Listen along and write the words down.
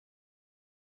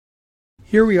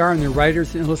Here we are in the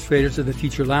Writers and Illustrators of the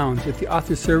Future Lounge at the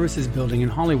Author Services Building in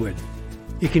Hollywood.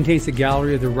 It contains a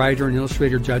gallery of the writer and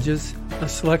illustrator judges, a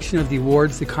selection of the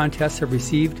awards the contests have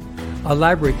received, a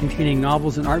library containing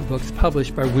novels and art books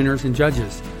published by winners and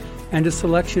judges, and a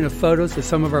selection of photos of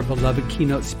some of our beloved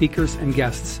keynote speakers and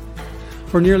guests.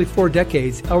 For nearly 4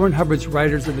 decades, L. Ron Hubbard's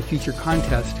Writers of the Future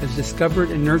contest has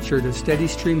discovered and nurtured a steady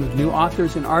stream of new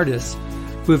authors and artists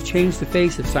who have changed the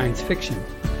face of science fiction.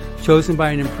 Chosen by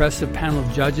an impressive panel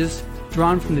of judges,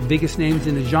 drawn from the biggest names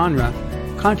in the genre,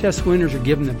 contest winners are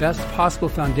given the best possible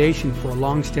foundation for a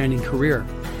long-standing career.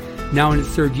 Now in its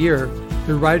 3rd year,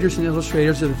 the Writers and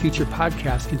Illustrators of the Future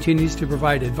podcast continues to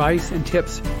provide advice and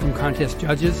tips from contest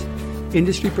judges,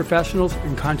 industry professionals,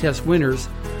 and contest winners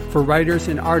for writers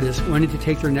and artists wanting to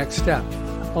take their next step,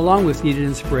 along with needed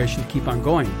inspiration to keep on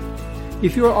going.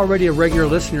 If you are already a regular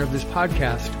listener of this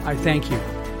podcast, I thank you.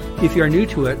 If you are new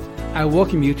to it, I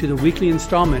welcome you to the weekly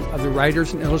installment of the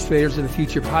Writers and Illustrators of the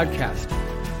Future podcast.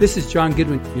 This is John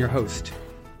Goodwin, your host.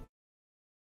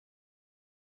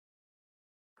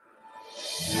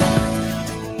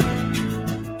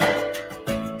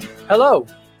 Hello,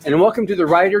 and welcome to the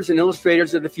Writers and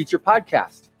Illustrators of the Future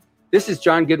podcast. This is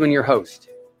John Goodwin, your host.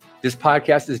 This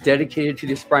podcast is dedicated to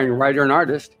the aspiring writer and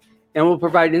artist and will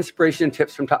provide inspiration and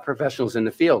tips from top professionals in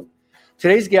the field.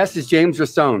 Today's guest is James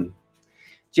Rosone.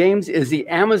 James is the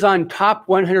Amazon top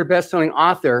 100 best-selling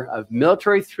author of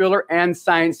military thriller and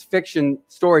science fiction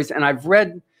stories. And I've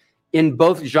read in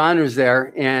both genres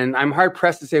there, and I'm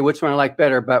hard-pressed to say which one I like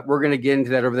better, but we're going to get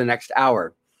into that over the next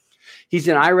hour. He's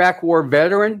an Iraq War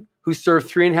veteran who served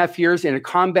 3.5 years in a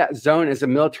combat zone as a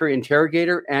military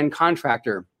interrogator and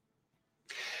contractor.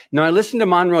 Now, I listened to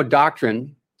Monroe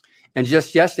Doctrine, and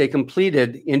just yesterday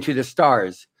completed Into the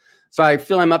Stars. So I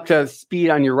feel I'm up to speed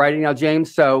on your writing now,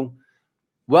 James. So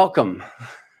welcome.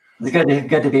 It's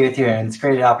good to be with you, and it's a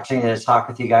great opportunity to talk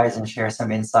with you guys and share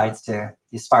some insights to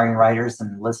the aspiring writers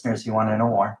and listeners who want to know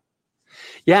more.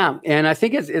 Yeah, and I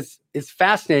think it's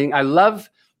fascinating. I've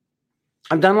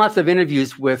done lots of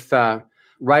interviews with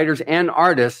writers and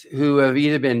artists who have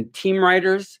either been team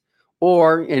writers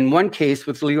or, in one case,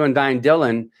 with Leo and Diane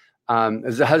Dillon,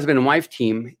 as a husband and wife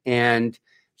team. And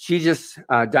she just,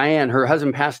 Diane, her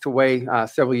husband passed away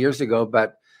several years ago,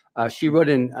 but she wrote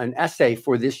an essay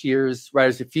for this year's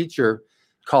Writers of the Future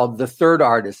called The Third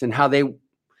Artist, and how they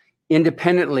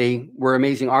independently were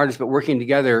amazing artists, but working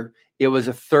together, it was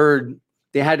a third.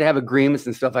 They had to have agreements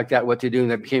and stuff like that, what to do,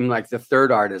 and that became like the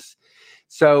third artist.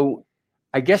 So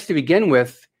I guess to begin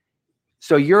with,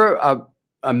 so you're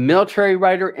a military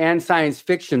writer and science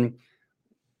fiction.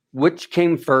 Which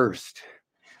came first?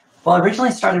 Well, I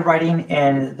originally started writing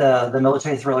in the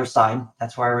military thriller side.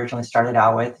 That's where I originally started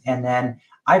out with. And then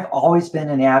I've always been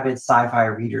an avid sci-fi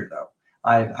reader, though.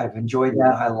 I've enjoyed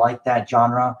that. I like that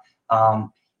genre.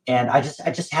 And I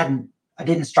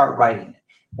didn't start writing it.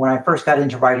 When I first got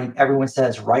into writing, everyone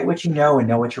says, write what you know and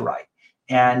know what you write.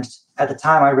 And at the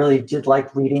time, I really did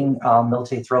like reading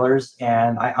military thrillers,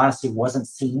 and I honestly wasn't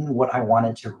seeing what I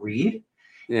wanted to read.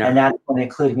 Yeah. And that's when it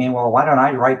occurred to me, well, why don't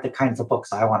I write the kinds of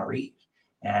books I want to read?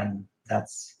 And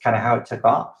that's kind of how it took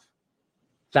off.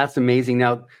 That's amazing.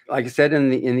 Now, like I said in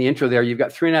the intro there, you've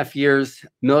got 3.5 years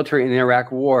military in the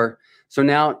Iraq War. So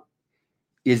now,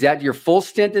 is that your full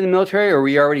stint in the military, or were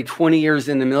you already 20 years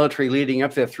in the military leading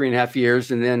up to that 3.5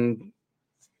 years and then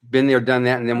been there, done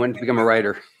that, and then went to become a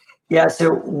writer? Yeah,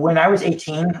 so when I was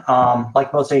 18,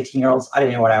 like most 18-year-olds, I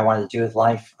didn't know what I wanted to do with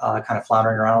life, kind of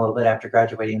floundering around a little bit after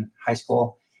graduating high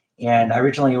school. And I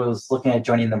originally was looking at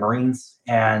joining the Marines,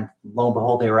 and lo and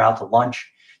behold, they were out to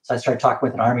lunch. So I started talking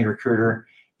with an Army recruiter.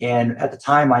 And at the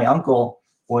time, my uncle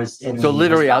was in... So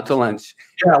literally out to lunch.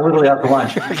 Yeah, literally out to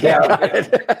lunch. Okay,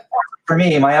 yeah. For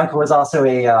me, my uncle was also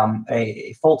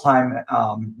a full-time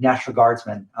National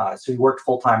Guardsman. So he worked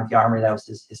full-time with the Army. That was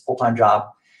his full-time job.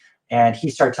 And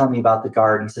he started telling me about the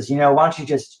Guard. And he says, why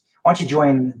don't you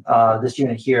join this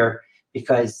unit here?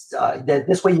 Because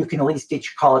this way you can at least get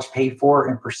your college paid for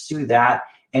and pursue that.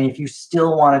 And if you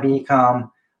still want to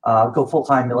go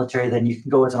full-time military, then you can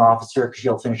go as an officer because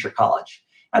you'll finish your college.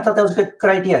 I thought that was a good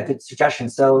idea, good suggestion.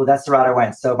 So that's the route I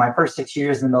went. So my first 6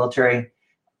 years in the military,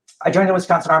 I joined the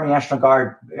Wisconsin Army National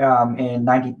Guard in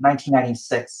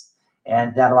 1996.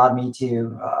 And that allowed me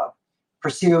to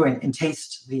pursue and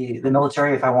taste the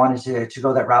military if I wanted to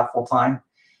go that route full-time,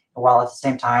 while at the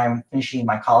same time finishing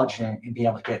my college and being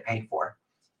able to get paid for it.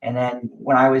 And then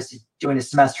when I was doing a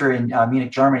semester in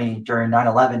Munich, Germany during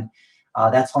 9/11,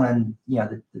 that's when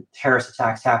the terrorist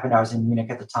attacks happened. I was in Munich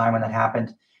at the time when that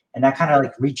happened, and that kind of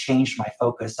like rechanged my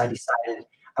focus. I decided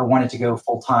I wanted to go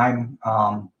full time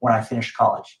when I finished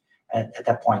college at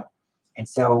that point. And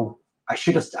so I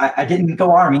should have, I didn't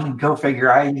go Army, go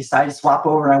figure. I decided to swap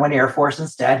over and I went Air Force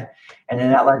instead. And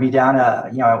then that led me down,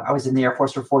 I was in the Air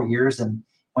Force for 4 years and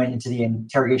went into the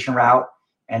interrogation route.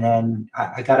 And then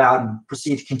I got out and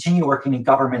proceeded to continue working in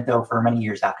government, though, for many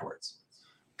years afterwards.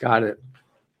 Got it.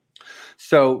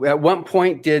 So at what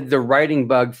point did the writing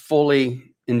bug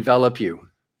fully envelop you?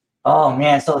 Oh,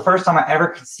 man. So the first time I ever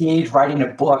conceived writing a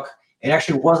book, it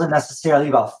actually wasn't necessarily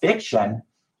about fiction.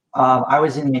 I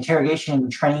was in the interrogation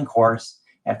training course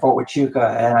at Fort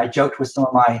Huachuca, and I joked with some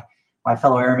of my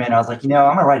fellow airmen. I was like, I'm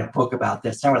going to write a book about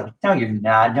this. And they were like, no, you're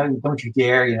not. No, don't you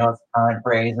dare. It's a common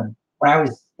phrase. And when I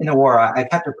was in the war, I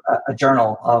kept a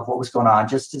journal of what was going on,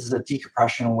 just as a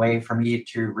decompression way for me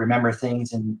to remember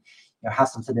things and have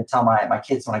something to tell my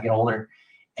kids when I get older.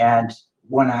 And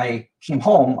when I came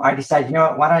home, I decided,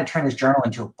 why don't I turn this journal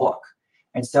into a book?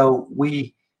 And so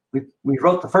we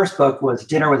wrote the first book, was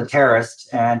Dinner with a Terrorist,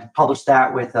 and published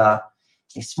that with a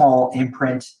small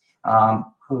imprint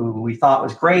who we thought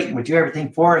was great and would do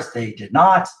everything for us. They did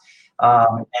not.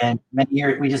 And many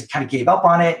years, we just kind of gave up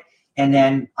on it. And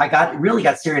then I really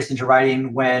got serious into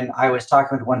writing when I was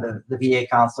talking with one of the VA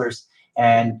counselors,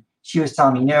 and she was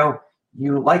telling me,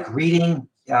 you like reading,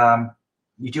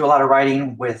 you do a lot of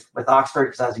writing with Oxford,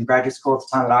 because I was in graduate school at the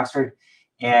time at Oxford.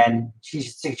 And she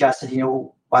suggested,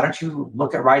 why don't you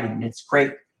look at writing? It's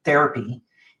great therapy,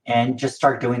 and just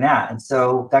start doing that. And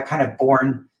so that kind of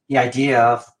born the idea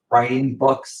of writing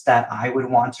books that I would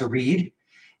want to read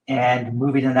and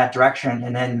moving in that direction.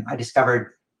 And then I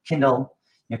discovered Kindle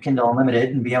Unlimited,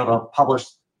 and be able to publish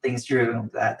things through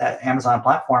that Amazon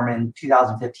platform in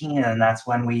 2015. And that's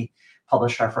when we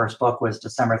published our first book, was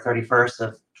December 31st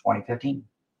of 2015.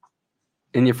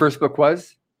 And your first book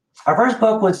was? Our first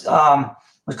book was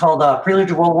called Prelude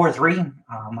to World War III.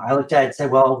 I looked at it and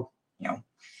said, well,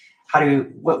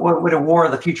 what would a war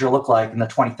of the future look like in the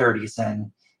 2030s? And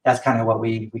that's kind of what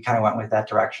we kind of went with that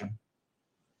direction.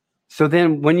 So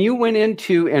then when you went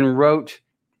into and wrote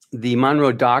the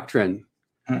Monroe Doctrine,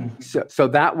 so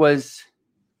that was,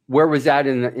 where was that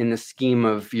in the scheme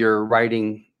of your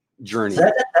writing journey? So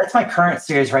that's my current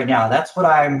series right now. That's what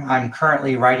I'm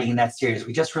currently writing in that series.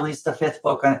 We just released the 5th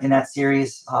book in that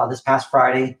series this past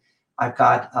Friday. I've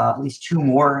got at least 2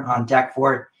 more on deck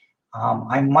for it.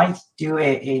 I might do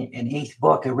an 8th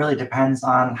book. It really depends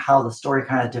on how the story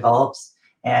kind of develops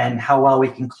and how well we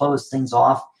can close things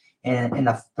off in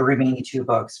the remaining 2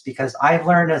 books. Because I've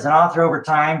learned as an author over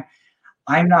time,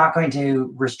 I'm not going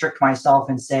to restrict myself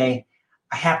and say,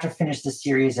 I have to finish the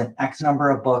series in X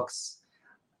number of books,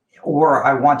 or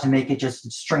I want to make it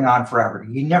just string on forever.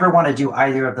 You never want to do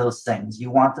either of those things.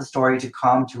 You want the story to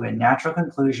come to a natural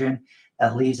conclusion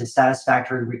that leaves a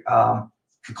satisfactory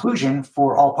conclusion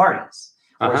for all parties,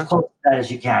 or as close to that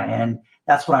as you can. And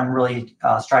that's what I'm really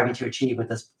striving to achieve with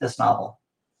this novel,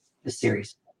 this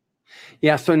series.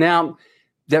 Yeah. So now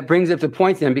that brings up the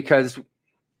point then, because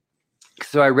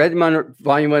I read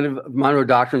Volume 1 of Monroe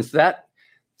Doctrine. So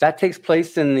that takes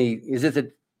place in is it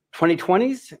the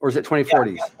 2020s or is it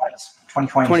 2040s? Yeah,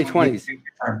 2020s.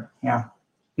 2020s. Yeah.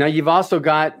 Now you've also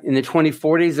got in the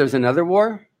 2040s, there's another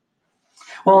war?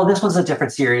 Well, this was a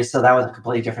different series, so that was a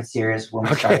completely different series when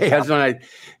we started. That's when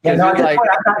I've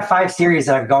got 5 series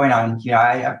that I'm going on.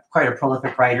 I'm quite a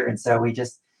prolific writer, and so we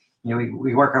just,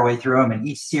 we work our way through them, and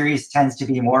each series tends to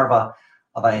be more of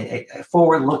a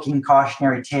forward-looking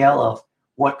cautionary tale of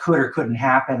what could or couldn't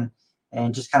happen,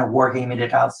 and just kind of wargaming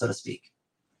it out, so to speak.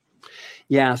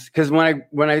 Yes, because when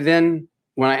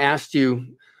I asked you,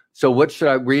 so what should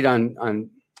I read on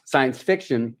science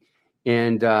fiction,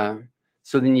 and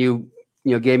so then you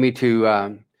gave me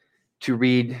to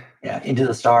read Into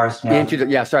the Stars.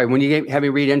 Yeah. When you had me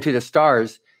read Into the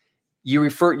Stars, you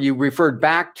referred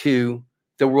back to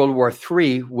the World War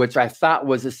III, which I thought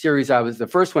was a series the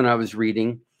first one I was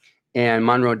reading, and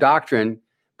Monroe Doctrine.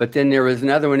 But then there was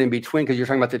another one in between, because you're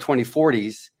talking about the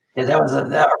 2040s. Yeah, that was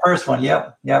our first one.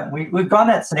 Yep. We've gone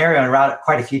that scenario around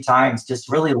quite a few times,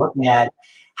 just really looking at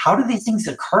how do these things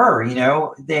occur.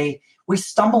 We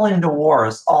stumble into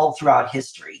wars all throughout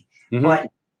history. Mm-hmm.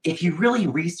 But if you really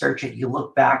research it, you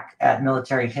look back at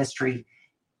military history,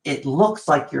 it looks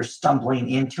like you're stumbling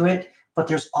into it, but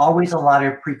there's always a lot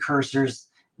of precursors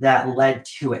that led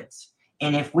to it.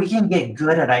 And if we can get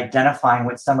good at identifying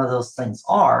what some of those things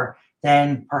are,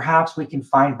 then perhaps we can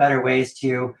find better ways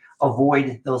to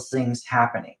avoid those things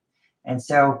happening. And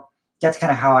so that's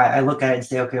kind of how I look at it and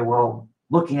say, okay, well,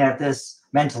 looking at this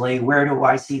mentally, where do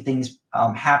I see things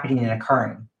happening and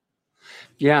occurring?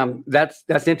 Yeah, that's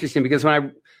interesting, because when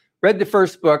I read the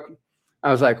first book,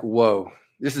 I was like, whoa,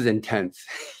 this is intense.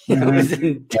 It was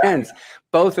intense. Yeah.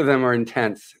 Both of them are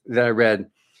intense that I read.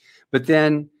 But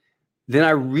then then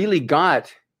I really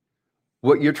got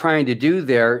what you're trying to do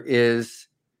there is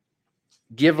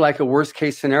give like a worst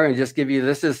case scenario and just give you,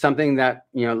 this is something that,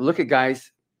 look at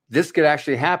guys, this could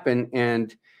actually happen.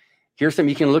 And here's something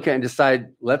you can look at and decide,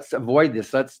 let's avoid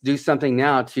this. Let's do something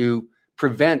now to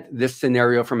prevent this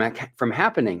scenario from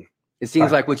happening. It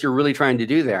seems like what you're really trying to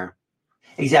do there.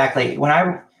 Exactly. When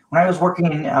I was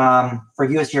working for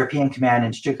U.S. European Command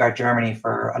in Stuttgart, Germany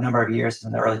for a number of years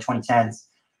in the early 2010s,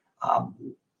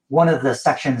 one of the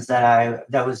sections that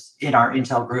was in our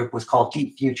Intel group was called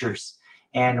Deep Futures.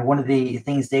 And one of the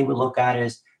things they would look at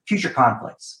is future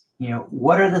conflicts.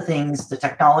 What are the things, the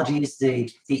technologies,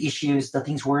 the issues, the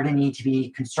things we're going to need to be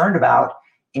concerned about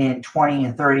in 20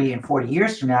 and 30 and 40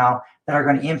 years from now that are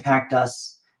going to impact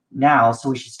us now? So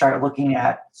we should start looking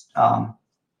at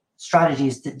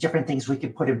strategies, different things we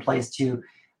could put in place to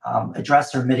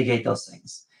address or mitigate those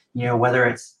things. Whether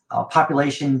it's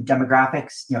population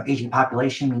demographics, aging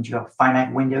population means you have a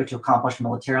finite window to accomplish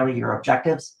militarily your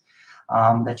objectives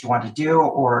that you want to do,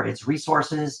 or it's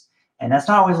resources. And that's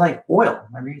not always like oil.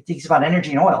 Everybody thinks about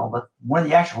energy and oil, but one of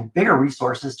the actual bigger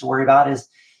resources to worry about is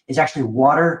actually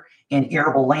water and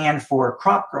arable land for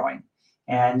crop growing.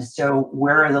 And so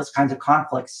where are those kinds of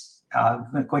conflicts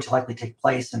going to likely take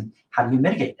place, and how do you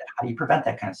mitigate that? How do you prevent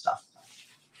that kind of stuff?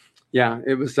 Yeah,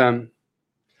 it was, I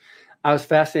was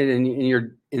fascinated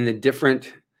in the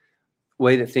different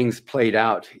way that things played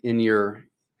out in your,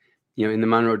 in the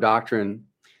Monroe Doctrine.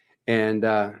 And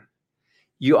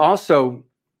you also,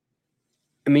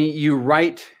 you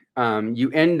write,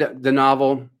 you end the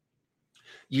novel,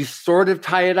 you sort of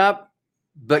tie it up,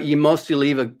 but you mostly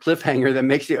leave a cliffhanger that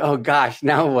makes you, oh gosh,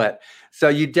 now what? So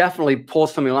you definitely pull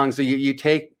something along. So you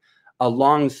take a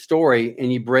long story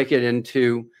and you break it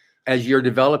into, as you're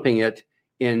developing it,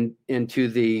 into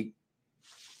the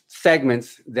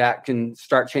segments that can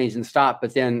start, change, and stop.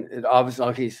 But then it obviously,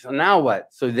 okay, so now what?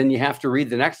 So then you have to read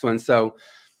the next one. So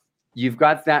you've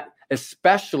got that,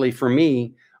 especially for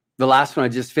me, the last one I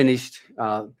just finished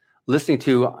listening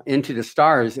to, Into the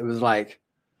Stars. It was like,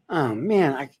 oh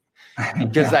man,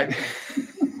 because I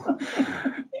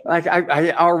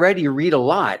already read a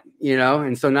lot,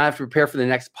 and so now I have to prepare for the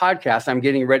next podcast. I'm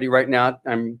getting ready right now.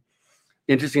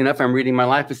 Interesting enough, I'm reading My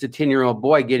Life as a 10-Year-Old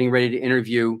Boy, getting ready to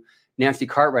interview Nancy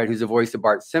Cartwright, who's the voice of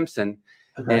Bart Simpson,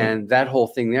 and that whole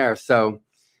thing there. So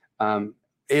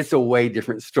it's a way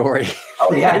different story.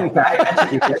 Oh yeah,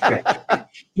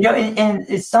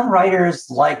 and some writers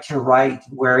like to write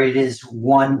where it is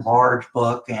one large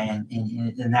book and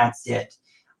that's it.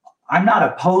 I'm not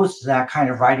opposed to that kind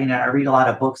of writing, and I read a lot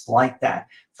of books like that.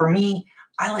 For me,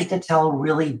 I like to tell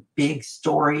really big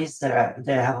stories that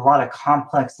have a lot of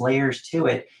complex layers to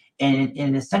it,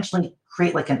 and essentially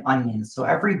create like an onion. So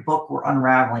every book we're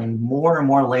unraveling more and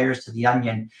more layers to the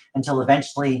onion until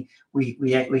eventually we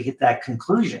get that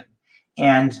conclusion.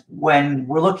 And when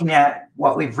we're looking at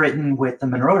what we've written with the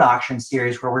Monroe Doctrine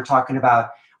series, where we're talking about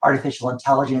artificial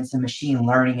intelligence and machine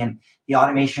learning and the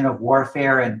automation of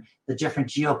warfare and the different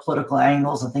geopolitical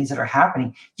angles and things that are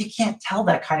happening, you can't tell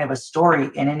that kind of a story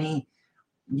in any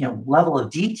level of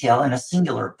detail in a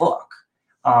singular book.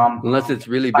 Unless it's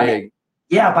really big.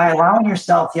 By allowing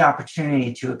yourself the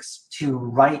opportunity to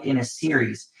write in a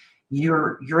series,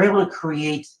 you're able to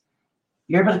create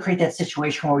that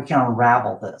situation where we can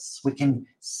unravel this. We can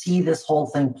see this whole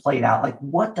thing played out. Like,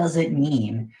 what does it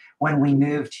mean when we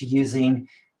move to using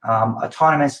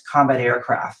autonomous combat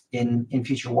aircraft in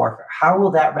future warfare? How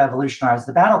will that revolutionize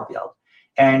the battlefield?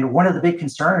 And one of the big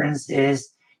concerns is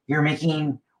you're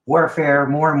making warfare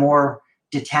more and more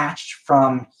detached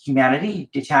from humanity,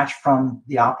 detached from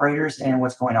the operators and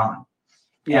what's going on.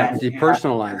 Yeah, it's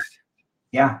depersonalized.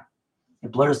 Yeah,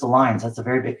 it blurs the lines. That's a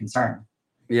very big concern.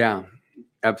 Yeah,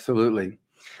 absolutely.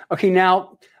 Okay,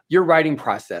 now your writing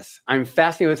process. I'm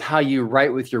fascinated with how you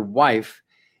write with your wife.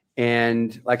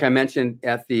 And like I mentioned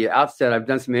at the outset, I've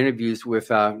done some interviews with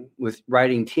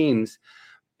writing teams,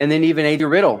 and then even A.J.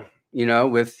 Riddle,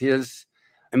 with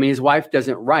his wife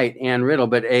doesn't write, Ann Riddle,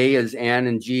 but A is Ann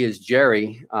and G is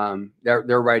Jerry.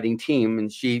 Their writing team, and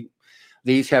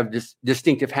these have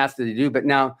distinctive hats that they do. But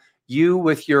now you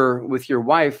with your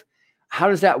wife, how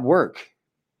does that work?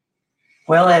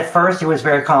 Well, at first it was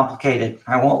very complicated.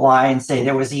 I won't lie and say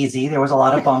it was easy. There was a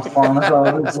lot of bumps along the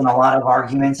roads and a lot of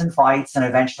arguments and fights. And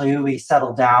eventually we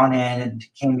settled down and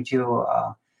came to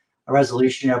a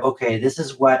resolution of, okay, this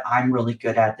is what I'm really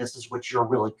good at. This is what you're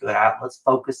really good at. Let's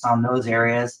focus on those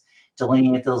areas,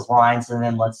 delineate those lines, and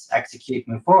then let's execute,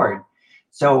 move forward.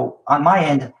 So on my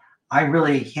end, I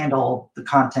really handle the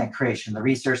content creation, the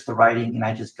research, the writing, and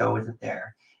I just go with it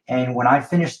there. And when I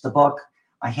finish the book,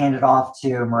 I hand it off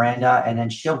to Miranda, and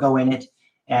then she'll go in it,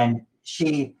 and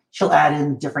she she'll add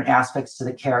in different aspects to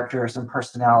the characters and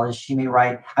personalities.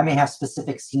 I may have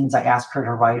specific scenes I ask her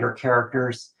to write or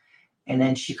characters. And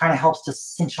then she kind of helps to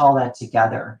cinch all that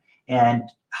together and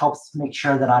helps make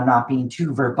sure that I'm not being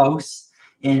too verbose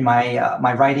in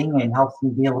my writing, and helps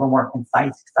me be a little more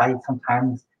concise, because I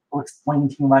sometimes will explain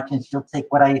too much and she'll take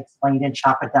what I explained and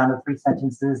chop it down to 3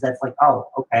 sentences. That's like, oh,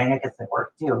 okay, I guess it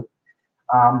worked too.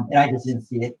 And I just didn't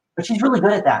see it. But she's really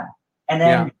good at that. And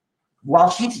then while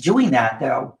she's doing that,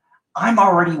 though, I'm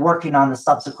already working on the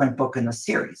subsequent book in the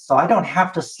series. So I don't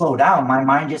have to slow down. My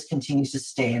mind just continues to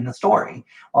stay in the story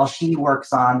while she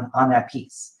works on that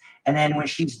piece. And then when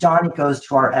she's done, it goes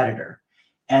to our editor.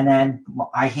 And then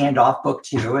I hand off book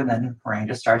 2, and then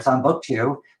Miranda starts on book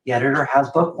 2. The editor has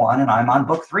book 1, and I'm on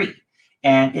book 3.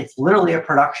 And it's literally a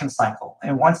production cycle.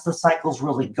 And once the cycle's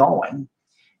really going,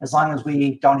 as long as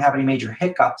we don't have any major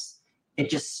hiccups, it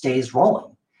just stays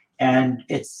rolling. And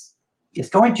it's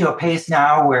going to a pace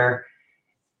now where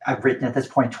I've written at this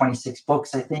point 26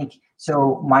 books, I think.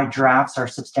 So my drafts are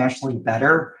substantially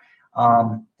better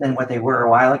than what they were a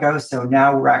while ago. So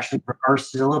now we're actually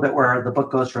reversed a little bit, where the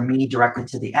book goes from me directly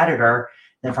to the editor,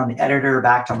 then from the editor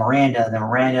back to Miranda. Then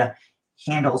Miranda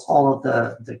handles all of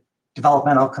the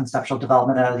conceptual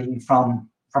development from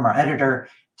our editor,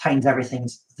 tightens everything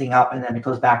up, and then it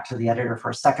goes back to the editor for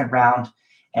a second round.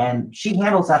 And she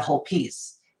handles that whole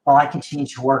piece while I continue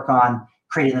to work on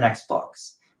creating the next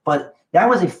books. But that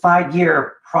was a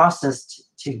 5-year process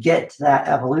to get to that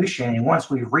evolution. And once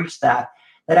we reached that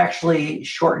actually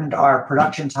shortened our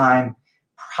production time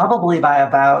probably by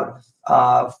about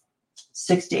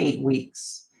 6 to 8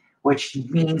 weeks, which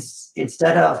means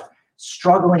instead of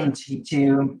struggling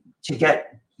to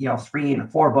get 3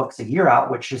 and 4 books a year out,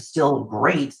 which is still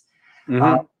great,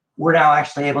 we're now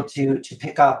actually able to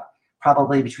pick up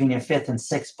probably between a 5th and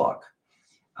 6th book.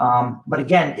 But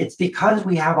again, it's because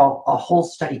we have a whole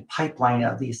steady pipeline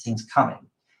of these things coming.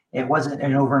 It wasn't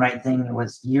an overnight thing. It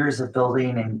was years of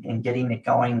building and getting it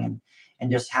going, and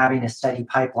just having a steady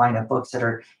pipeline of books that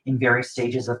are in various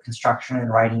stages of construction and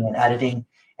writing and editing,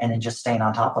 and then just staying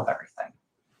on top of everything.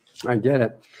 I get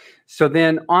it. So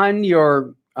then on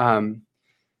your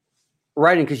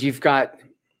writing, because you've got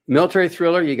military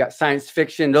thriller, you got science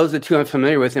fiction, those are 2 I'm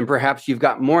familiar with, and perhaps you've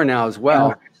got more now as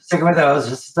well. Sticking with those,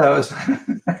 just those.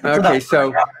 Okay,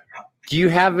 so do you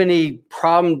have any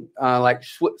problem like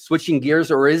switching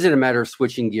gears, or is it a matter of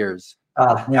switching gears?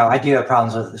 No, I do have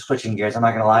problems with switching gears. I'm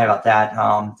not going to lie about that.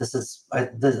 This is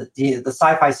the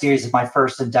sci-fi series is my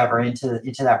first endeavor into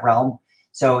that realm,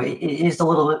 so it is a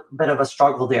little bit of a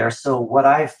struggle there. So what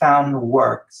I've found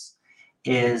works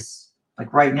is,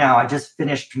 like right now, I just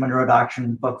finished Monroe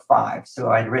Doctrine book 5.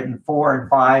 So I'd written 4 and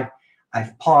 5.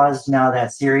 I've paused now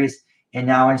that series, and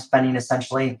now I'm spending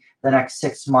essentially the next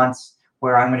 6 months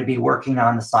where I'm going to be working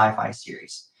on the sci-fi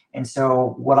series. And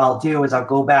so what I'll do is I'll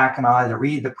go back and I'll either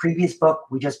read the previous book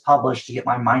we just published to get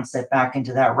my mindset back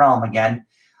into that realm again,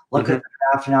 look at the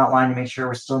draft and outline to make sure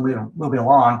we're still moving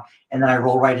along, and then I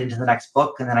roll right into the next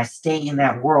book, and then I stay in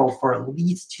that world for at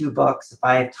least 2 books. If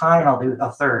I have time, I'll do a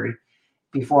 3rd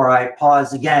before I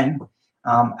pause again.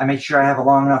 I make sure I have a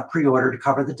long enough pre-order to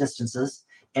cover the distances,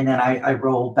 and then I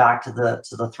roll back to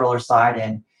the thriller side,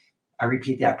 and I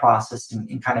repeat that process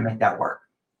and kind of make that work.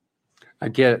 I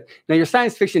get it. Now, your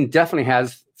science fiction definitely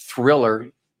has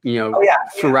thriller,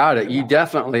 throughout it. You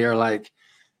definitely are like,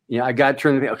 I got to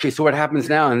turn okay, so what happens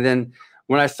now? And then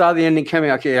when I saw the ending coming,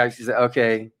 I said,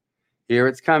 okay, here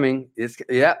it's coming.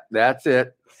 That's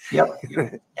it. Yep.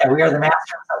 Yeah, we are the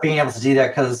masters of being able to do that,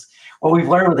 because what we've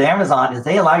learned with Amazon is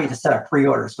they allow you to set up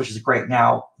pre-orders, which is great.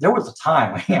 Now, there was a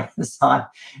time when Amazon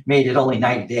made it only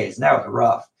 90 days, and that was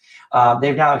rough.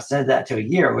 They've now extended that to a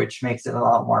year, which makes it a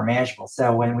lot more manageable.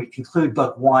 So when we conclude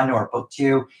book 1 or book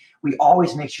 2, we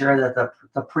always make sure that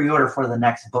the pre-order for the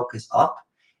next book is up,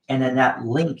 and then that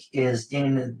link is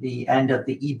in the end of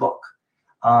the ebook.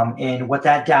 And what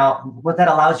that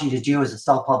allows you to do as a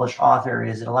self-published author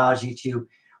is it allows you to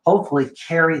hopefully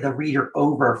carry the reader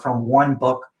over from one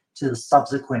book to the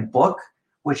subsequent book,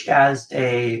 which as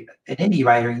an indie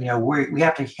writer, we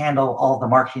have to handle all the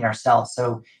marketing ourselves.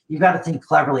 So you've got to think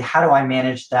cleverly, how do I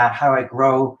manage that? How do I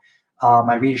grow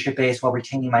my readership base while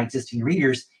retaining my existing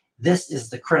readers? This is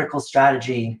the critical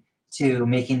strategy to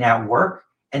making that work.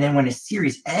 And then when a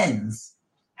series ends,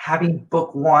 having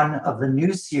book 1 of the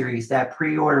new series, that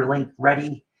pre-order link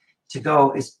ready to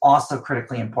go, is also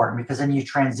critically important, because then you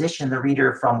transition the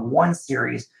reader from one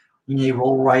series and you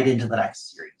roll right into the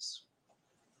next series.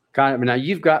 Got it. Now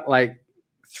you've got like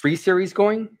 3 series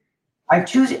going? I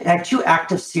have 2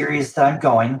 active series that I'm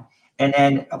going. And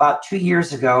then about 2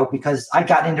 years ago, because I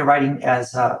got into writing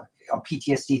as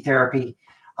PTSD therapy,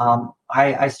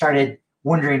 I started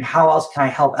wondering how else can I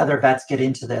help other vets get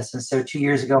into this. And so 2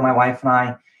 years ago, my wife and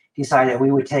I decided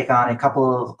we would take on a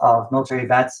couple of military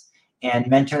vets and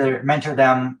mentor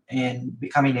them in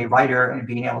becoming a writer and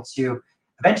being able to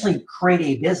eventually create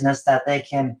a business that they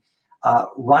can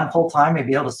run full time and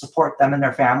be able to support them and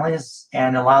their families,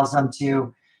 and allows them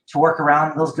to work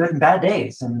around those good and bad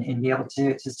days and be able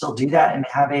to still do that and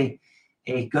have a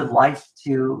good life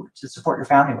to support your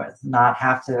family with, not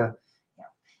have to.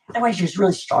 Otherwise, you just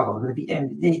really struggle.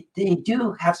 And they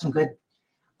do have some good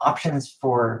options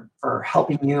for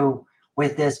helping you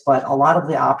with this, but a lot of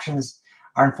the options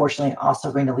are unfortunately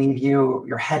also going to leave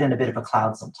your head in a bit of a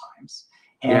cloud sometimes.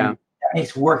 And that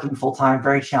makes working full time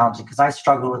very challenging, because I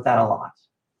struggle with that a lot.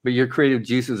 But your creative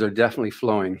juices are definitely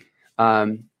flowing.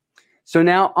 So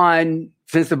now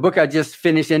since the book I just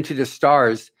finished, Into the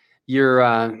Stars, your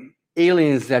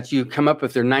aliens that you come up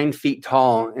with, they're 9 feet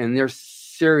tall and they're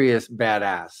serious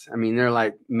badass. I mean, they're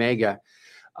like mega.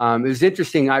 It was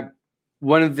interesting.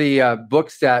 One of the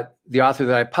books that the author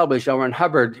that I published, L. Ron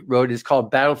Hubbard, wrote is called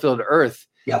Battlefield Earth.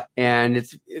 Yeah. And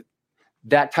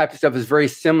that type of stuff is very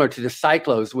similar to the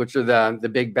Cyclos, which are the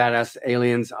big badass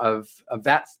aliens of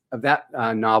that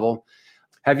novel.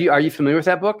 Are you familiar with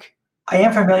that book? I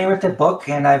am familiar with the book,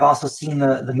 and I've also seen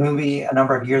the movie a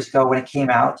number of years ago when it came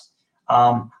out.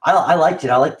 I liked it.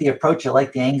 I liked the approach. I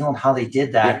liked the angle and how they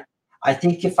did that. Yeah. I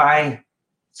think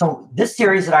so this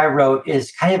series that I wrote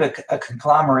is kind of a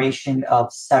conglomeration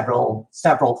of several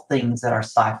things that are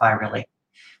sci-fi related.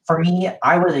 For me, when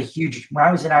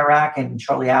I was in Iraq and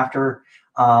shortly after,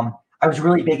 I was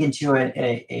really big into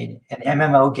an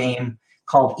MMO game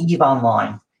called EVE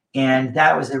Online. And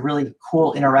that was a really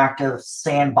cool interactive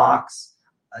sandbox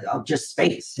of just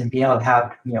space, and being able to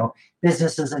have,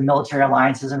 businesses and military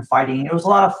alliances and fighting. It was a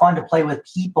lot of fun to play with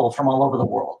people from all over the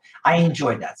world. I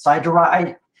enjoyed that. So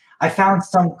I found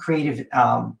some creative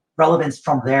relevance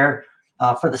from there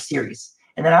for the series.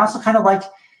 And then I also kind of liked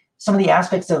some of the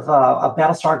aspects of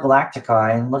Battlestar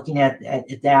Galactica, and looking at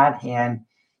that, and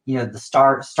the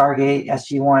Stargate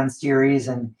SG-1 series,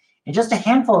 and just a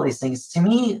handful of these things. To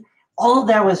me, all of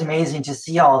that was amazing to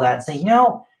see all that and say,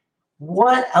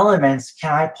 what elements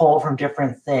can I pull from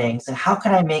different things, and how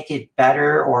can I make it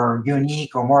better or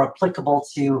unique or more applicable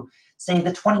to, say,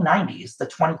 the 2090s,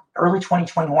 early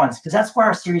 2021s, because that's where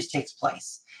our series takes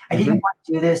place. I didn't want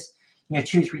to do this,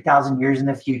 2,000-3,000 years in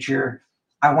the future.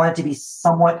 I want it to be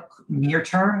somewhat near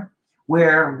term,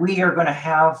 where we are going to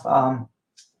have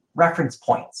reference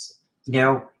points.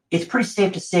 It's pretty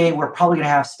safe to say we're probably going to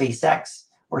have SpaceX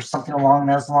or something along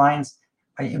those lines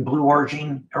in Blue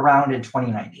Origin around in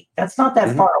 2090. That's not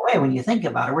that far away when you think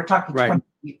about it. We're talking 20,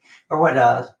 or what,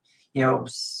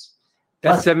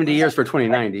 that's 70 years for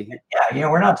 2090.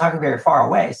 Yeah, we're not talking very far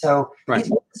away. So these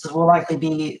businesses will likely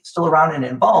be still around and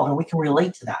involved, and we can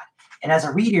relate to that. And as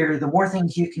a reader, the more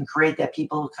things you can create that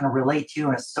people kind of relate to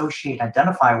and associate,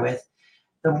 identify with,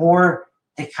 the more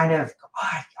they kind of,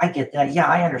 I get that. Yeah,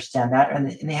 I understand that.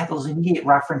 And they have those immediate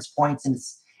reference points, and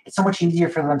it's so much easier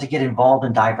for them to get involved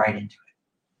and dive right into it.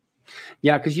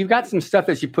 Yeah, because you've got some stuff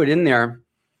that you put in there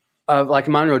of like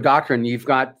Monroe Doctrine. You've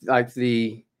got like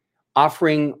the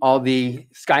offering all the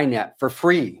Skynet for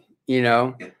free,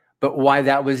 but why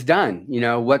that was done,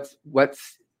 what's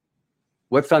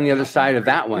on the other side of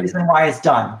that one? There's a reason why it's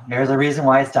done. There's a reason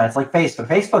why it's done. It's like Facebook.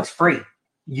 Facebook's free.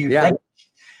 Think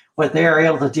what they're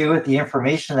able to do with the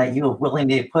information that you are willing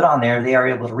to put on there, they are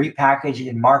able to repackage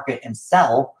and market and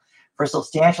sell for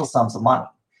substantial sums of money.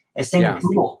 And same with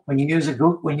Google. When you're using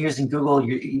Google,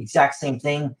 you're the exact same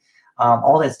thing.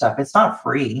 All that stuff. It's not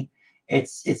free.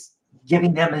 It's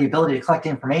giving them the ability to collect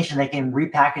information they can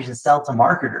repackage and sell to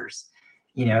marketers.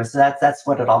 So that's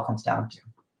what it all comes down to.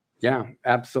 Yeah,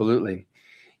 absolutely.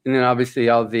 And then obviously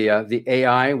all the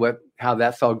AI, how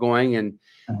that's all going, and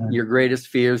your greatest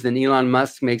fears. And Elon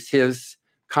Musk makes his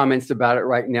comments about it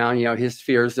right now. His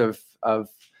fears of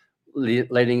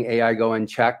letting AI go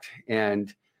unchecked,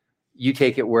 and you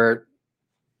take it where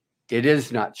it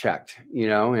is not checked.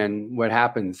 And what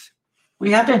happens.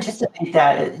 We have to anticipate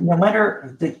that no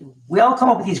matter we all come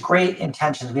up with these great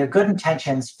intentions. We have good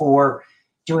intentions for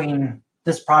doing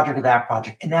this project or that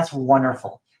project, and that's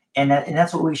wonderful. And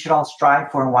that's what we should all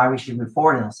strive for, and why we should move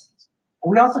forward in those things. But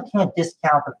we also can't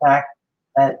discount the fact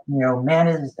that man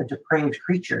is a depraved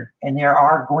creature, and there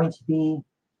are going to be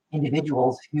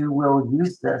individuals who will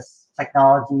use this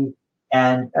technology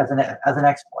and as an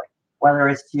exploit, whether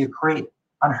it's to create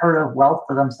unheard of wealth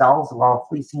for themselves while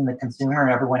fleecing the consumer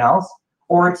and everyone else,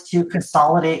 or it's to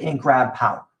consolidate and grab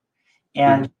power.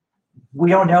 And we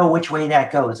don't know which way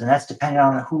that goes, and that's dependent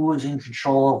on who is in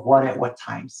control of what at what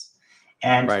times.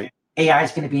 And AI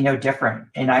is going to be no different,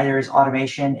 and neither is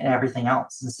automation and everything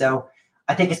else. And so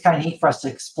I think it's kind of neat for us to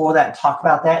explore that, talk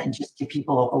about that, and just give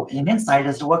people an insight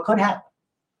as to what could happen.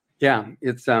 Yeah,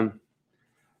 it's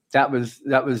that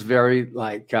was very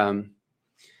like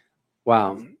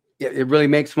wow. It really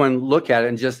makes one look at it,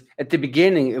 and just at the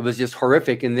beginning it was just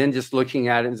horrific, and then just looking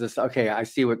at it and just, okay, I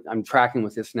see what I'm tracking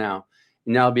with this now.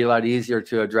 And now it'll be a lot easier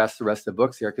to address the rest of the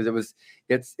books here, because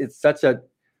it's such a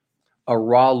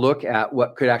raw look at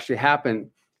what could actually happen.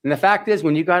 And the fact is,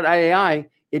 when you got AI,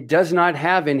 it does not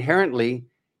have inherently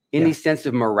any sense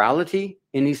of morality,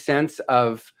 any sense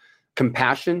of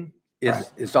compassion.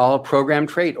 It's all a programmed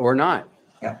trait or not.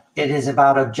 Yeah, it is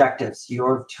about objectives.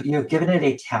 You've given it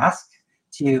a task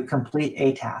to complete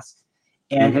a task.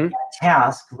 And if that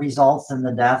task results in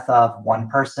the death of one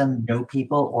person, no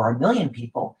people, or 1 million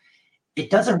people, it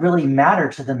doesn't really matter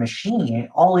to the machine.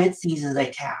 All it sees is a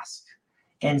task.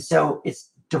 And so it's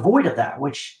devoid of that,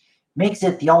 which makes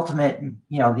it the ultimate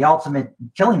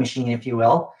killing machine, if you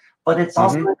will. But it's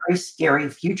also a very scary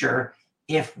future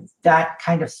if that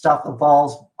kind of stuff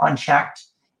evolves unchecked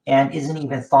and isn't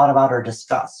even thought about or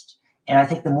discussed. And I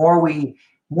think the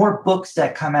more books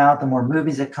that come out, the more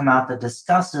movies that come out that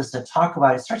discuss this, that talk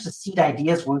about it, starts to seed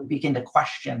ideas where we begin to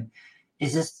question,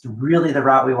 is this really the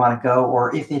route we want to go?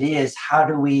 Or if it is, how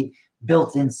do we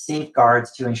build in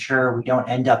safeguards to ensure we don't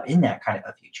end up in that kind of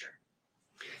a future?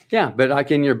 Yeah, but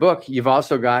like in your book, you've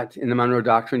also got, in the Monroe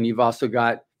Doctrine, you've also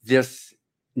got this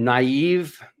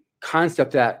naive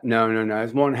concept that no,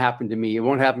 it won't happen to me. It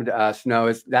won't happen to us.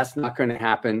 No, that's not going to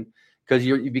happen, because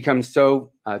you become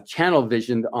so channel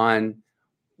visioned on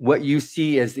what you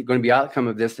see as going to be outcome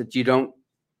of this that you don't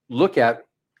look at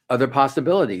other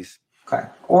possibilities. Okay.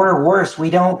 Or worse, we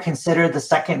don't consider the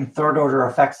second and third order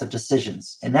effects of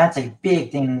decisions. And that's a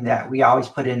big thing that we always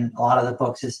put in a lot of the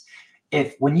books is,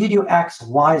 if when you do X,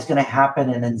 Y is going to happen,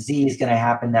 and then Z is going to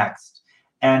happen next.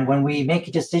 And when we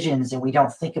make decisions and we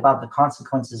don't think about the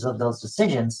consequences of those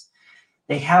decisions,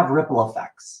 they have ripple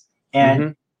effects.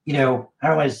 And, I don't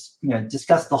want to,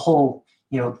 discuss the whole,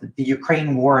 the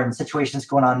Ukraine war and situations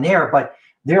going on there, but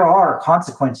there are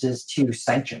consequences to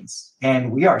sanctions.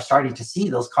 And we are starting to see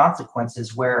those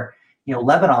consequences where,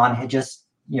 Lebanon had just,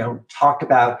 talked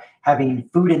about having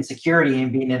food insecurity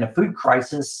and being in a food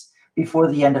crisis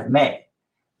before the end of May.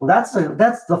 Well, that's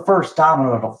the first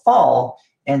domino to fall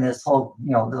in this whole,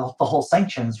 the whole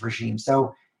sanctions regime.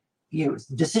 So,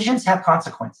 decisions have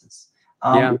consequences.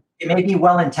 It may be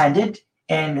well-intended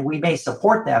and we may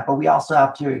support that, but we also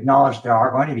have to acknowledge there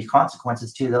are going to be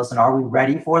consequences to those. And are we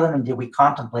ready for them? And did we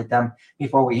contemplate them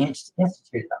before we institute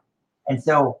them? And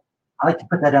so I like to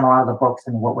put that in a lot of the books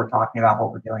and what we're talking about,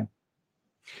 what we're doing.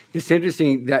 It's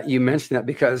interesting that you mentioned that,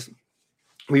 because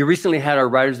we recently had our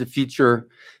Writers of the Future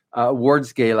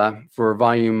Awards Gala for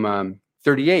volume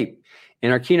 38.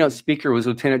 And our keynote speaker was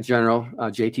Lieutenant General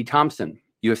J.T. Thompson,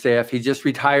 USAF. He just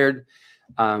retired,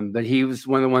 but he was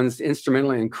one of the ones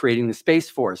instrumental in creating the Space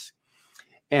Force.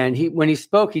 And when he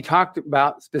spoke, he talked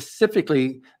about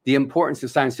specifically the importance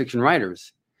of science fiction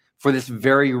writers for this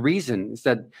very reason. Is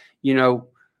that,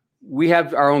 we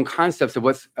have our own concepts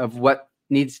of what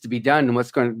needs to be done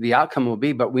and the outcome will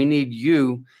be, but we need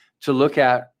you to look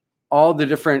at all the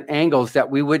different angles that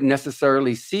we wouldn't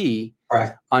necessarily see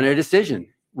on a decision.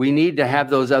 We need to have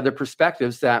those other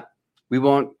perspectives that we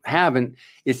won't have. And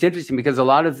it's interesting because a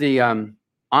lot of the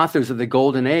authors of the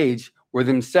Golden Age were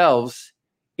themselves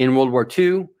in World War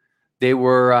II. They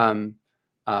were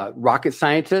rocket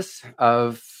scientists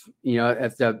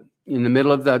in the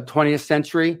middle of the 20th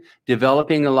century,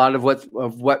 developing a lot of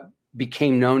what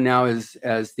became known now as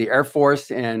the Air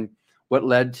Force and what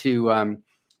led to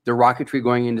the rocketry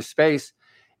going into space.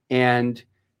 And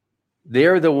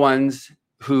they're the ones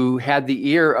who had the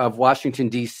ear of Washington,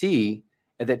 D.C.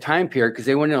 at that time period, because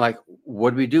they went in like, what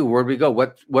do we do? Where do we go?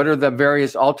 What are the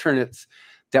various alternates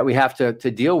that we have to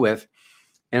deal with?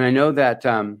 And I know that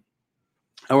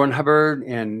Owen Hubbard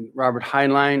and Robert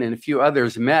Heinlein and a few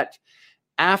others met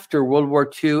after World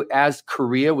War II as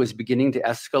Korea was beginning to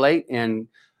escalate and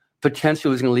potentially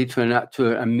was going to lead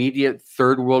to an immediate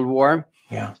third World War.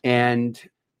 Yeah. And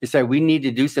they said, we need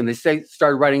to do something. They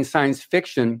started writing science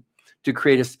fiction to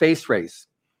create a space race.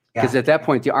 Because at that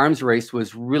point, the arms race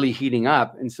was really heating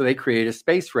up. And so they created a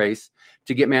space race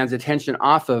to get man's attention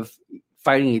off of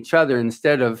fighting each other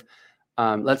instead of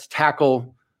let's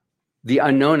tackle the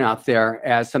unknown out there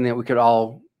as something that we could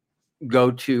all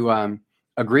go to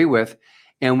agree with.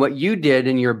 And what you did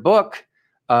in your book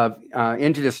of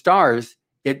Into the Stars,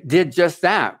 it did just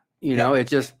that.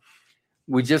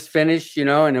 We just finished,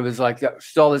 and it was like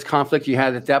still this conflict you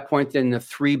had at that point in the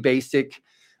three basic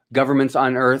governments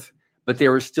on Earth. but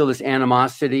there was still this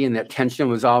animosity and that tension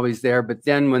was always there. But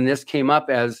then when this came up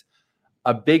as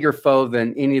a bigger foe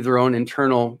than any of their own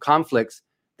internal conflicts,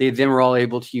 they then were all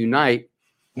able to unite.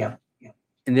 Yeah.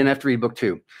 And then I have to read book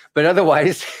 2. But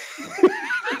otherwise...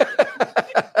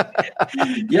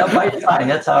 Yeah, by design,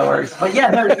 that's how it works. But yeah,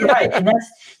 no, you're right. And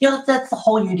that's the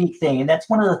whole unique thing. And that's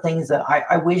one of the things that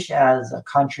I wish as a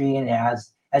country and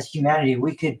as humanity,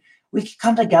 we could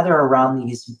come together around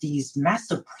these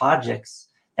massive projects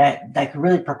that could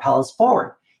really propel us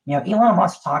forward. Elon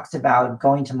Musk talks about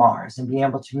going to Mars and being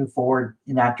able to move forward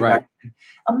in that direction.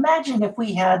 Right. Imagine if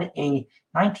we had a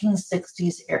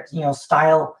 1960s,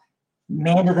 style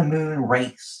man to the moon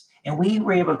race, and we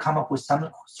were able to come up with some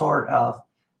sort of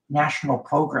national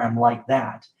program like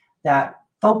that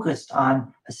focused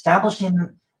on establishing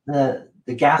the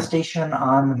gas station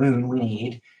on the moon we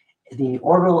need, the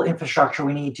orbital infrastructure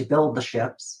we need to build the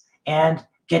ships, and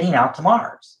getting out to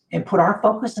Mars, and put our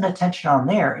focus and attention on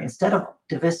there instead of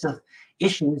divisive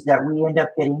issues that we end up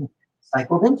getting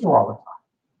cycled into all the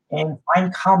time, and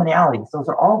find commonalities. Those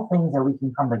are all things that we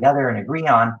can come together and agree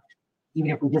on.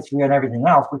 Even if we disagree on everything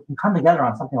else, we can come together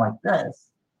on something like this.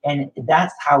 And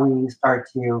that's how we start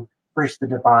to bridge the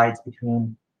divides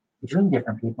between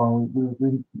different people.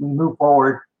 We move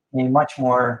forward in a much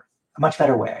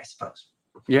better way, I suppose.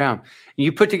 Yeah.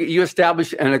 You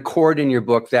established an accord in your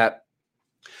book that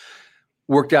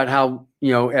worked out how,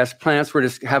 as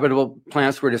habitable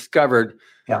plants were discovered,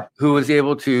 who was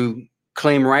able to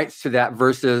claim rights to that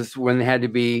versus when they had to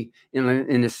be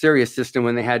in the Sirius system,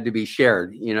 when they had to be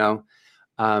shared,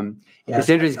 It's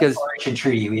interesting because the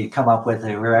treaty we come up with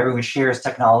where everyone shares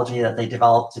technology that they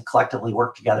develop to collectively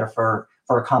work together for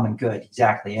a common good.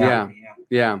 Exactly.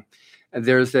 Yeah.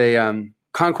 There's a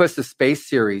Conquest of Space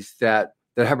series that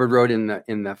Hubbard wrote in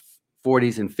the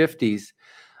 40s and 50s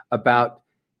about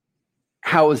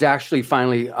how it was actually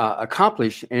finally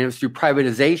accomplished, and it was through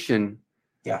privatization.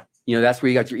 Yeah. That's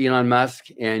where you got your Elon Musk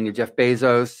and your Jeff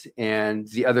Bezos and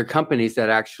the other companies that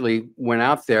actually went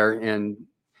out there and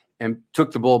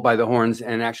took the bull by the horns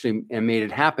and made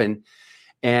it happen.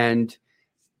 And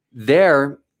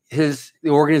there, the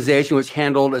organization which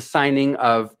handled assigning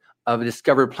of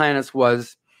discovered planets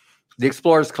was the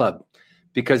Explorers Club,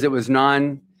 because it was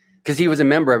because he was a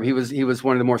member of, he was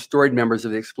one of the more storied members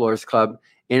of the Explorers Club,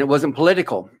 and it wasn't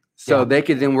political. So they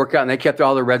could then work out, and they kept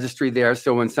all the registry there.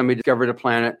 So when somebody discovered a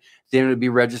planet, then it would be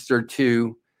registered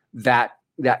to that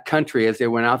country as they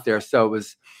went out there. So it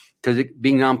was, because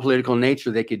being non-political in nature,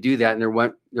 they could do that, and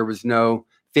there was no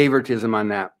favoritism on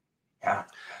that. Yeah.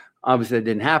 Obviously, that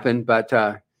didn't happen, but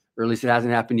or at least it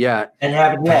hasn't happened yet. It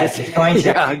hasn't yet. It's going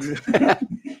to.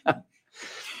 Yeah.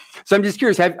 So I'm just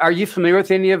curious, are you familiar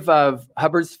with any of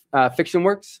Hubbard's fiction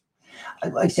works?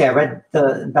 Like I say, I read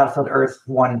the Battlefield Earth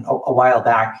one a while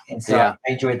back, and so I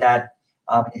enjoyed that,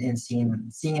 and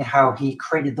seeing how he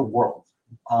created the world.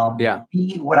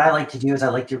 What I like to do is I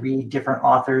like to read different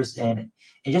authors and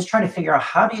just try to figure out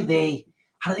how do they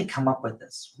come up with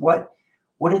this? What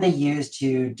do they use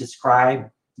to describe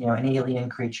an alien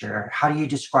creature? How do you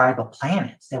describe a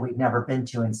planet that we've never been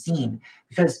to and seen?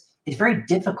 Because it's very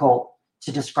difficult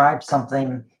to describe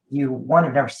something you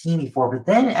have never seen before, but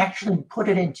then actually put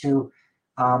it into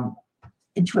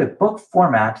a book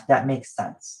format that makes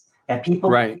sense, that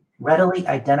people readily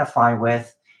identify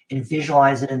with and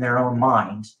visualize it in their own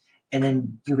mind, and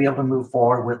then you'll be able to move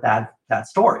forward with that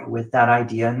story, with that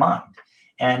idea in mind.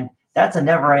 And that's a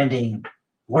never-ending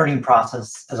learning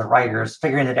process as a writer, is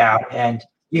figuring it out. And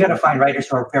you got to find writers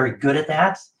who are very good at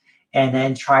that, and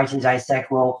then try to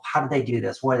dissect, well, how do they do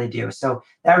this? What do they do? So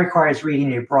that requires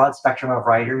reading a broad spectrum of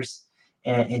writers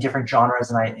in different genres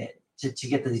and to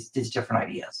get these different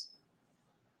ideas.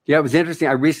 Yeah, it was interesting.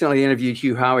 I recently interviewed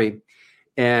Hugh Howey,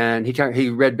 and he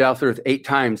read Battlefield Earth 8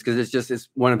 times because it's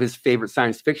one of his favorite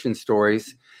science fiction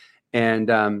stories. And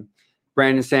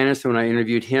Brandon Sanderson, when I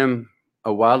interviewed him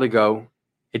a while ago,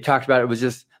 it talked about it was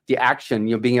just the action,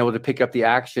 being able to pick up the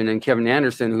action. And Kevin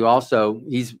Anderson, who also,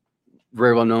 he's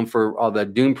very well known for all the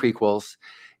Dune prequels.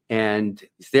 And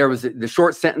there was the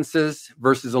short sentences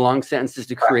versus the long sentences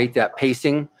to create that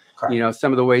pacing. Correct.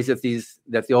 Some of the ways that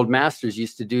the old masters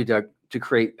used to do to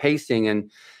create pacing, and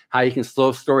how you can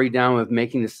slow story down with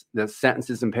making the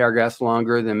sentences and paragraphs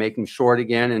longer, then make them short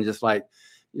again, and just like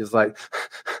yes.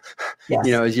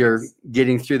 As you're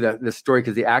getting through the story,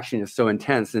 because the action is so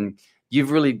intense. And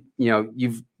you've really,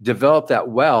 you've developed that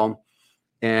well.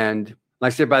 And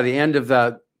like I said, by the end of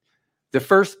the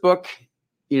first book,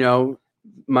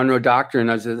 Monroe Doctrine,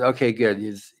 I said, okay, good.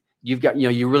 You've got,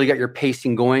 you really got your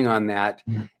pacing going on that.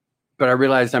 Mm-hmm. but I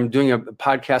realized I'm doing a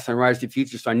podcast on Rise to the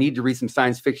Future, so I need to read some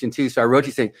science fiction too. So I wrote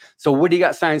you saying, so what do you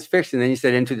got science fiction? And then you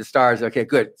said Into the Stars. Okay,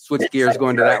 good. Switch gears,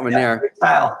 going to that one there.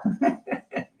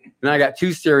 And I got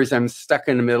 2 series I'm stuck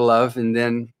in the middle of, and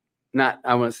then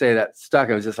I won't say that stuck.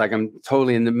 I was just like, I'm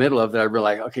totally in the middle of that. I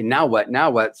realized, okay, now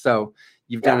what? So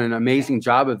you've done an amazing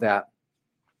job of that.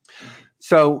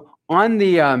 So on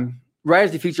the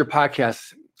Rise to the Future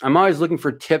podcast, I'm always looking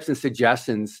for tips and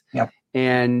suggestions. Yep.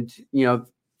 And,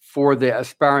 for the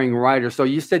aspiring writer. So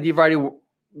you said you've already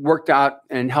worked out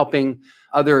and helping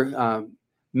other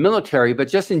military, but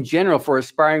just in general for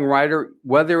aspiring writer,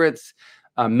 whether it's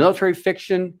military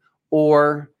fiction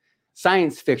or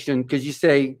science fiction, because you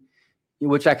say,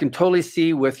 which I can totally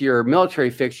see with your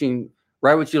military fiction,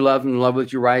 write what you love and love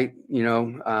what you write.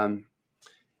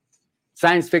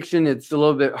 Science fiction, it's a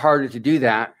little bit harder to do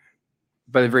that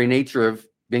by the very nature of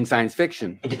being science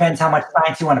fiction. It depends how much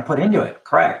science you want to put into it.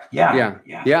 Correct.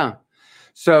 Yeah.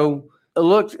 So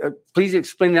please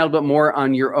explain that a little bit more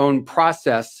on your own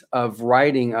process of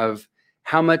writing, of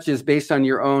how much is based on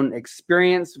your own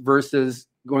experience versus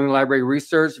going to library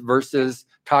research versus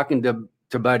talking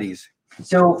to buddies.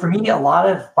 So for me, a lot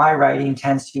of my writing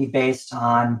tends to be based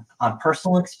on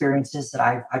personal experiences that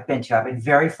I've been to. I've been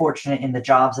very fortunate in the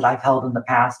jobs that I've held in the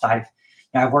past.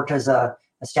 I've worked as a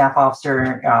staff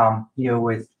officer,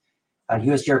 with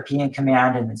U.S. European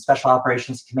Command and Special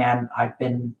Operations Command. I've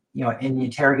been, in the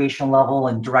interrogation level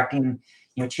and directing,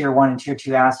 tier 1 and tier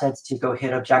 2 assets to go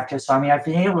hit objectives. So, I've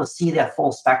been able to see that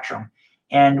full spectrum.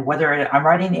 And whether I'm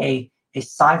writing a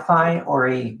sci-fi or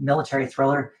a military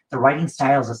thriller, the writing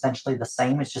style is essentially the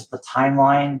same. It's just the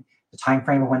timeline, the time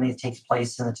frame of when it takes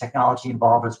place, and the technology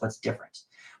involved is what's different.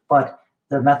 But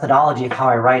the methodology of how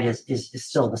I write is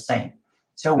still the same.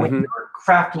 So when you're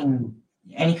crafting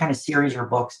any kind of series or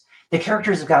books, the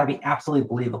characters have got to be absolutely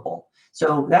believable.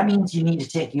 So that means you need to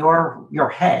take your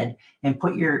head and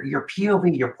put your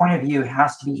POV, your point of view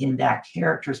has to be in that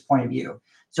character's point of view.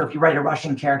 So if you write a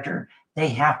Russian character, they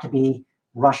have to be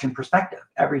Russian perspective,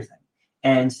 everything.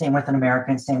 And same with an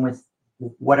American, same with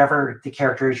whatever the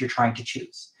character is you're trying to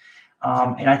choose.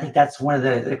 And I think that's one of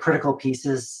the critical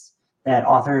pieces that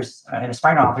authors and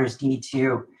aspiring authors need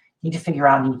to figure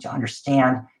out, need to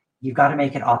understand. You've got to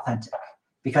make it authentic,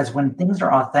 because when things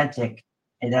are authentic,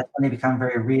 and that's when they become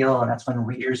very real, and that's when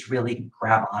readers really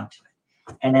grab onto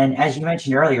it. And then, as you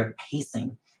mentioned earlier,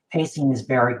 pacing is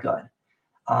very good.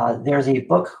 There's a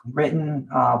book written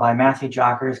by Matthew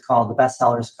Jockers called The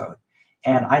Bestsellers Code.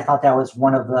 And I thought that was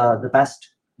one of the best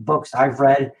books I've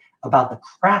read about the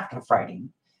craft of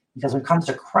writing. Because when it comes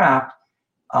to craft,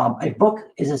 a book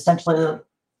is essentially,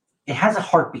 it has a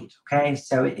heartbeat, okay?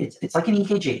 So it's like an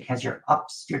EKG. It has your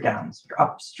ups, your downs, your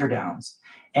ups, your downs.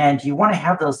 And you want to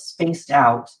have those spaced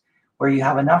out where you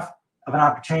have enough of an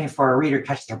opportunity for a reader to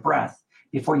catch their breath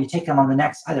before you take them on the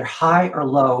next either high or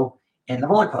low in the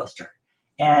roller coaster.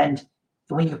 And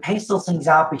when you pace those things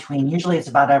out between, usually it's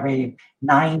about every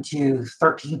 9 to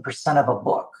 13% of a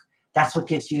book. That's what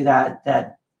gives you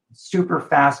that super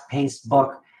fast-paced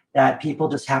book that people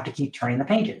just have to keep turning the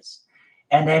pages.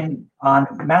 And then I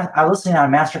was listening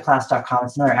on masterclass.com.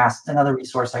 It's another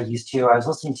resource I use too. I was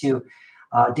listening to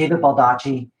David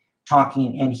Baldacci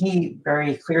talking, and he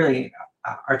very clearly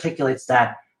articulates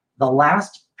that the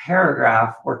last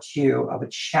paragraph or two of a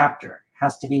chapter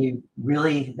has to be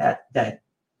really that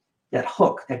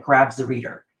hook that grabs the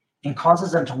reader and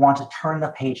causes them to want to turn the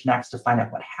page next to find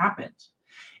out what happened.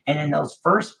 And in those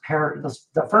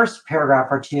the first paragraph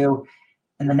or two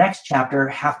in the next chapter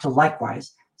have to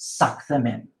likewise suck them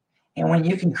in. And when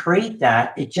you can create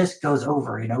that, it just goes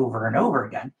over and over and over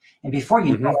again. And before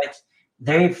you know it,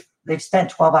 they've spent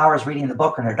 12 hours reading the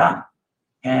book and they're done.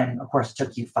 And of course, it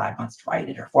took you 5 months to write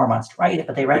it or 4 months to write it,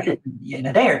 but they read it in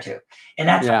a day or two. And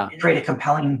that's how you create a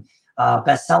compelling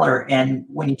bestseller. And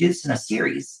when you do this in a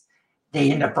series,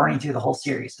 they end up burning through the whole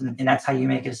series. And that's how you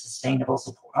make it a sustainable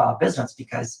business,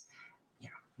 because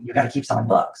you got to keep selling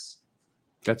books.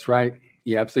 That's right.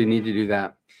 You absolutely need to do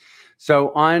that.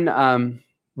 So on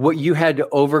what you had to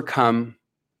overcome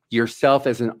yourself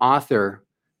as an author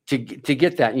to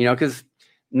get that, because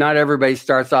not everybody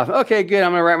starts off, okay, good,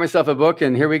 I'm going to write myself a book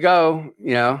and here we go.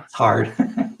 It's hard.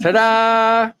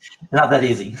 Ta-da! Not that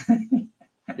easy.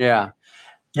 Yeah.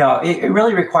 It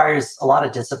really requires a lot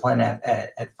of discipline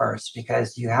at first,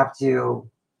 because you have to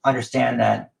understand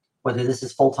that whether this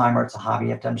is full-time or it's a hobby,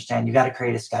 you have to understand you got to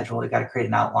create a schedule, you got to create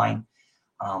an outline.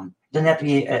 It doesn't have to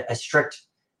be a strict,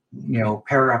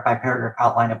 paragraph by paragraph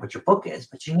outline of what your book is,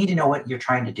 but you need to know what you're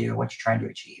trying to do, what you're trying to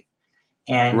achieve.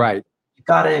 And you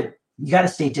got to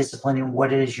stay disciplined in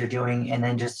what it is you're doing, and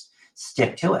then just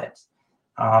stick to it.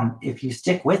 If you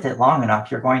stick with it long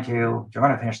enough, you're going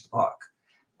to finish the book.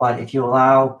 But if you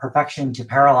allow perfection to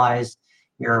paralyze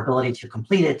your ability to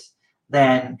complete it,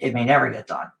 then it may never get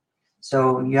done.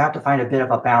 So you have to find a bit of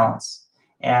a balance.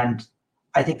 And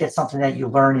I think that's something that you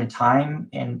learn in time,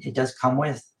 and it does come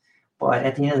with. But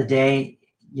at the end of the day,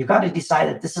 you've got to decide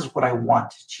that this is what I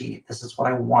want to achieve. This is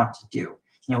what I want to do.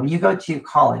 When you go to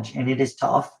college and it is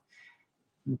tough,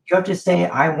 you have to say,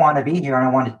 I want to be here and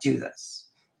I want to do this.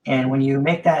 And when you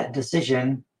make that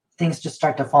decision, things just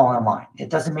start to fall in line. It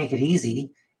doesn't make it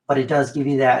easy, but it does give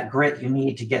you that grit you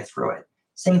need to get through it.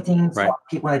 Same thing, right.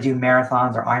 People that do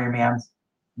marathons or Ironmans,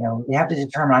 they have to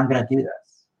determine, I'm going to do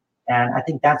this. And I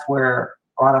think that's where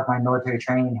a lot of my military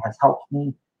training has helped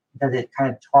me, because it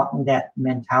kind of taught me that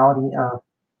mentality of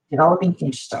developing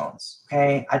inch stones.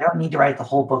 Okay, I don't need to write the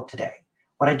whole book today.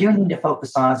 What I do need to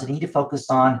focus on is I need to focus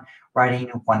on writing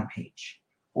 1 page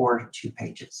or 2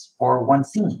 pages or 1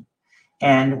 scene.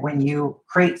 And when you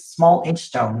create small inch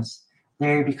stones,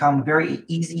 they become very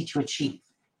easy to achieve.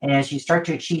 And as you start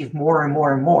to achieve more and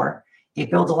more and more,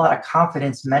 it builds a lot of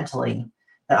confidence mentally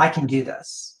that I can do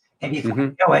this. And before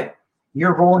you know it,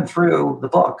 you're rolling through the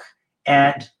book,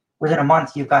 and within a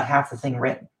month, you've got half the thing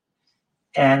written.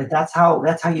 And that's how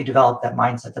you develop that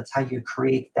mindset. That's how you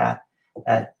create that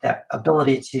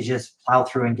ability to just plow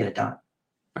through and get it done.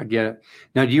 I get it.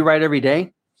 Now, do you write every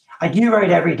day? I do write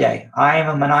every day. I am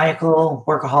a maniacal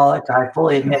workaholic. I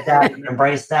fully admit that and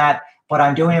embrace that, but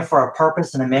I'm doing it for a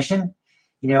purpose and a mission.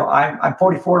 I'm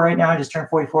 44 right now. I just turned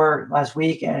 44 last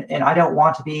week, and I don't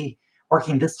want to be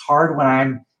working this hard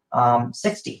when I'm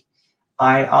 60.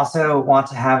 I also want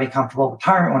to have a comfortable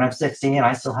retirement when I'm 60, and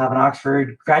I still have an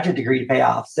Oxford graduate degree to pay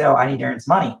off. So I need to earn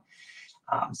some money.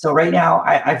 So right now,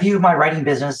 I view my writing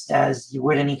business as you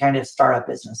would any kind of startup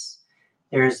business.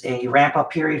 There's a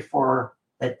ramp-up period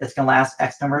that's going to last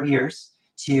X number of years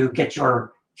to get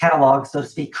your catalog, so to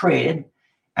speak, created.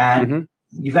 And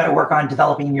you've got to work on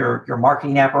developing your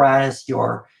marketing apparatus,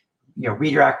 your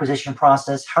reader acquisition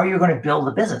process, how you're going to build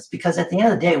a business. Because at the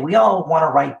end of the day, we all want to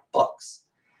write books.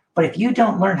 But if you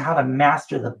don't learn how to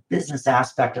master the business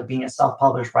aspect of being a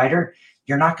self-published writer,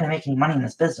 you're not going to make any money in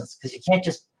this business, because you can't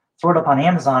just throw it up on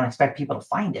Amazon and expect people to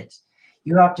find it.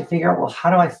 You have to figure out, well, how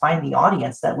do I find the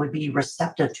audience that would be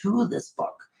receptive to this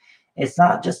book? It's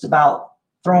not just about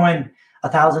throwing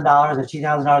 $1,000 or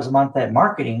 $2,000 a month at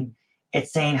marketing.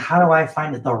 It's saying, how do I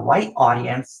find the right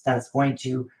audience that's going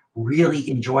to really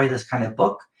enjoy this kind of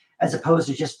book, as opposed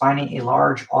to just finding a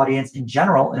large audience in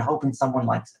general and hoping someone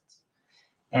likes it.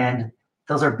 And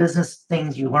those are business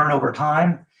things you learn over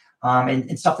time,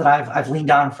 and stuff that I've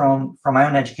leaned on from my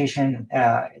own education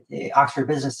at the Oxford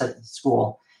Business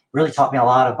School. Really taught me a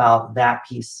lot about that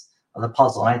piece of the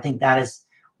puzzle. And I think that is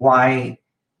why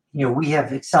we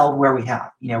have excelled where we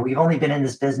have. We've only been in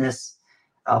this business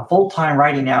full-time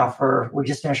writing now we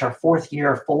just finished our 4th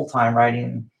year of full-time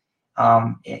writing.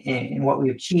 And what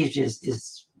we've achieved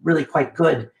is really quite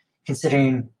good,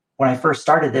 considering when I first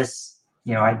started this,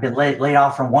 I'd been laid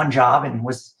off from one job and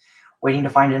was waiting to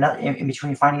find another, in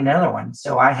between finding another one.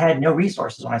 So I had no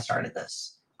resources when I started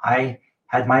this. I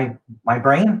had my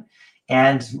brain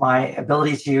and my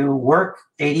ability to work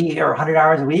 80 or 100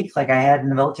 hours a week like I had in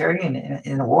the military and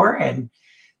in the war. And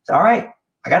so, all right,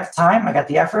 I got the time, I got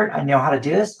the effort, I know how to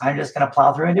do this. I'm just going to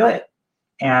plow through and do it.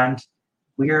 And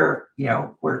we're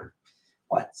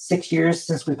 6 years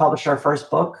since we published our first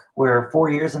book. We're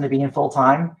 4 years into being full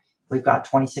time. We've got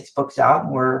 26 books out,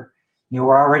 and we're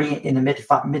already in the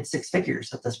mid 6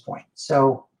 figures at this point.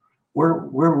 So we're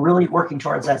really working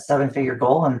towards that 7-figure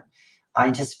goal, and I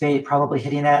anticipate probably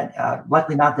hitting that.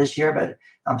 Likely not this year, but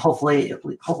hopefully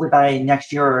by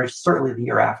next year, or certainly the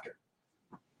year after.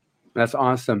 That's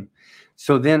awesome.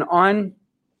 So then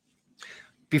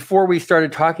before we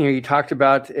started talking here, you talked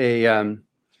about the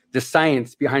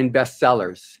science behind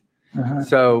bestsellers.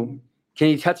 So can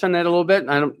you touch on that a little bit?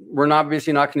 We're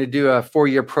obviously not going to do a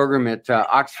 4-year program at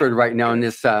Oxford right now in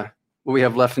this what we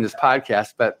have left in this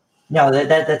podcast, but no,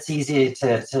 that's easy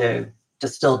to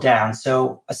distill down.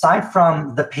 So aside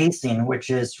from the pacing, which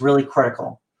is really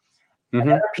critical,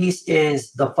 another piece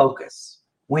is the focus.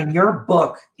 When your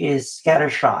book is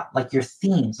scattershot, like your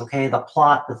themes, okay, the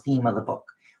plot, the theme of the book,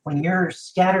 when you're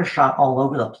scattershot all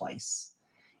over the place,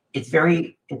 it's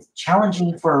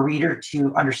challenging for a reader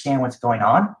to understand what's going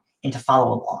on and to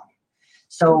follow along.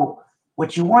 So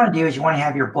what you want to do is you want to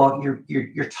have your book,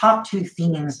 your top 2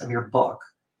 themes of your book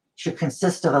should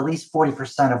consist of at least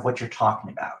 40% of what you're talking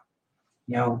about.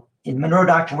 In Monroe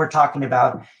Doctrine, we're talking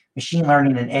about machine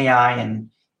learning and AI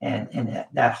and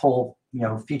that whole,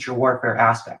 future warfare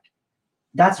aspect.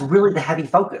 That's really the heavy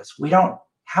focus. We don't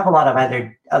have a lot of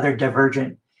other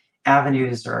divergent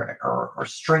avenues or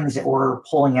strings that we're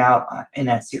pulling out in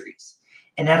that series.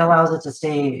 And that allows it to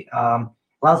stay,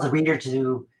 allows the reader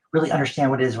to really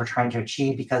understand what it is we're trying to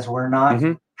achieve, because we're not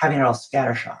having it all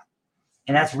scattershot.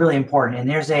 And that's really important. And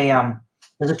there's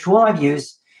a tool I've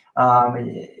used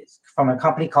from a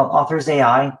company called Authors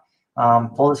AI.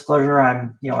 Full disclosure,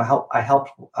 I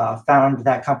helped found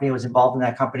that company, was involved in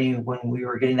that company when we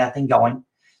were getting that thing going.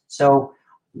 So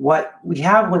what we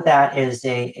have with that is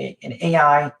an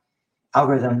AI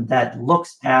algorithm that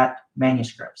looks at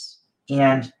manuscripts.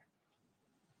 And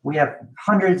we have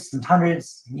hundreds and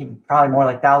hundreds, probably more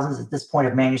like thousands at this point,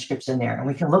 of manuscripts in there. And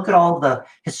we can look at all the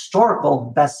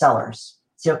historical bestsellers.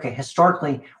 See, okay,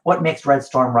 historically, what makes Red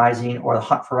Storm Rising, or The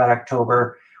Hunt for Red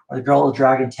October, or The Girl with the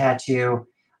Dragon Tattoo,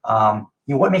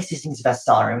 what makes these things a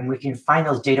bestseller? And we can find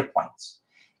those data points.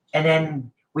 And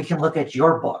then we can look at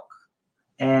your book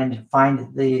and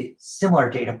find the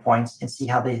similar data points and see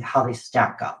how they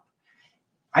stack up.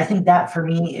 I think that for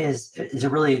me is a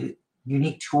really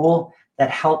unique tool that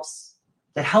helps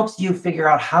you figure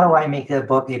out, how do I make a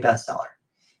book a bestseller?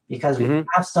 Because we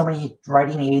have so many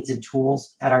writing aids and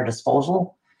tools at our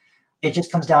disposal. It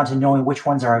just comes down to knowing which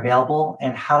ones are available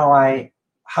and how do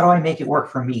I make it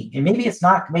work for me? And maybe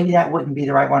that wouldn't be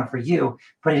the right one for you,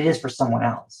 but it is for someone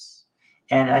else.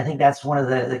 And I think that's one of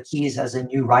the keys as a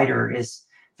new writer, is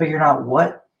figuring out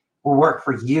what will work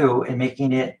for you and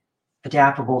making it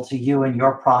adaptable to you and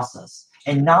your process,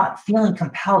 and not feeling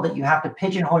compelled that you have to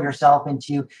pigeonhole yourself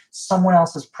into someone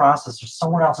else's process or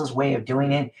someone else's way of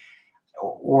doing it,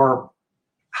 or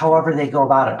however they go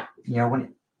about it.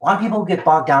 When a lot of people get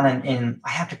bogged down in I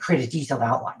have to create a detailed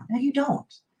outline. No, you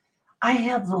don't. I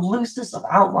have the loosest of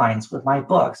outlines with my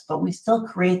books, but we still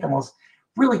create the most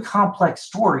really complex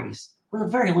stories with a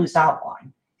very loose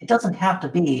outline. It doesn't have to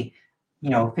be,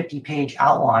 50-page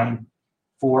outline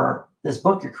for this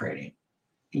book you're creating.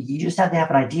 You just have to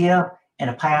have an idea and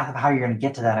a path of how you're going to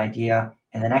get to that idea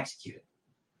and then execute it.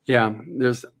 Yeah,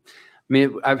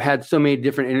 I've had so many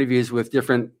different interviews with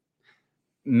different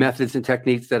methods and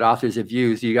techniques that authors have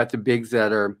used. You got the bigs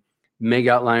that are mega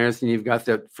outliners, and you've got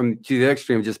to the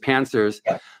extreme, just pantsers.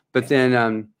 Yeah. But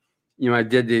then, I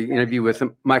did the interview with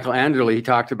Michael Anderle. He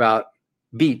talked about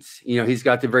beats. He's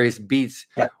got the various beats,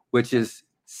 which is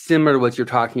similar to what you're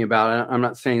talking about. I'm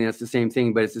not saying that's the same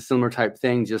thing, but it's a similar type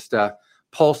thing. Just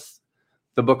pulse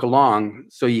the book along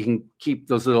so you can keep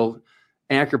those little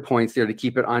anchor points there to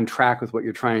keep it on track with what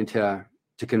you're trying to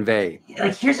convey.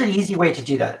 Like, here's an easy way to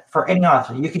do that for any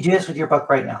author. You could do this with your book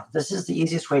right now. This is the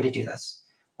easiest way to do this.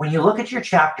 When you look at your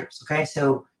chapters, okay,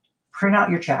 so print out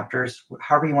your chapters,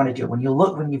 however you want to do it. When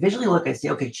you visually look at, say,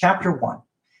 okay, chapter 1.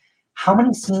 How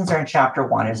many scenes are in chapter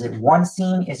 1? Is it 1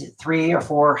 scene? Is it 3 or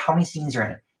 4? How many scenes are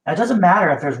in it? Now, it doesn't matter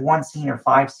if there's 1 scene or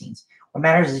 5 scenes. What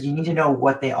matters is you need to know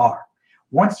what they are.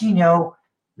 Once you know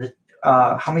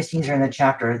how many scenes are in the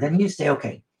chapter, then you say,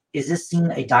 okay, is this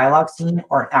scene a dialogue scene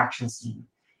or an action scene?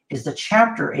 Is the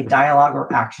chapter a dialogue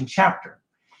or action chapter?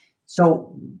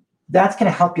 So that's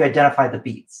going to help you identify the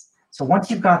beats. So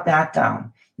once you've got that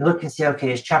down, you look and say,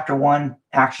 okay, is chapter 1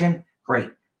 action?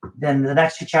 Great. Then the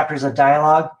next 2 chapters are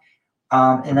dialogue,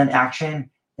 and then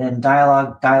action, then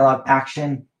dialogue,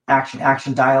 action,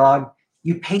 dialogue.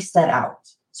 You paste that out.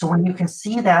 So when you can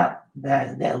see that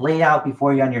laid out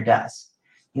before you on your desk,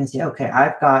 you can say, okay,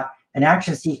 I've got an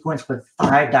action sequence with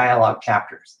 5 dialogue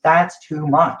chapters. That's too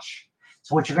much.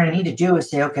 So what you're going to need to do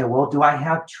is say, okay, well, do I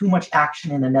have too much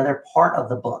action in another part of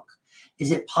the book?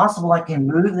 Is it possible I can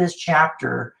move this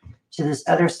chapter to this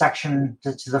other section,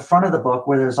 to the front of the book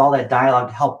where there's all that dialogue,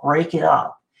 to help break it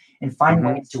up and find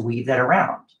ways to weave that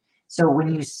around? So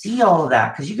when you see all of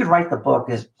that, because you could write the book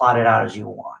as plotted out as you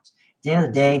want. At the end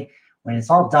of the day, when it's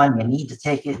all done, you need to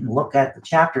take it and look at the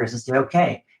chapters and say,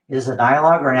 okay, is this a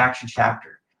dialogue or an action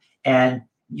chapter? And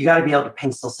you got to be able to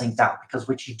pace those things out, because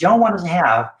what you don't want to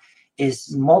have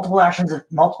is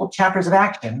multiple chapters of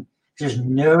action. There's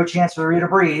no chance for the reader to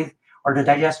breathe or to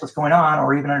digest what's going on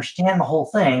or even understand the whole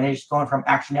thing. They're just going from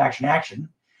action to action to action.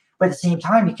 But at the same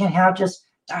time, you can't have just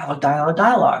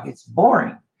dialogue. It's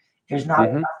boring. There's not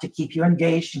enough to keep you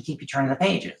engaged and keep you turning the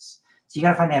pages. So you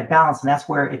got to find that balance. And that's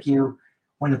where,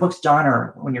 when the book's done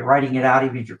or when you're writing it out,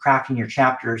 even if you're crafting your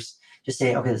chapters, just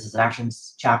say, okay, this is an action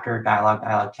chapter,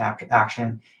 dialogue, chapter,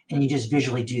 action. And you just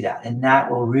visually do that. And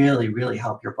that will really, really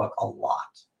help your book a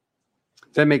lot.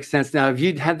 That makes sense. Now, if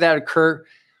you'd had that occur,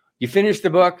 you finish the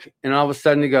book and all of a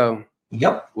sudden you go,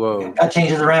 yep. Whoa. That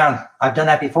changes around. I've done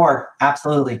that before.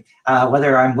 Absolutely.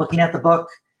 Whether I'm looking at the book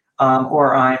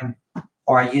or I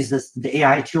use the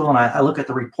AI tool and I look at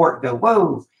the report and go,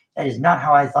 whoa, that is not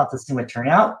how I thought this thing would turn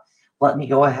out. let me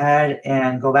go ahead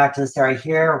and go back to this area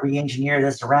here, re-engineer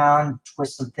this around,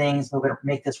 twist some things,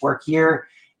 make this work here,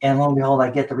 and lo and behold, I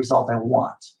get the result I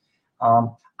want.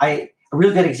 A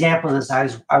really good example of this,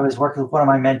 I was working with one of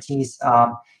my mentees,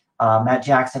 Matt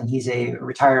Jackson. He's a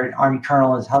retired Army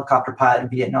colonel, is a helicopter pilot in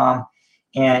Vietnam,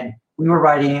 and we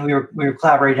were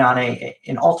collaborating on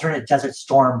an alternate Desert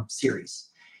Storm series.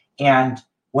 And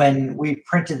when we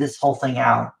printed this whole thing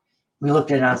out, we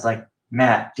looked at it and I was like,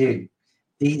 Matt, dude,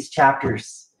 these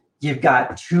chapters, you've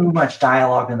got too much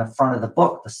dialogue in the front of the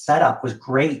book. The setup was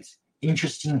great,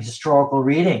 interesting historical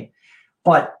reading,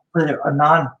 but for a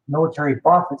non-military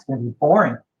buff, it's going to be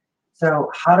boring.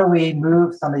 So how do we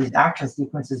move some of these action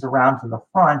sequences around to the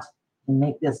front and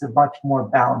make this a much more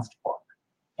balanced book?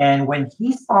 And when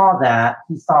he saw that,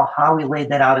 he saw how we laid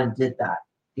that out and did that.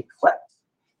 It clicked.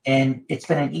 And it's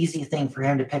been an easy thing for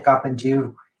him to pick up and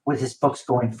do with his books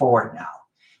going forward now.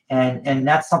 And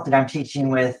that's something I'm teaching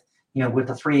with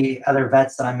the 3 other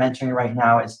vets that I'm mentoring right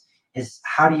now is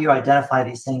how do you identify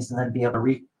these things and then be able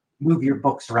to move your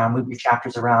books around, move your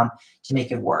chapters around to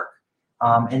make it work.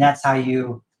 And that's how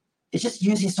it's just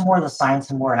using some more of the science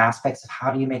and more aspects of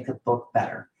how do you make the book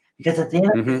better. Because at the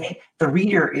end of the day, the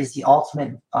reader is the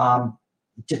ultimate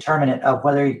determinant of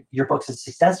whether your book's a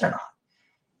success or not.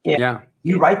 If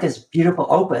you write this beautiful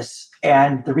opus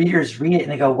and the readers read it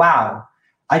and they go, wow,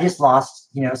 I just lost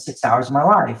 6 hours of my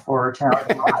life or 10 hours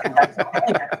of my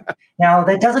life. Now,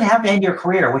 that doesn't have to end your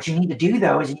career. What you need to do,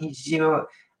 though, is you need to do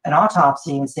an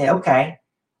autopsy and say, okay,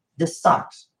 this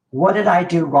sucks. What did I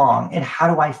do wrong? And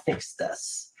how do I fix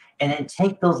this? And then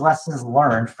take those lessons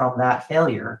learned from that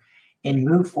failure and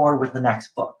move forward with the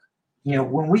next book.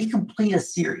 When we complete a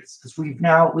series, because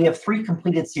we have 3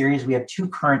 completed series, we have 2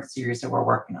 current series that we're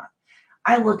working on.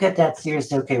 I look at that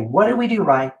series and say, okay, what did we do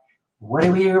right? What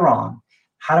did we do wrong?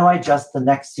 How do I adjust the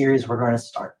next series we're going to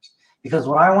start? Because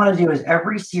what I want to do is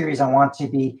every series I want to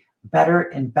be better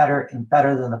and better and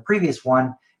better than the previous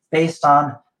one based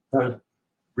on the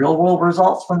real world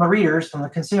results from the readers, from the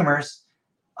consumers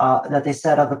that they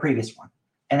said of the previous one.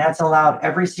 And that's allowed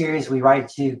every series we write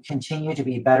to continue to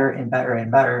be better and better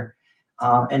and better.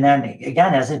 And then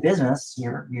again, as a business,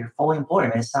 you're fully employed. I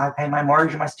mean, it's how I pay my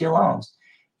mortgage and my student loans.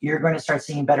 You're going to start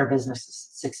seeing better business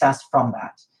success from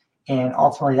that. And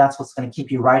ultimately, that's what's going to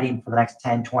keep you writing for the next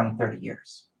 10, 20, 30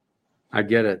 years. I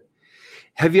get it.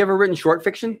 Have you ever written short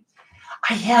fiction?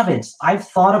 I haven't. I've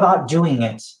thought about doing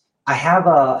it. I have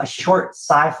a short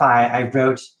sci-fi I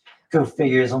wrote. Go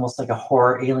figure, is almost like a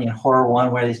alien horror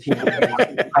one where these people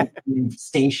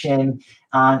station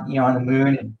on the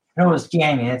moon, and it was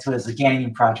Ganymede. It was a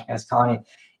Ganymede project, I was calling it,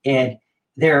 and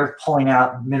they're pulling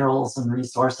out minerals and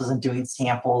resources and doing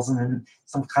samples, and then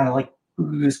some kind of like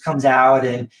ooze comes out,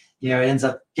 and it ends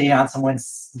up getting on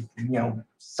someone's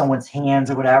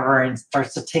hands or whatever, and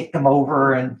starts to take them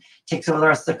over and takes over the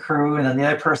rest of the crew, and then the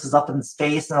other person's up in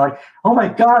space, and they're like, oh my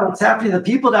God, what's happening to the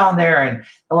people down there? And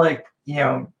they're like,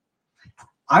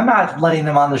 I'm not letting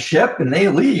them on the ship, and they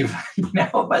leave,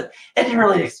 but I didn't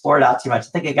really explore it out too much. I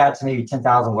think it got to maybe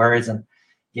 10,000 words. And,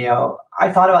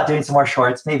 I thought about doing some more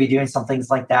shorts, maybe doing some things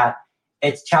like that.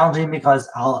 It's challenging because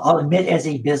I'll admit as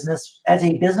a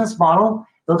business model,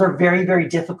 those are very, very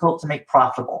difficult to make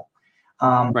profitable.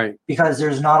 Right. Because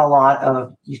there's not a lot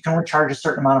of, you can only charge a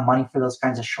certain amount of money for those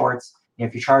kinds of shorts.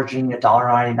 If you're charging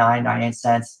 $1.99, 99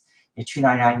 cents,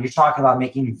 $2.99, you're talking about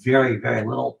making very, very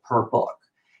little per book.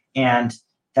 And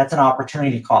that's an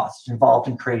opportunity cost involved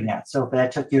in creating that. So if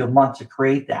that took you a month to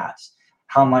create that,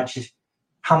 how much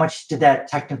did that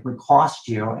technically cost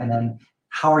you? And then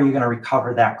how are you going to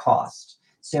recover that cost?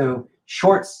 So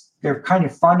shorts, they're kind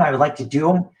of fun. I would like to do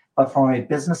them, but from a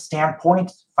business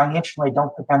standpoint, financially, I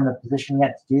don't think I'm in a position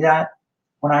yet to do that.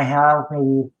 When I have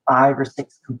maybe 5 or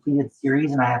 6 completed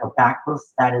series and I have a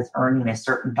backlist that is earning a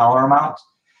certain dollar amount,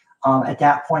 at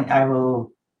that point,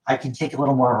 I can take a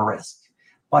little more of a risk.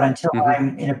 But until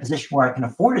I'm in a position where I can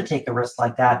afford to take a risk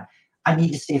like that, I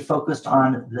need to stay focused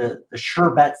on the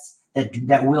sure bets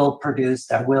that will produce,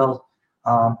 that will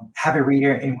have a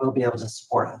reader and will be able to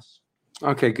support us.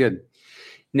 Okay, good.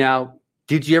 Now,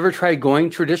 did you ever try going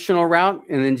traditional route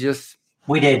and then just...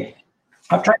 We did.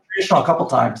 I've tried traditional a couple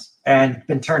times and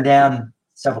been turned down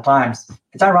several times.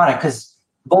 It's ironic because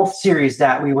both series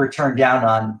that we were turned down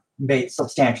on made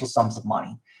substantial sums of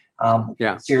money.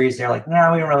 Series, they're like,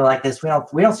 no, we don't really like this. We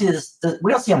don't see this.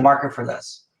 We don't see a market for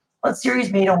this. Well, the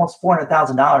series made almost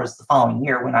 $400,000 the following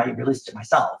year when I released it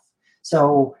myself.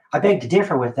 So I beg to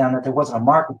differ with them that there wasn't a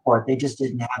market for it. They just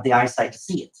didn't have the eyesight to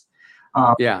see it.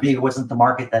 Maybe it wasn't the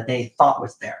market that they thought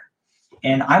was there.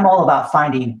 And I'm all about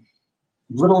finding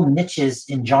little niches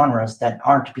in genres that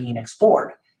aren't being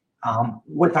explored.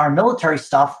 With our military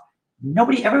stuff,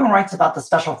 everyone writes about the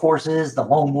special forces, the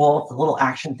lone wolf, the little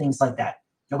action, things like that.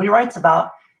 Nobody writes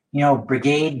about,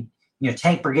 brigade,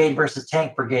 tank brigade versus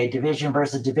tank brigade, division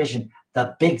versus division,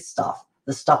 the big stuff,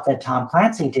 the stuff that Tom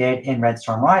Clancy did in Red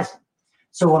Storm Rising.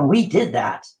 So when we did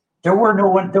that, there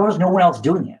was no one else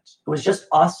doing it. It was just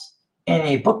us in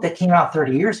a book that came out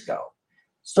 30 years ago.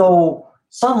 So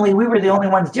suddenly we were the only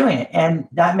ones doing it. And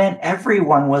that meant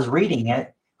everyone was reading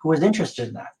it who was interested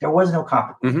in that. There was no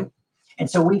competition. Mm-hmm. And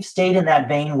so we've stayed in that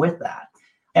vein with that.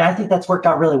 And I think that's worked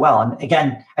out really well. And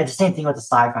again, I had the same thing with the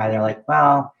sci-fi. They're like,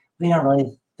 well, we don't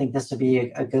really think this would be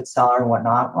a good seller and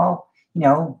whatnot. Well,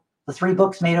 the 3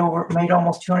 books made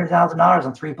almost $200,000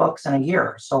 on 3 books in a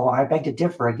year. So I beg to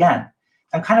differ again.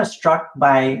 I'm kind of struck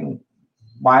by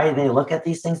why they look at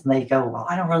these things and they go, well,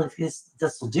 I don't really think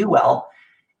this will do well.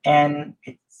 And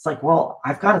it's like, well,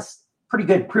 I've got a pretty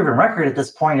good proven record at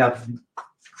this point of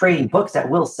creating books that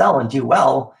will sell and do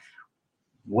well.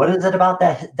 What is it about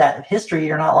that history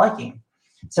you're not liking?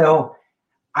 So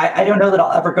I don't know that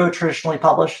I'll ever go traditionally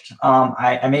published.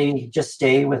 I may just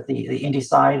stay with the indie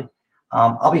side.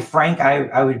 I'll be frank,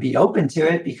 I would be open to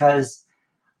it because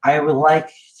I would like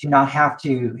to not have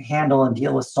to handle and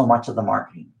deal with so much of the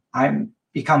marketing. I've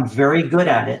become very good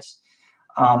at it,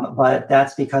 but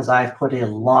that's because I've put a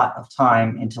lot of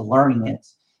time into learning it.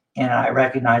 And I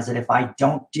recognize that if I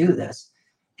don't do this,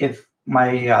 if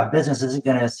my business isn't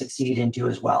going to succeed and do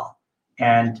as well.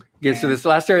 And so this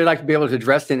last area I'd like to be able to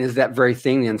address then is that very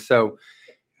thing. And so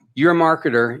you're a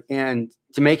marketer, and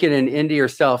to make it an indie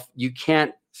yourself, you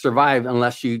can't survive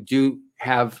unless you do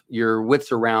have your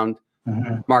wits around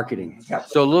marketing. Yep.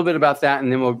 So a little bit about that,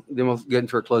 and then we'll get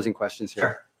into our closing questions here.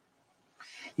 Sure.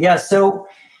 Yeah. So,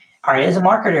 all right, as a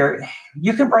marketer,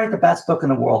 you can write the best book in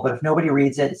the world, but if nobody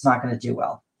reads it, it's not going to do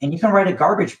well. And you can write a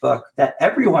garbage book that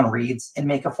everyone reads and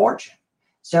make a fortune.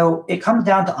 So it comes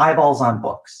down to eyeballs on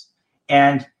books.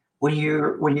 And when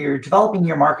you're developing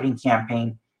your marketing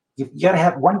campaign, you got to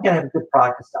have a good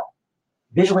product to sell.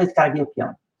 Visually, it's got to be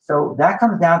appealing. So that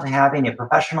comes down to having a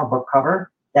professional book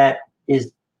cover that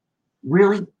is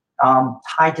really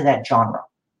tied to that genre,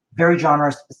 very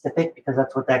genre specific, because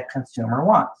that's what that consumer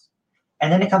wants.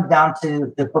 And then it comes down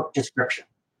to the book description.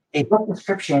 A book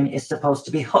description is supposed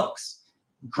to be hooks.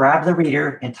 Grab the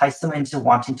reader, entice them into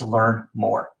wanting to learn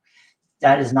more.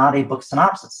 That is not a book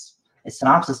synopsis. A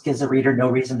synopsis gives the reader no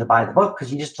reason to buy the book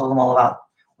because you just told them all about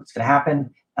what's going to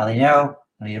happen. Now they know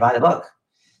they need to buy the book.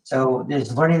 So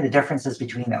there's learning the differences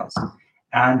between those.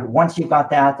 And once you've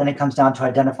got that, then it comes down to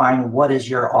identifying what is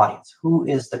your audience. Who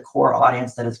is the core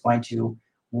audience that is going to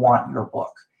want your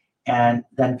book? And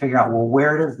then figure out, well,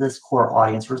 where does this core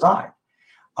audience reside?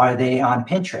 Are they on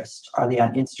Pinterest? Are they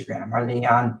on Instagram? Are they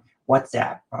on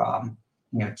WhatsApp?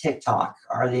 TikTok?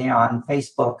 Are they on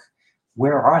Facebook?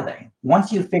 Where are they?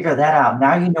 Once you figure that out,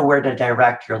 now you know where to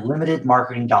direct your limited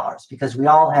marketing dollars because we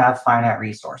all have finite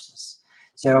resources.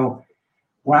 So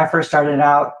when I first started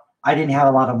out, I didn't have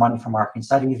a lot of money for marketing,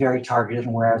 so I had to be very targeted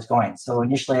in where I was going. So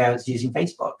initially I was using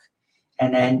Facebook.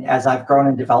 And then as I've grown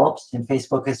and developed and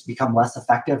Facebook has become less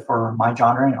effective for my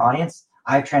genre and audience,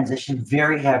 I've transitioned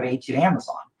very heavy to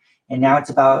Amazon. And now it's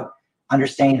about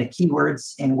understanding the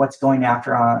keywords and what's going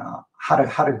after how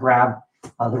to grab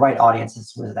the right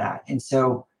audiences with that. And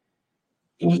so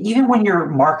even when you're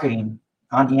marketing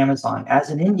on Amazon as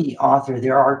an indie author,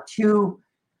 there are two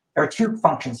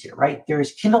functions here, right?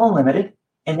 There's Kindle Unlimited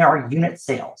and there are unit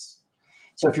sales.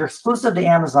 So if you're exclusive to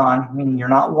Amazon, meaning you're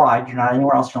not wide, you're not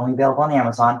anywhere else, you're only available on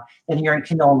Amazon, then you're in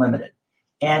Kindle Unlimited.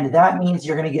 And that means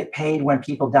you're going to get paid when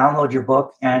people download your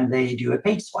book and they do a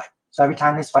page swipe. So every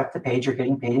time they swipe the page, you're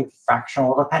getting paid a fraction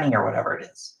of a penny or whatever it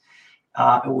is.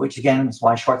 Which again is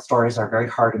why short stories are very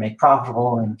hard to make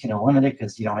profitable in Kindle Unlimited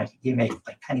because you make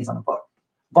like pennies on a book.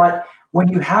 But when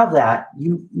you have that,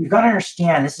 you've got to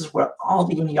understand this is where all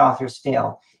the indie authors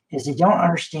fail, is they don't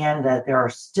understand that there are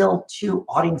still two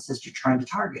audiences you're trying to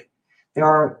target. There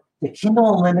are the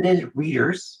Kindle Unlimited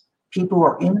readers, people who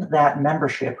are in that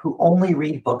membership who only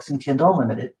read books in Kindle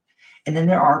Unlimited. And then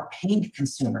there are paid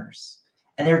consumers.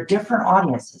 And they're different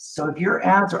audiences. So if your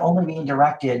ads are only being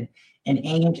directed and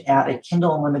aimed at a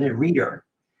Kindle Unlimited reader,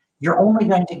 you're only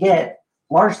going to get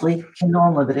largely Kindle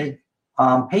Unlimited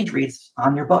page reads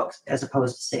on your books as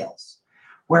opposed to sales.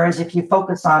 Whereas if you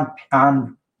focus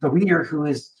on the reader who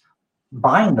is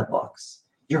buying the books,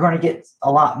 you're going to get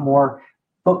a lot more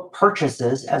book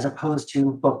purchases as opposed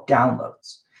to book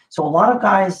downloads. So a lot of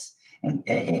guys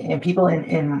and people that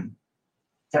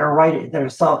are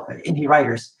indie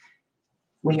writers,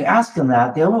 when you ask them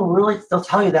that, they'll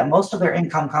tell you that most of their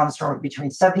income comes from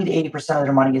between 70 to 80% of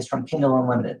their money is from Kindle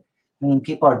Unlimited. Meaning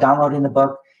people are downloading the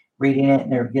book, reading it,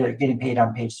 and they're getting paid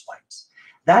on page swipes.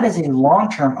 That is a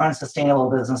long-term unsustainable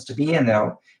business to be in,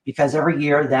 though, because every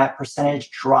year that percentage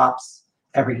drops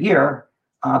every year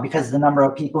because the number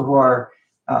of people who are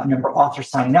number of authors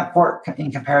signing up for it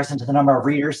in comparison to the number of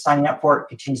readers signing up for it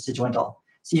continues to dwindle.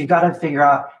 So you've got to figure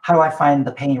out, how do I find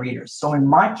the paying readers? So in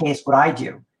my case, what I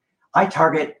do, I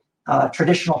target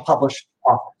traditional published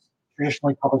authors,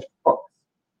 traditionally published books.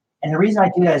 And the reason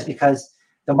I do that is because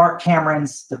the Mark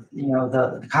Camerons,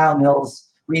 the Kyle Mills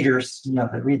readers,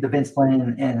 that read the Vince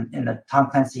Flynn and the Tom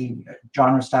Clancy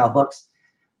genre style books,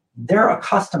 they're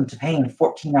accustomed to paying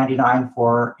 $14.99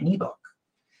 for an ebook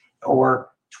or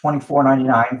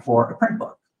 $24.99 for a print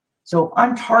book. So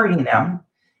I'm targeting them,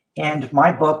 and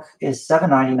my book is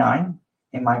 $7.99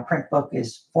 and my print book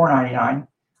is $4.99.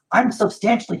 I'm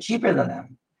substantially cheaper than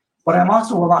them, but I'm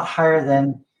also a lot higher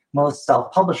than most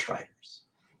self-published writers.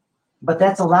 But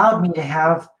that's allowed me to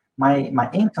have my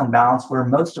income balance where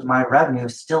most of my revenue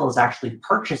still is actually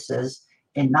purchases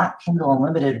and not Kindle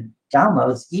Unlimited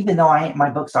downloads, even though my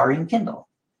books are in Kindle.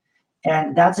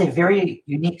 And that's a very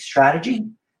unique strategy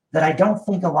that I don't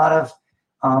think a lot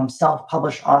of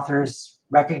self-published authors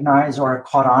recognize or are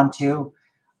caught on to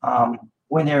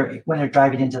when they're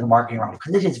driving into the marketing realm,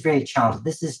 because it is very challenging.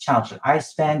 This is challenging. I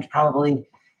probably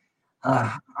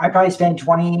spend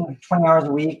 20 hours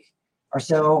a week or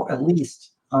so at least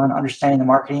on understanding the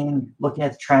marketing, looking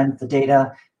at the trends, the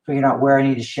data, figuring out where I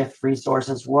need to shift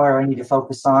resources, where I need to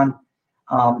focus on.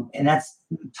 And that's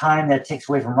time that takes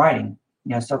away from writing.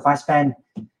 So if I spend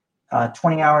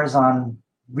 20 hours on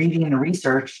reading and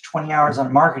research, 20 hours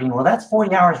on marketing, well, that's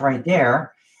 40 hours right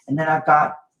there. And then I've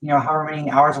got, however many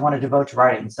hours I want to devote to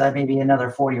writing. So that may be another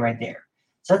 40 right there.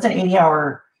 So that's an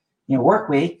 80-hour, work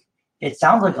week. It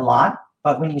sounds like a lot,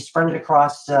 but when you spread it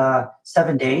across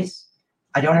 7 days,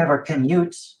 I don't have a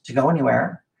commute to go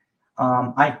anywhere.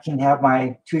 I can have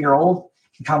my 2-year-old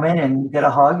can come in and get a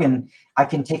hug, and I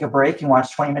can take a break and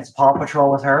watch 20 minutes of Paw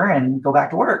Patrol with her and go back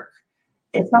to work.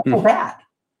 It's not so bad.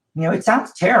 It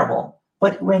sounds terrible,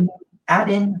 but when you add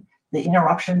in the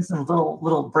interruptions and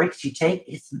little breaks you take,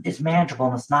 it's manageable,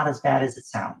 and it's not as bad as it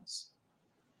sounds.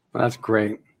 Well, that's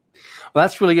great. Well,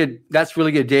 that's really good. That's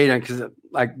really good data, because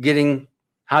like getting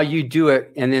how you do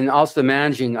it, and then also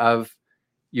managing of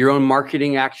your own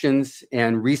marketing actions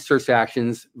and research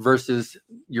actions versus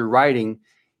your writing,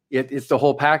 it's the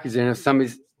whole package. And if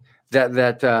somebody's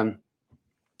that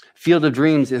Field of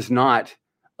Dreams is not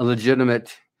a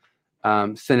legitimate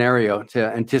scenario to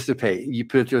anticipate. You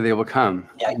put it there, they will come.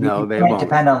 Yeah, no, they won't.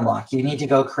 Depend on luck. You need to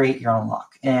go create your own luck.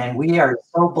 And we are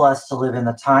so blessed to live in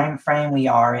the time frame we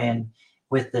are in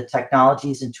with the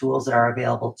technologies and tools that are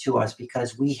available to us,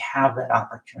 because we have that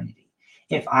opportunity.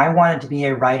 If I wanted to be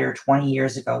a writer 20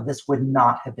 years ago, this would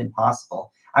not have been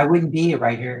possible. I wouldn't be a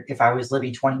writer if I was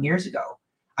living 20 years ago.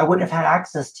 I wouldn't have had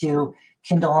access to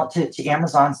Kindle, to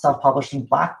Amazon's self-publishing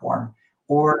platform,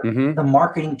 or the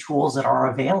marketing tools that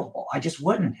are available. I just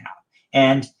wouldn't have.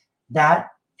 And that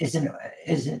is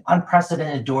an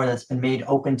unprecedented door that's been made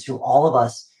open to all of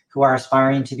us who are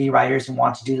aspiring to be writers and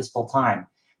want to do this full time.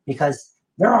 Because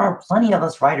there are plenty of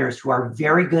us writers who are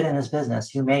very good in this business,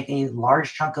 who make a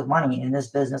large chunk of money in this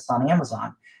business on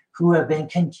Amazon, who have been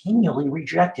continually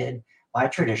rejected by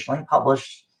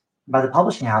the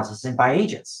publishing houses and by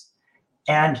agents.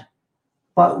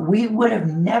 But we would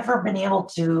have never been able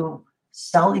to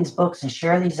sell these books and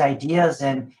share these ideas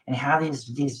and have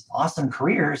these awesome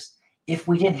careers if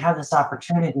we didn't have this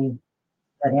opportunity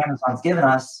that Amazon's given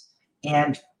us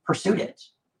and pursued it.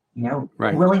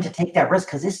 Right. Willing to take that risk,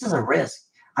 because this is a risk.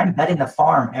 I'm betting the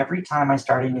farm every time I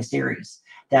start a new series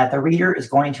that the reader is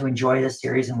going to enjoy this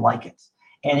series and like it.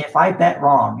 And if I bet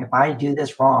wrong, if I do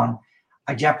this wrong,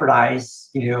 I jeopardize,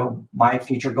 my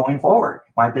future going forward.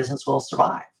 My business will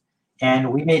survive.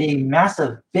 And we made a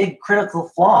massive, big critical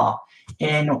flaw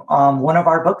in one of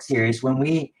our book series. When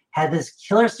we had this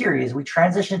killer series, we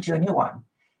transitioned to a new one.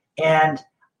 And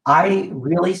I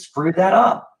really screwed that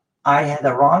up. I had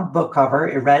the wrong book cover.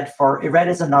 It read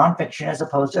as a nonfiction as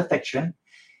opposed to fiction.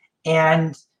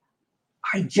 And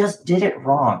I just did it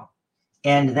wrong.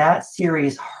 And that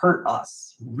series hurt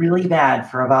us really bad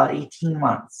for about 18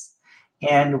 months.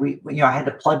 And I had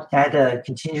to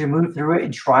continue to move through it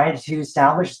and try to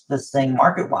establish this thing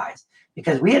market-wise,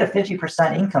 because we had a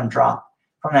 50% income drop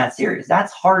from that series.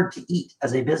 That's hard to eat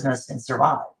as a business and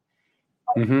survive.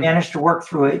 We managed to work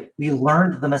through it. We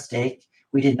learned the mistake.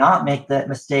 We did not make that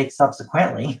mistake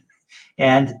subsequently.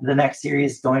 And the next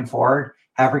series going forward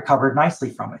have recovered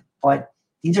nicely from it. But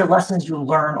these are lessons you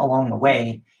learn along the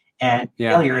way, and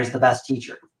failure is the best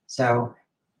teacher. So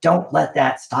don't let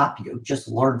that stop you. Just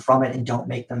learn from it and don't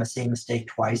make the same mistake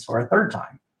twice or a third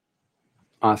time.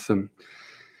 Awesome.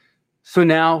 So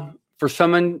now for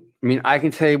someone, I mean, I can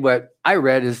tell you what I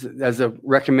read as a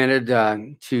recommended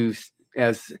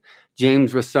as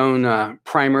James Rosone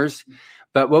primers.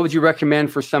 But what would you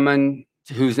recommend for someone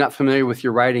who's not familiar with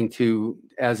your writing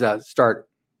as a start?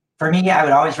 For me, I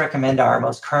would always recommend our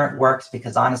most current works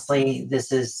because honestly,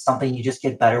 this is something you just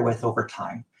get better with over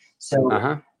time.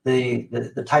 So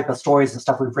the type of stories and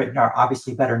stuff we've written are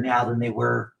obviously better now than they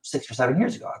were 6 or 7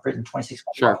 years ago. I've written 26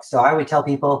 books. So I would tell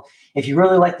people, if you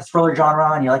really like the thriller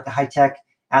genre and you like the high-tech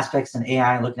aspects and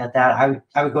AI and looking at that, I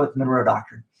would go with the Monroe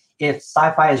Doctrine. If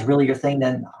sci-fi is really your thing,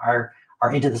 then our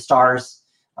Into the Stars,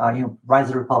 Rise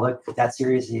of the Republic, that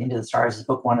series, Into the Stars is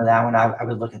book 1 of that one. I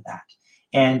would look at that.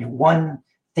 And one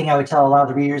thing I would tell a lot of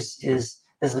the readers is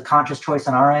this is a conscious choice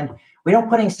on our end. We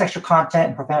don't put any sexual content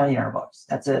and profanity in our books.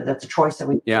 That's a choice that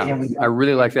we. Yeah, I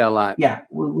really like that a lot. Yeah,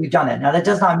 we've done it. Now that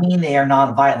does not mean they are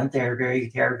non-violent. They're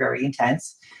very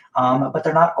intense, but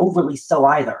they're not overly so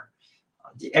either.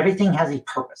 Everything has a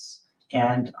purpose,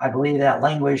 and I believe that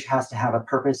language has to have a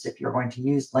purpose if you're going to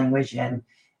use language and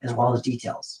as well as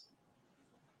details.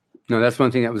 No, that's one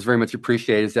thing that was very much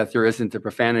appreciated is that there isn't the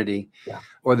profanity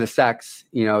or the sex.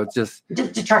 It's just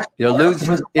it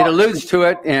alludes to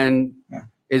it, and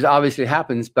it obviously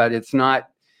happens, but it's not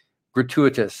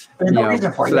gratuitous. There's no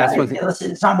reason for it.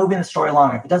 It's not moving the story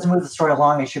along. If it doesn't move the story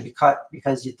along, it should be cut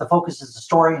because the focus is the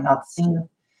story, not the scene.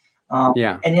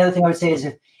 And the other thing I would say is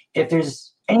if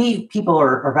there's any people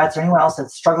or vets or anyone else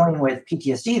that's struggling with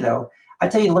PTSD, though, I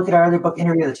tell you to look at our other book,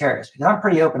 Interview with the Terrorist, because I'm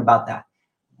pretty open about that.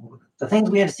 The things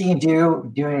we had to see and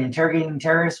doing interrogating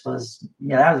terrorists was,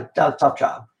 that was a tough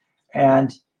job.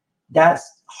 And that's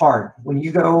hard. When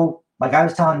you go, like I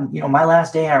was telling, my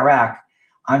last day in Iraq,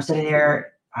 I'm sitting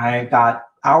there, I got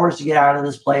hours to get out of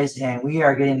this place and we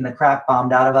are getting the crap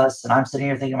bombed out of us. And I'm sitting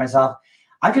here thinking to myself,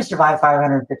 I just survived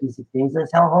 556 days of this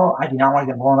hellhole. I do not want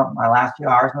to get blown up in my last few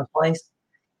hours in this place.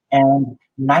 And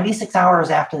 96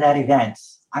 hours after that event,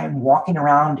 I'm walking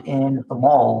around in the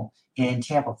mall in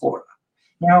Tampa, Florida.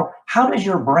 Now, how does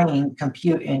your brain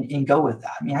compute and go with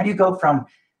that? I mean, how do you go from,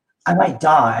 I might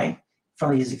die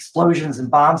from these explosions and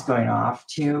bombs going off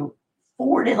to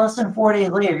less than 4 days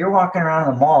later, you're walking around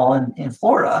in the mall in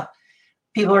Florida,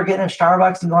 people are getting in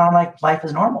Starbucks and going on like life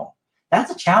is normal.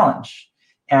 That's a challenge.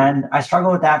 And I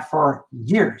struggled with that for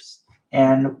years.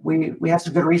 And we have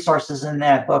some good resources in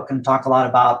that book and talk a lot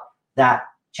about that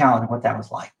challenge and what that was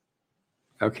like.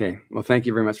 Okay. Well, thank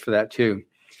you very much for that too.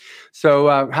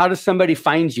 So how does somebody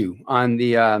find you on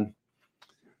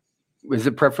is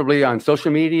it preferably on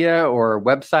social media or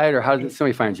website, or how does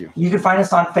somebody find you? You can find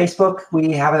us on Facebook.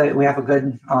 We have a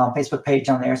good Facebook page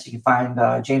on there. So you can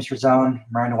find James Rosone,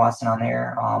 Miranda Watson on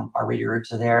there. Our reader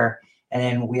roots are there. And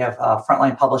then we have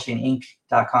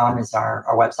frontlinepublishinginc.com is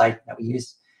our website that we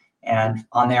use. And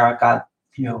on there, I've got,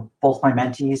 both my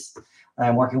mentees that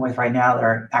I'm working with right now that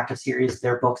are active series,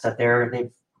 their books that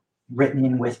they've written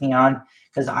in with me on.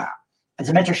 Because as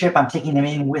a mentorship, I'm taking them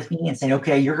in with me and saying,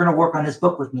 okay, you're going to work on this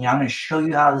book with me. I'm going to show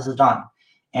you how this is done.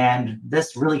 And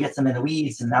this really gets them in the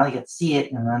weeds, and now they get to see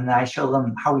it. And then I show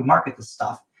them how we market this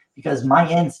stuff. Because my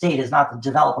end state is not to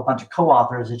develop a bunch of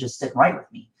co-authors that just sit and write with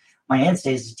me. My end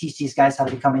state is to teach these guys how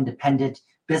to become independent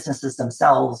businesses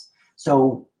themselves.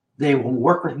 So they will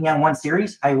work with me on one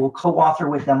series. I will co-author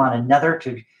with them on another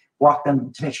to walk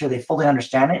them to make sure they fully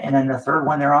understand it. And then the third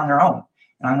one, they're on their own.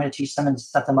 And I'm going to teach them and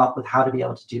set them up with how to be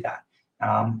able to do that.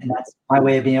 And that's my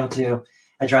way of being able to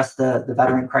address the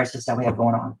veteran crisis that we have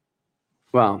going on.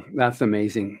 Wow, that's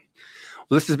amazing.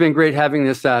 Well, this has been great having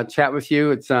this chat with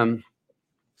you. It's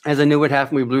as I knew what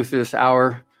happened, we blew through this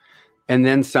hour and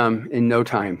then some in no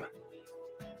time.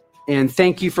 And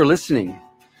thank you for listening.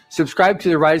 Subscribe to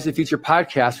the Writers of the Future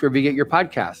podcast wherever you get your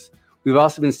podcasts. We've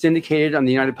also been syndicated on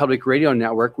the United Public Radio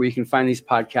Network, where you can find these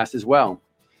podcasts as well.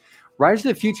 Writers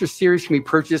of the Future series can be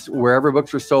purchased wherever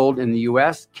books are sold in the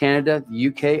US, Canada, the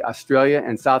UK, Australia,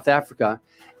 and South Africa,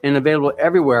 and available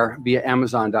everywhere via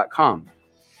Amazon.com.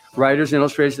 Writers and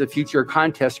Illustrators of the Future are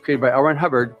contests created by L. Ron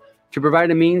Hubbard to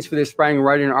provide a means for the aspiring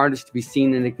writer and artist to be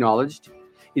seen and acknowledged.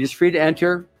 It is free to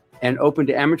enter and open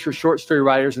to amateur short story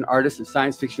writers and artists of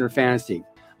science fiction or fantasy.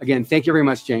 Again, thank you very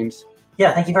much, James.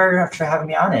 Yeah, thank you very much for having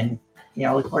me on, and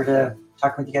look forward to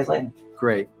talking with you guys later.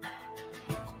 Great.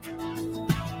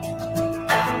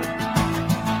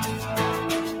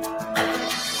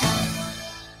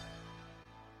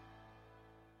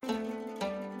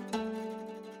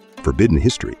 Forbidden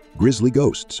history, grisly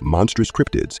ghosts, monstrous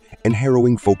cryptids, and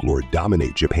harrowing folklore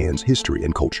dominate Japan's history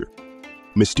and culture.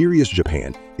 Mysterious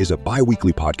Japan is a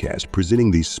bi-weekly podcast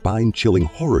presenting these spine-chilling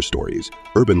horror stories,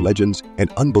 urban legends,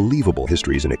 and unbelievable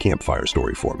histories in a campfire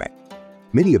story format.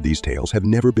 Many of these tales have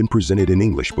never been presented in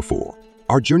English before.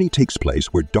 Our journey takes place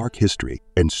where dark history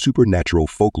and supernatural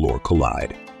folklore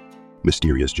collide.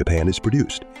 Mysterious Japan is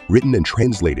produced, written and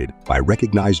translated by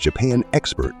recognized Japan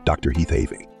expert Dr. Heath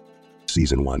Avey.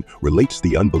 Season 1 relates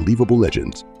the unbelievable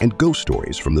legends and ghost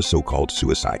stories from the so-called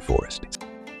suicide forest.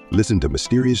 Listen to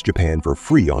Mysterious Japan for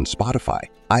free on Spotify,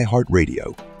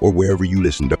 iHeartRadio, or wherever you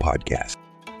listen to podcasts.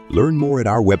 Learn more at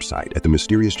our website at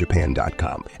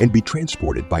themysteriousjapan.com and be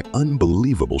transported by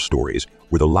unbelievable stories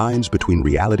where the lines between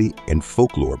reality and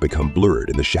folklore become blurred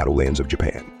in the shadowlands of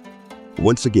Japan.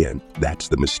 Once again, that's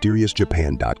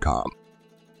themysteriousjapan.com.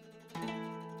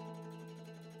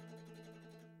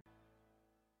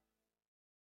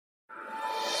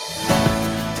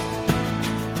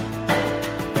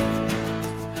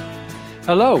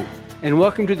 Hello, and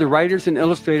welcome to the Writers and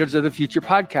Illustrators of the Future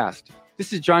podcast.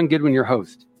 This is John Goodwin, your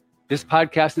host. This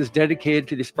podcast is dedicated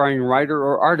to the aspiring writer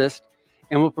or artist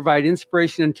and will provide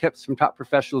inspiration and tips from top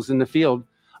professionals in the field,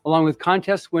 along with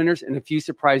contest winners and a few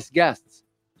surprise guests.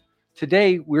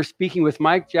 Today, we're speaking with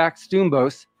Mike Jack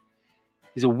Stumbos.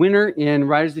 He's a winner in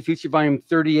Writers of the Future Volume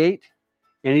 38,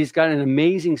 and he's got an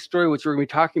amazing story, which we're going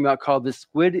to be talking about, called The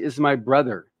Squid is My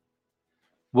Brother.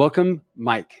 Welcome,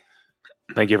 Mike.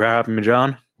 Thank you for having me,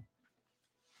 John.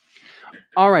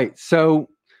 All right, so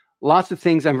lots of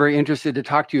things I'm very interested to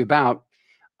talk to you about.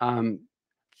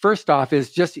 First off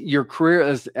is just your career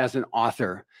as an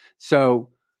author. So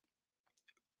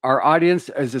our audience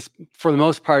is, for the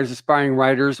most part, is aspiring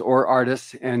writers or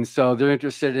artists. And so they're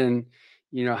interested in,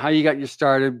 how you got your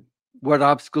started, what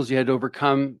obstacles you had to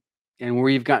overcome, and where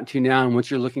you've gotten to now and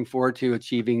what you're looking forward to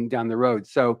achieving down the road.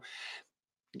 So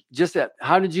just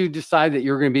how did you decide that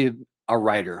you were going to be a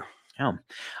writer? Yeah.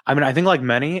 I think like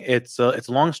many, it's a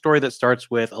long story that starts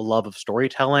with a love of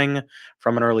storytelling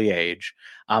from an early age.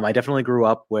 I definitely grew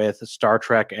up with Star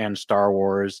Trek and Star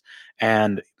Wars,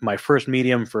 and my first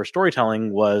medium for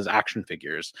storytelling was action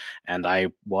figures. And I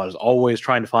was always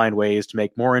trying to find ways to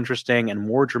make more interesting and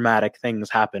more dramatic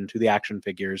things happen to the action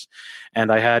figures.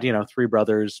 And I had, 3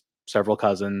 brothers, several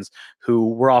cousins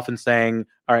who were often saying,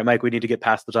 all right, Mike, we need to get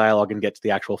past the dialogue and get to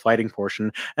the actual fighting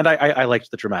portion. And I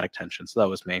liked the dramatic tension. So that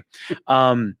was me.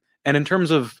 And in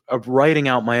terms of writing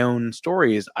out my own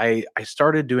stories, I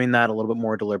started doing that a little bit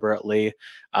more deliberately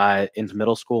into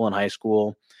middle school and high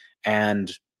school.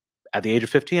 And at the age of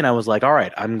 15, I was like, all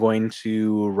right, I'm going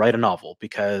to write a novel,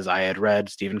 because I had read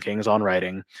Stephen King's On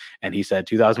Writing, and he said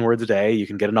 2,000 words a day, you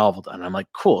can get a novel done. And I'm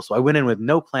like, cool. So I went in with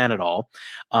no plan at all.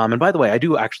 And by the way, I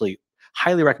do actually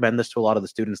highly recommend this to a lot of the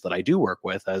students that I do work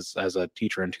with as a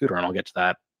teacher and tutor, and I'll get to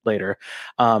that later.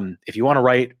 If you want to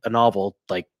write a novel,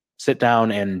 like, sit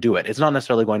down and do it. It's not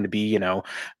necessarily going to be,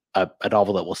 a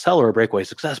novel that will sell or a breakaway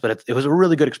success, but it was a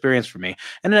really good experience for me.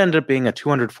 And it ended up being a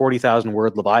 240,000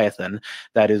 word Leviathan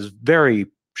that is very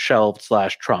shelved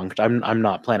 / trunked. I'm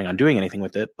not planning on doing anything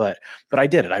with it, but I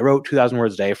did it. I wrote 2,000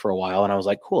 words a day for a while, and I was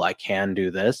like, cool, I can do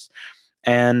this.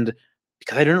 And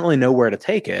because I didn't really know where to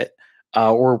take it,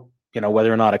 or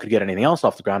whether or not I could get anything else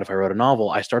off the ground if I wrote a novel,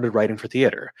 I started writing for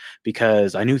theater,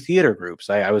 because I knew theater groups.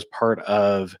 I was part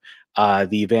of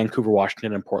the Vancouver,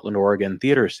 Washington, and Portland, Oregon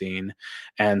theater scene.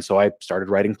 And so I started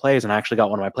writing plays, and I actually got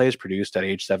one of my plays produced at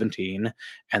age 17,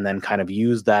 and then kind of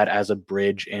used that as a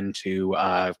bridge into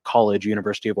college,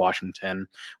 University of Washington,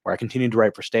 where I continued to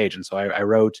write for stage. And so I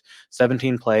wrote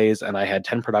 17 plays, and I had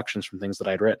 10 productions from things that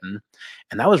I'd written.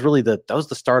 And that was really that was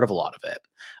the start of a lot of it.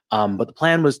 But the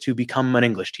plan was to become an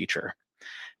English teacher,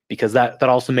 because that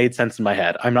also made sense in my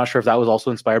head. I'm not sure if that was also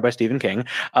inspired by Stephen King,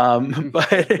 but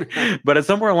it's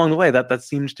somewhere along the way that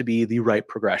seems to be the right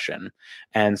progression.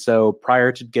 And so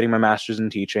prior to getting my master's in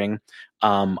teaching,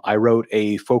 I wrote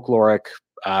a folkloric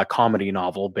comedy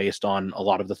novel based on a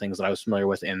lot of the things that I was familiar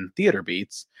with in theater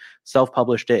beats,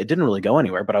 self-published it. It didn't really go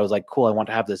anywhere, but I was like, cool, I want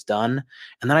to have this done.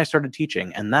 And then I started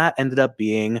teaching, and that ended up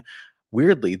being,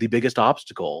 weirdly, the biggest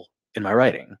obstacle in my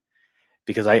writing,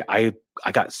 because I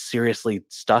got seriously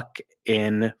stuck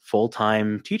in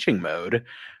full-time teaching mode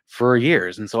for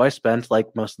years. And so I spent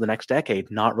like most of the next decade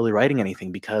not really writing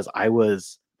anything, because I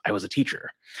was a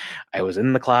teacher. I was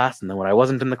in the class, and then when I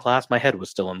wasn't in the class, my head was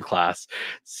still in the class.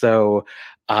 So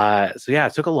yeah,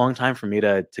 it took a long time for me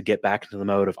to get back into the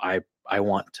mode of I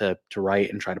want to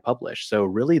write and try to publish. So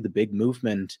really the big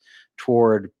movement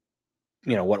toward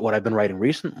what I've been writing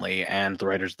recently and the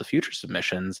Writers of the Future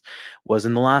submissions was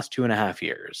in the last 2.5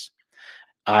 years.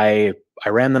 I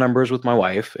ran the numbers with my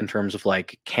wife in terms of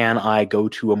like, can I go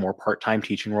to a more part-time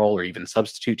teaching role or even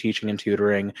substitute teaching and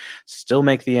tutoring, still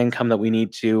make the income that we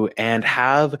need to, and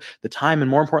have the time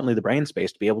and, more importantly, the brain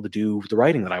space to be able to do the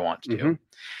writing that I want to do.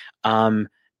 And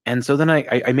And so then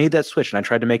I made that switch, and I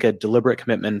tried to make a deliberate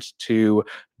commitment to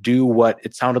do what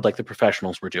it sounded like the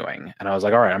professionals were doing. And I was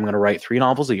like, all right, I'm going to write 3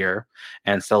 novels a year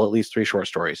and sell at least 3 short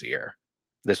stories a year.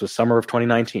 This was summer of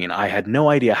 2019. I had no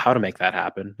idea how to make that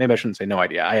happen. Maybe I shouldn't say no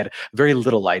idea. I had very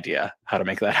little idea how to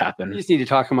make that happen. You just need to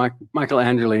talk to Michael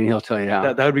Anderle, and he'll tell you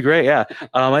how. That would be great. Yeah.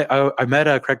 I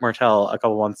met Craig Martell a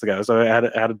couple months ago, so I had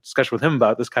a discussion with him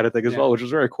about this kind of thing as well, which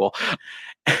was very cool.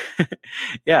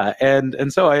 Yeah.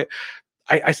 And so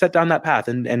I set down that path,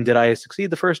 and did I succeed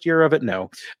the first year of it?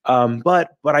 No. But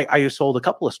I sold a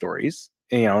couple of stories,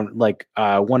 like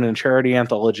one in a charity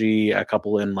anthology, a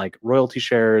couple in like royalty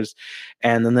shares.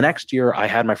 And then the next year I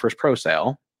had my first pro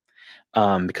sale,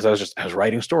 because I was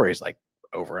writing stories like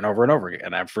over and over and over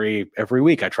again. Every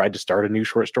week I tried to start a new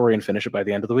short story and finish it by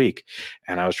the end of the week.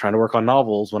 And I was trying to work on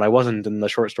novels when I wasn't in the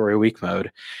short story a week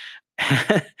mode.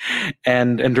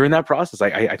 and during that process,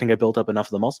 I think I built up enough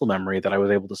of the muscle memory that I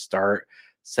was able to start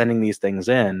sending these things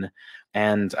in.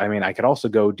 And I mean, I could also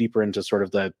go deeper into sort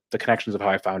of the connections of how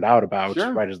I found out about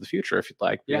Writers of the Future, if you'd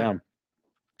like. Yeah.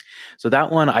 So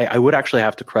that one, I would actually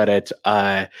have to credit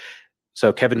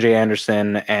so Kevin J.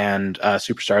 Anderson and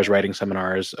Superstars Writing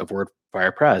Seminars of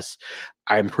Wordfire Press.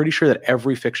 I'm pretty sure that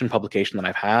every fiction publication that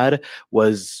I've had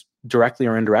was directly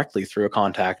or indirectly through a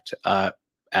contact at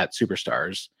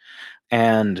Superstars.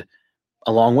 And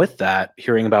along with that,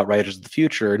 hearing about Writers of the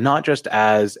Future, not just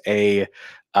as a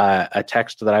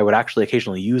text that I would actually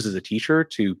occasionally use as a teacher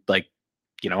to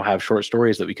have short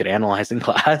stories that we could analyze in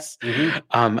class.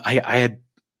 Mm-hmm. I had,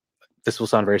 this will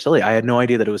sound very silly, I had no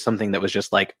idea that it was something that was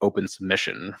just like open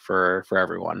submission for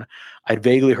everyone. I'd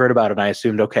vaguely heard about it, and I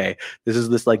assumed, okay, this is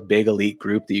this like big elite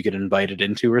group that you get invited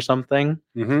into or something.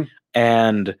 Mm-hmm.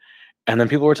 And then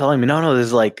people were telling me, no, this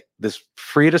is like this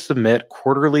free to submit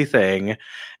quarterly thing,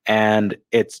 and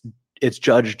it's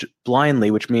judged blindly,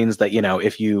 which means that,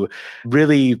 if you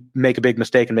really make a big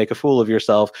mistake and make a fool of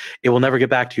yourself, it will never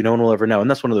get back to you. No one will ever know. And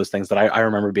that's one of those things that I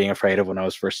remember being afraid of when I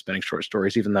was first spinning short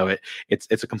stories, even though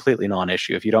it's a completely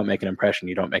non-issue. If you don't make an impression,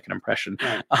 you don't make an impression.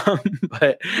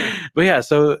 Right. But yeah,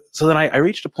 so then I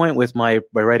reached a point with my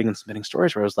writing and submitting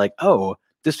stories where I was like, oh,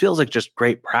 this feels like just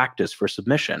great practice for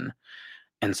submission.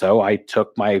 And so I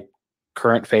took my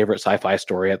current favorite sci-fi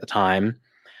story at the time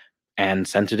and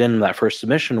sent it in. That first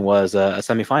submission was a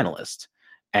semifinalist.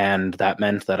 And that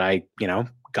meant that I,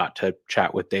 got to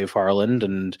chat with Dave Farland,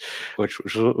 and which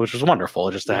was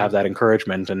wonderful, just to have that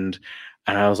encouragement. And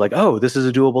I was like, oh, this is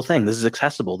a doable thing. This is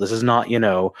accessible. This is not,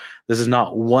 this is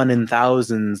not 1 in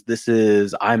thousands.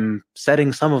 I'm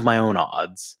setting some of my own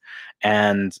odds.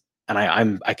 And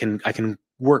I can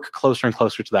work closer and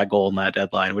closer to that goal and that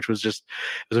deadline, which was it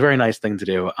was a very nice thing to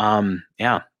do.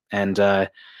 Yeah. And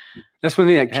that's one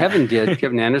thing that Kevin did,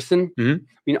 Kevin Anderson. Mm-hmm.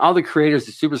 I mean, all the creators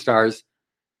of Superstars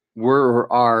were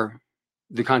or are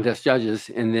the contest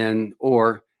judges,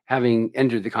 or having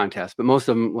entered the contest. But most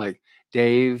of them, like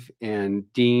Dave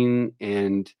and Dean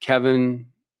and Kevin,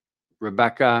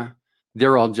 Rebecca,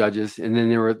 they're all judges. And then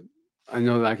there were, I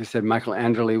know, like I said, Michael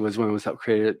Anderle was one who was helped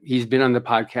create it. He's been on the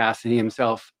podcast, and he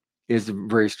himself is a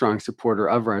very strong supporter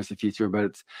of Rise of the Future.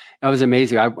 But that was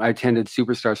amazing. I attended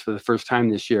Superstars for the first time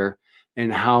this year,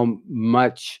 and how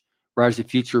much Rise of the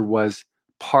Future was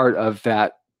part of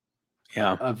that,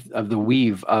 of the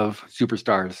weave of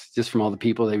Superstars, just from all the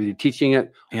people that were teaching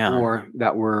it or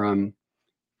that were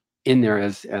in there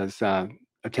as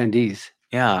attendees.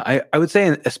 Yeah, I would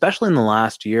say, especially in the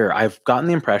last year, I've gotten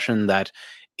the impression that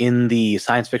in the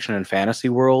science fiction and fantasy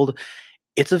world,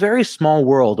 it's a very small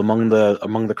world among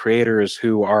the creators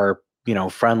who are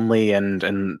friendly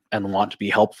and want to be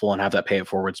helpful and have that pay it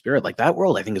forward spirit. Like, that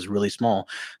world, I think, is really small.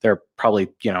 There are probably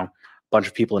a bunch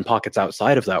of people in pockets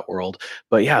outside of that world,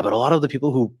 but a lot of the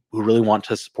people who really want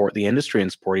to support the industry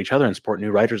and support each other and support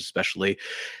new writers, especially,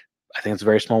 I think it's a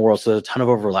very small world. So there's a ton of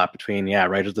overlap between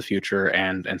Writers of the Future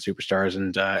and Superstars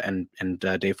and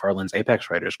Dave Farland's Apex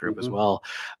Writers group as well.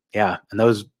 Yeah, and that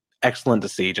was excellent to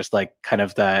see, just like kind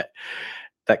of that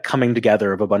coming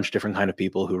together of a bunch of different kind of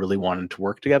people who really wanted to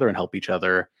work together and help each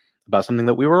other about something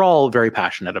that we were all very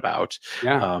passionate about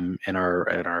in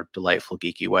our delightful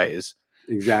geeky ways.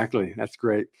 Exactly. That's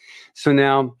great. So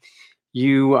now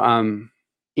you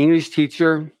English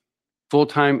teacher,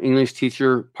 full-time English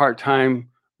teacher, part-time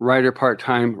writer,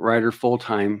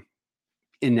 full-time,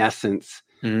 in essence,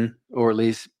 or at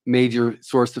least major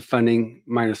source of funding,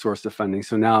 minor source of funding.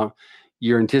 So now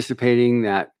you're anticipating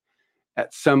that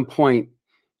at some point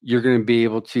you're going to be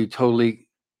able to totally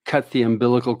cut the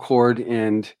umbilical cord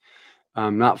and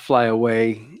not fly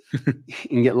away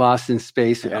and get lost in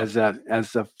space as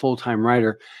a full-time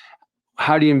writer.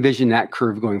 How do you envision that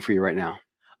curve going for you right now?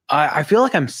 I feel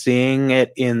like I'm seeing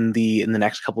it in the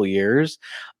next couple of years,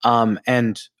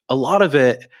 and a lot of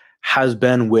it has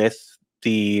been with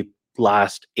the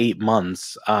last 8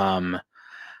 months.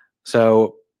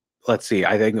 So let's see.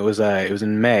 I think it was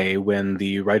in May when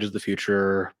the Right of the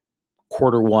Future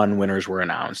Q1 winners were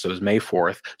announced. So it was May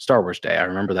 4th, Star Wars Day. I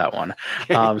remember that one.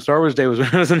 Star Wars Day was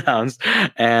when it was announced,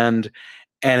 and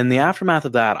in the aftermath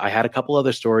of that, I had a couple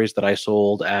other stories that I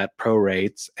sold at pro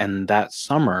rates, and that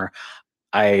summer,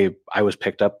 I was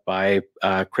picked up by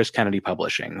Chris Kennedy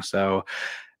Publishing. So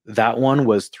that one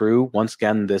was through, once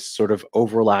again, this sort of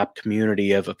overlap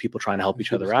community of people trying to help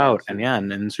each other out. And yeah,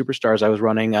 and in Superstars, I was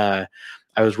running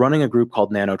a group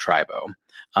called Nano Tribo.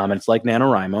 And it's like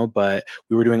NaNoWriMo, but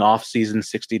we were doing off-season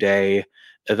 60-day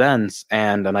events,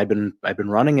 and I've been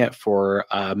running it for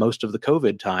most of the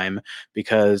COVID time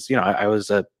because I was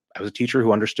a teacher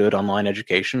who understood online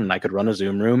education, and I could run a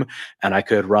Zoom room, and I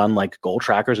could run like goal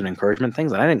trackers and encouragement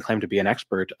things. And I didn't claim to be an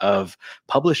expert of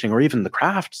publishing or even the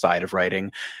craft side of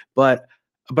writing, but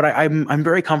I'm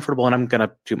very comfortable, and I'm going to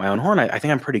toot my own horn. I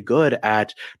think I'm pretty good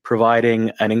at providing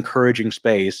an encouraging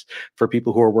space for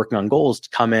people who are working on goals to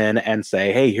come in and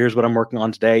say, hey, here's what I'm working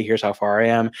on today. Here's how far I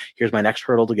am. Here's my next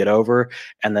hurdle to get over.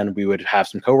 And then we would have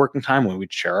some co-working time when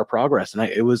we'd share our progress. And I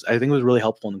think it was really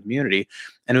helpful in the community.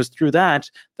 And it was through that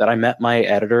I met my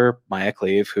editor, Maya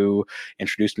Cleve, who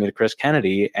introduced me to Chris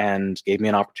Kennedy and gave me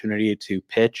an opportunity to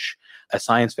pitch a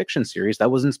science fiction series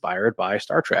that was inspired by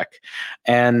Star Trek.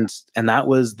 And that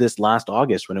was this last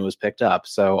August when it was picked up.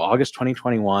 So August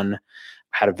 2021,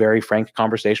 had a very frank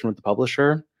conversation with the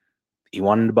publisher. He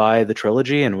wanted to buy the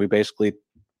trilogy, and we basically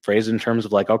phrased it in terms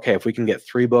of like, okay, if we can get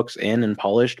 3 books in and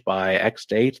polished by X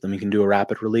date, then we can do a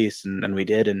rapid release. And we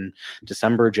did in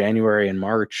December, January, and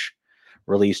March,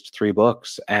 released 3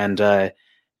 books. And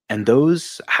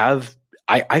those have,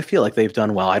 I feel like they've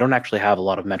done well. I don't actually have a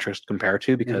lot of metrics to compare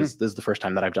to because this is the first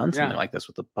time that I've done something like this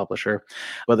with the publisher.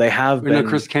 But they have been.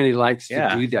 Chris Kennedy likes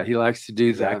to do that. He likes to do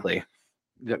exactly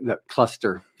that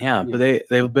cluster. Yeah, but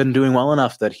they've been doing well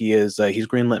enough that he's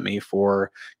greenlit me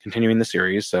for continuing the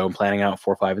series. So I'm planning out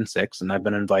 4, 5, and 6, and I've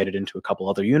been invited into a couple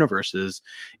other universes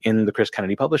in the Chris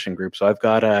Kennedy Publishing Group. So I've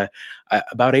got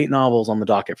about 8 novels on the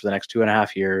docket for the next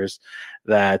 2.5 years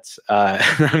that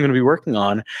I'm going to be working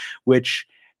on, which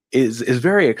is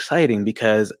very exciting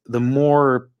because the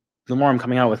more I'm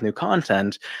coming out with new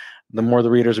content, the more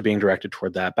the readers are being directed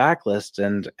toward that backlist,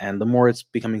 and the more it's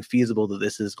becoming feasible that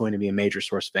this is going to be a major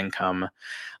source of income.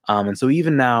 And so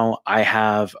even now, I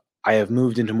have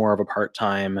moved into more of a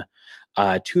part-time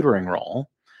tutoring role,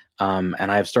 and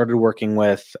I've started working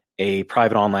with a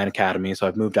private online academy. So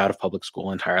I've moved out of public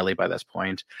school entirely by this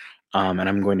point. And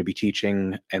I'm going to be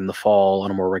teaching in the fall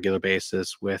on a more regular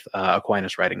basis with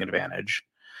Aquinas Writing Advantage,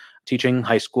 teaching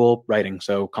high school writing,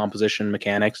 so composition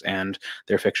mechanics and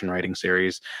their fiction writing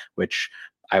series, which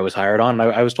I was hired on.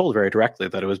 I was told very directly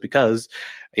that it was because,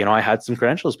 I had some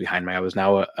credentials behind me. I was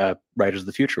now a Writers of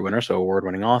the Future winner, so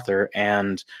award-winning author,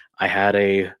 and I had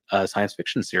a science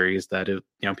fiction series that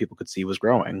people could see was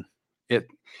growing.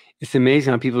 It's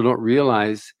amazing how people don't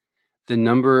realize the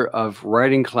number of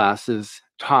writing classes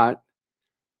taught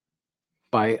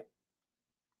by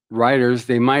writers.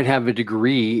 They might have a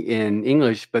degree in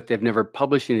English, but they've never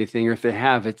published anything, or if they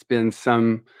have, it's been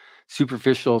some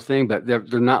superficial thing, but they're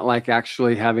not like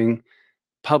actually having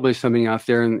published something out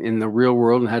there in the real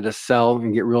world and had to sell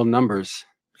and get real numbers.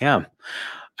 Yeah.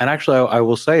 And actually, I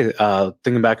will say,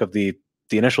 thinking back of the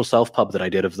initial self-pub that I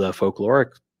did of the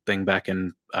folkloric thing back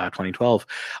in 2012,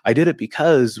 I did it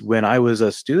because when I was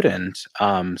a student,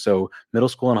 so middle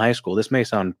school and high school, this may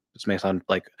sound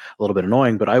like a little bit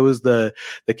annoying, but I was the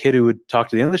kid who would talk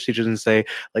to the English teachers and say,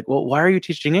 like, well, why are you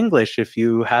teaching English if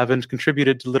you haven't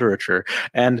contributed to literature?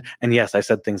 And yes, I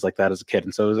said things like that as a kid,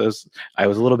 and so I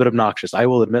was a little bit obnoxious. I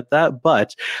will admit that,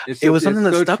 but it was something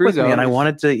that stuck with me, and I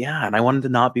wanted to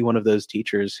not be one of those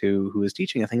teachers who was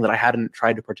teaching a thing that I hadn't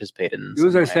tried to participate in. Do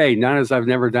as I say, not as I've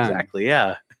never done. Exactly.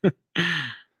 Yeah.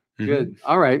 Good.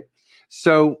 All right.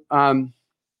 So I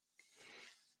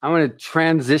want to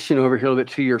transition over here a little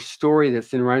bit to your story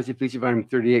that's in Rise of Felicia Volume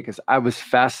 38, because I was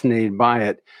fascinated by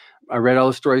it. I read all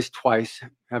the stories twice,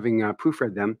 having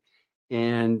proofread them.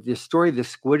 And the story, The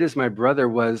Squid is My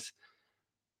Brother,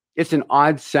 it's an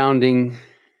odd sounding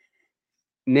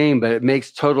name, but it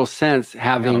makes total sense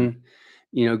having,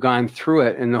 gone through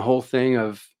it, and the whole thing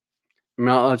of,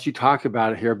 I'll let you talk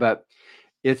about it here, but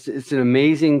it's an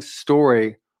amazing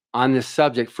story on this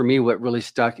subject. For me, what really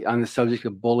stuck on the subject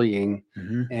of bullying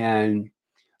and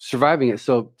surviving it.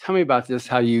 So tell me about this,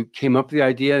 how you came up with the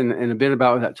idea, and a bit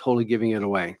about without totally giving it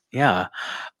away. Yeah.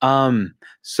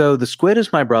 So The Squid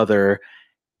is My Brother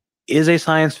is a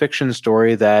science fiction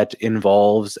story that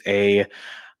involves a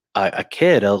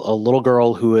kid, a little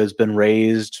girl who has been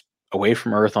raised away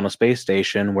from Earth on a space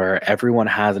station where everyone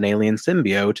has an alien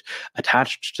symbiote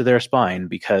attached to their spine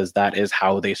because that is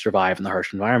how they survive in the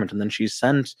harsh environment. And then she's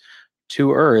sent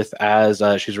to Earth as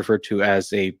she's referred to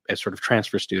as a sort of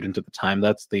transfer student at the time.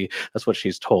 That's what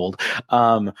she's told.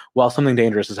 While something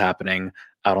dangerous is happening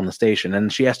out on the station,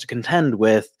 and she has to contend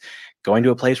with going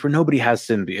to a place where nobody has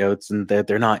symbiotes, and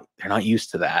they're not used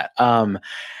to that.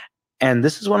 And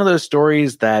this is one of those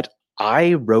stories that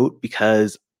I wrote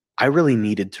because I really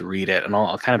needed to read it, and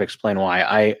I'll kind of explain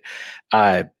why.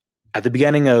 At the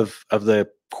beginning of the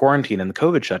quarantine and the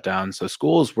COVID shutdown, so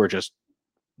schools were just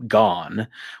gone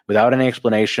without any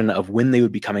explanation of when they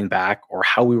would be coming back or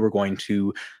how we were going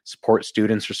to support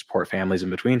students or support families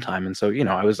in between time. And so,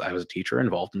 I was a teacher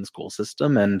involved in the school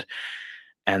system, and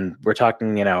we're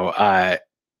talking,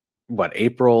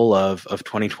 April of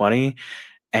 2020,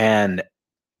 and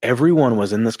everyone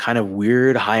was in this kind of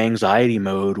weird high anxiety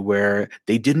mode where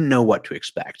they didn't know what to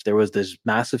expect. There was this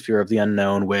massive fear of the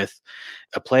unknown with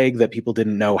a plague that people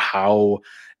didn't know how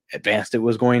advanced it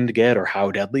was going to get or how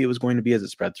deadly it was going to be as it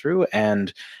spread through.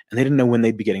 And they didn't know when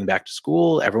they'd be getting back to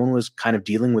school. Everyone was kind of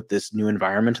dealing with this new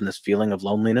environment and this feeling of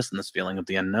loneliness and this feeling of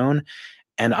the unknown.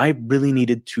 And I really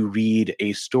needed to read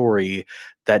a story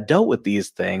that dealt with these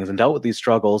things and dealt with these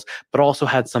struggles, but also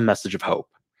had some message of hope.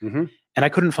 Mm-hmm. And I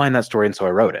couldn't find that story, and so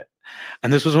I wrote it.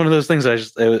 And this was one of those things I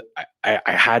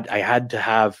had to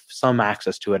have some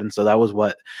access to it, and so that was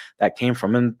what that came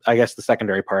from. And I guess the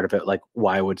secondary part of it, like,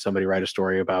 why would somebody write a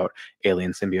story about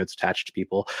alien symbiotes attached to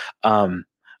people?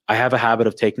 I have a habit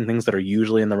of taking things that are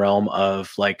usually in the realm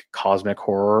of like cosmic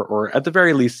horror, or at the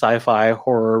very least sci-fi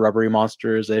horror, rubbery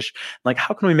monsters-ish. Like,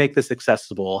 how can we make this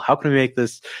accessible? How can we make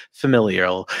this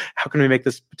familial? How can we make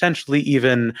this potentially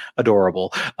even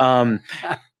adorable?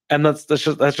 And that's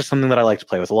just something that I like to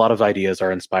play with. A lot of ideas are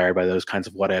inspired by those kinds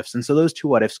of what ifs. And so those two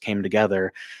what ifs came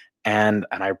together, and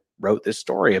I wrote this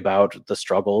story about the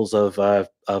struggles of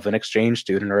an exchange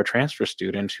student or a transfer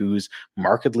student who's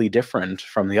markedly different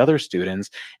from the other students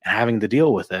and having to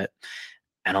deal with it.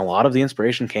 And a lot of the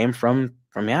inspiration came from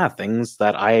things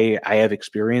that I have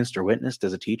experienced or witnessed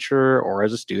as a teacher or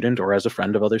as a student or as a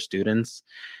friend of other students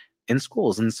in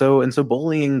schools. And so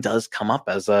bullying does come up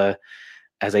as a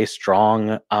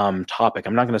strong topic.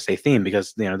 I'm not going to say theme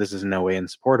because this is in no way in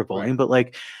support of bullying,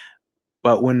 right.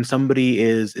 but when somebody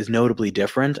is notably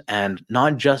different, and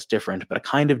not just different, but a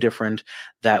kind of different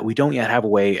that we don't yet have a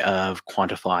way of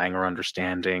quantifying or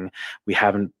understanding, we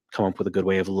haven't come up with a good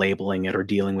way of labeling it or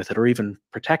dealing with it or even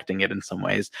protecting it in some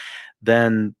ways,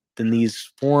 then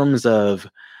these forms of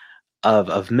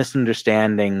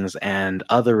misunderstandings and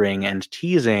othering and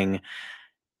teasing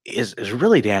is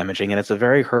really damaging. And it's a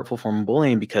very hurtful form of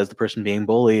bullying because the person being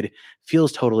bullied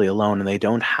feels totally alone, and they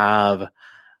don't have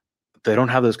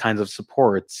those kinds of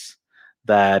supports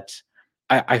that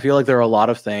I feel like there are a lot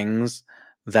of things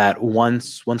that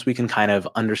once we can kind of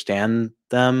understand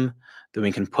them, then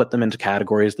we can put them into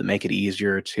categories that make it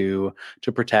easier to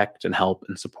protect and help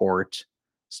and support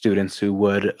students who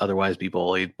would otherwise be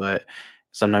bullied. But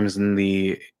sometimes in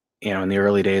the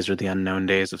early days or the unknown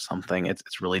days of something,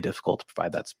 it's really difficult to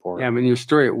provide that support. Yeah, I mean, your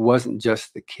story, it wasn't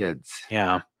just the kids.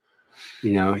 Yeah.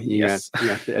 You got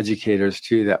the educators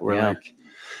too that were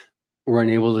were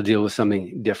unable to deal with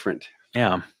something different.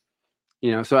 Yeah.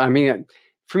 So I mean,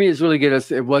 for me, it's really good.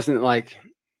 It wasn't like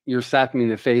you're slapping me in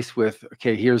the face with,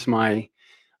 okay,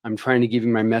 I'm trying to give you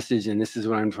my message, and this is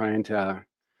what I'm trying to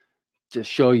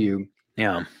show you.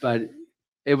 Yeah. But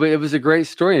it was a great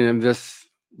story, and this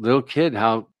little kid,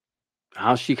 how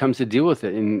she comes to deal with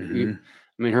it. And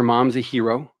I mean, her mom's a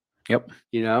hero. Yep.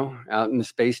 Out in the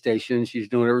space station, she's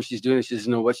doing whatever she's doing. She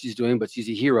doesn't know what she's doing, but she's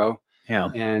a hero. Yeah.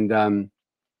 And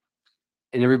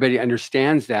everybody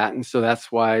understands that. And so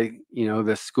that's why,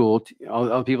 the school,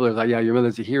 all people are like, yeah, your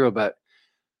mother's a hero, but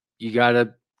you got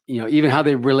to, even how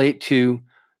they relate to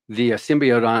the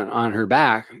symbiote on her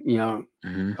back,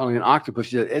 calling it an octopus.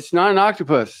 She said, it's not an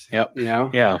octopus. Yep.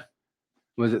 Yeah.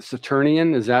 Was it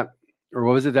Saturnian? Is that, or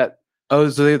what was it that? Oh,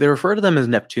 so they refer to them as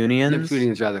Neptunians?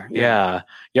 Neptunians, rather. Yeah.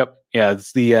 Yep. Yeah.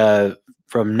 It's the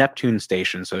from Neptune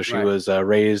station. So she was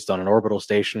raised on an orbital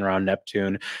station around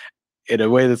Neptune in a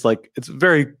way that's like, it's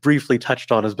very briefly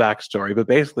touched on as backstory, but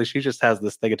basically she just has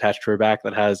this thing attached to her back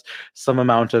that has some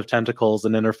amount of tentacles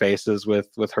and interfaces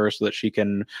with her so that she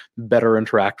can better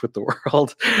interact with the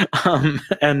world.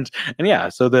 And yeah,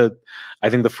 so I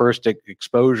think the first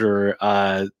exposure,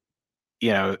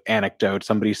 anecdote,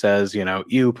 somebody says,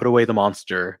 you put away the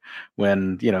monster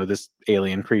when, this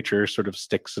alien creature sort of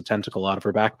sticks a tentacle out of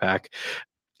her backpack.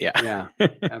 Yeah,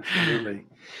 absolutely.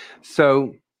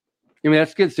 So, I mean,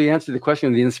 that's good. So you answered the question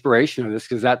of the inspiration of this,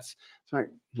 because that's like,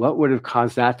 what would have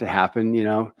caused that to happen,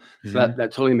 So that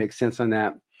totally makes sense on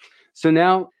that. So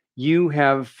now you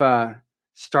have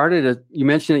you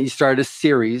mentioned that you started a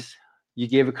series. You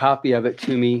gave a copy of it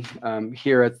to me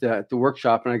here at the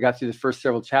workshop, and I got through the first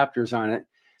several chapters on it.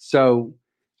 So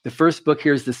the first book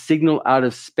here is The Signal Out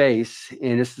of Space,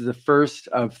 and this is the first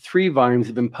of 3 volumes that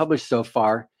have been published so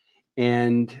far.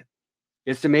 And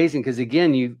it's amazing because,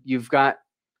 again, you've got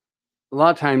a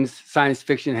lot of times science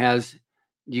fiction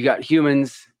you got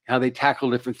humans, how they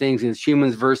tackle different things, and it's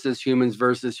humans versus humans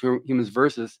versus humans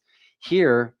versus.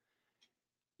 Here,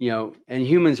 and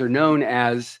humans are known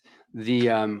as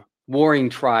the warring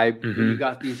tribe. You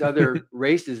got these other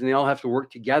races, and they all have to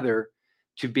work together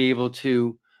to be able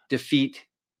to defeat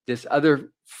this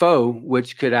other foe,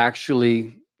 which could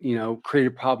actually, create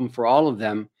a problem for all of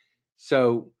them.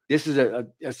 So this is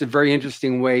it's a very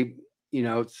interesting way.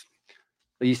 It's,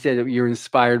 you said that you're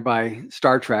inspired by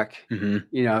Star Trek.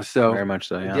 So very much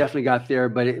so. Yeah, definitely got there.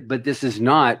 But this is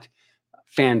not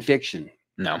fan fiction,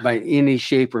 no, by any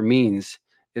shape or means.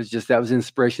 It's just that was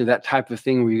inspiration of that type of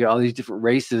thing where you got all these different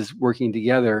races working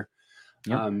together.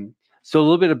 Yep. So a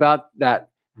little bit about that.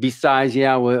 Besides,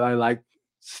 I like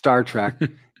Star Trek.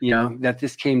 That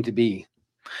this came to be.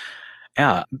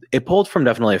 Yeah, it pulled from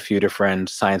definitely a few different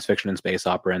science fiction and space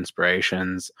opera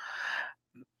inspirations.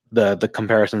 The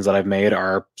comparisons that I've made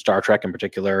are Star Trek in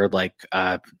particular, like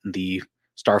the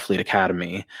Starfleet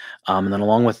Academy, and then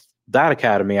along with that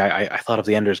academy, I thought of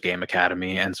the Ender's Game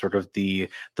Academy and sort of the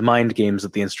mind games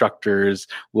that the instructors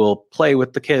will play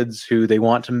with the kids who they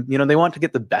want to, they want to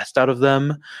get the best out of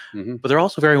them, but they're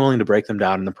also very willing to break them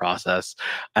down in the process.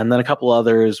 And then a couple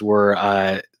others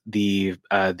were the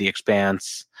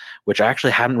Expanse, which I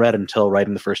actually hadn't read until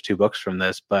writing the first 2 books from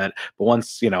this, but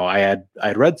once I had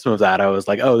read some of that, I was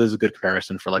like, oh, this is a good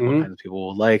comparison for like what kinds of people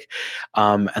will like.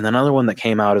 And then another one that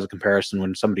came out as a comparison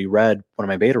when somebody read, one of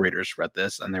my beta readers read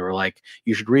this, and they were like,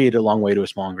 you should read A Long Way to a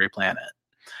Small and Grey Planet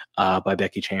by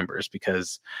Becky Chambers,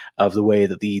 because of the way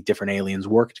that the different aliens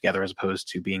work together as opposed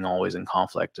to being always in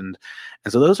conflict. And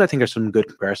so those, I think, are some good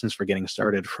comparisons for getting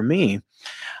started. For me,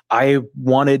 I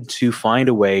wanted to find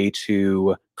a way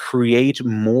to create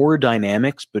more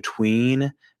dynamics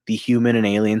between the human and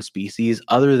alien species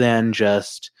other than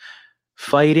just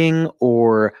fighting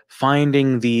or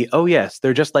finding oh yes,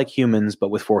 they're just like humans but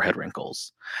with forehead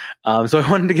wrinkles. So I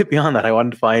wanted to get beyond that. I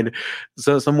wanted to find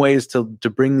some ways to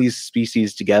bring these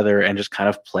species together and just kind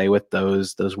of play with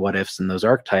those what ifs and those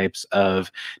archetypes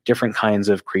of different kinds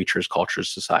of creatures, cultures,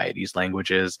 societies,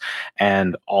 languages,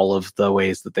 and all of the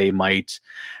ways that they might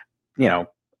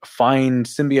find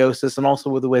symbiosis, and also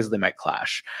with the ways that they might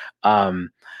clash.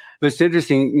 But it's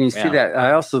interesting you see that.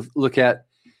 I also look at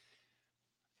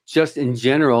just in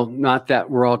general, not that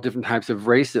we're all different types of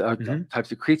races,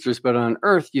 types of creatures, but on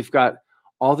Earth, you've got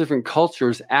all different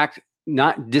cultures act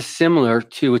not dissimilar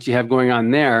to what you have going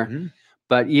on there,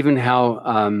 but even how,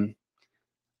 I think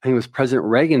it was President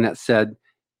Reagan that said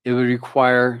it would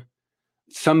require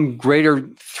some greater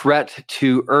threat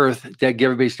to Earth that get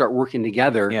everybody start working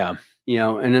together. Yeah.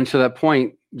 And then to that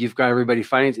point, you've got everybody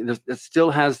fighting. It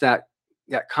still has that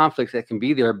conflict that can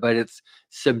be there, but it's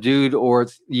subdued, or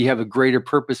you have a greater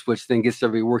purpose, which then gets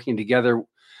everybody working together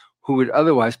who would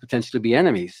otherwise potentially be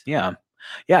enemies. Yeah,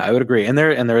 I would agree. And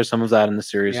there is some of that in the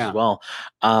series as well.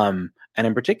 And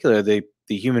in particular, the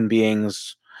human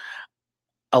beings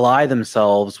ally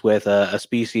themselves with a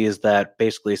species that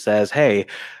basically says, hey,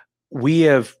 we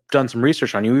have done some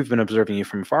research on you. We've been observing you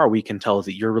from afar. We can tell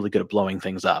that you're really good at blowing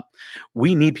things up.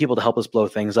 We need people to help us blow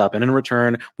things up. And in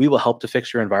return, we will help to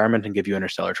fix your environment and give you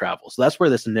interstellar travel. So that's where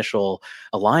this initial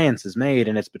alliance is made.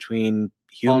 And it's between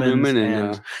humans Paul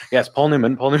Newman.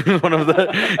 Paul Newman is one of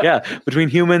the, between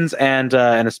humans and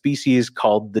a species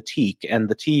called the teak. And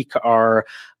the teak are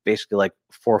basically like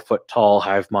 4 foot tall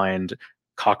hive mind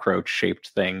cockroach shaped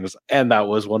things. And that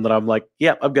was one that I'm like,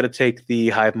 I'm going to take the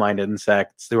hive minded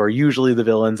insects who are usually the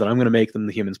villains, and I'm going to make them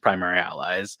the humans' primary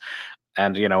allies.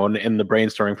 And, in the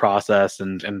brainstorming process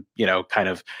and kind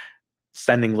of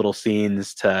sending little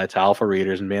scenes to alpha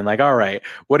readers and being like, all right,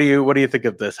 what do you think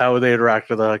of this? How would they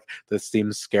interact with it? Like, this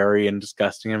seems scary and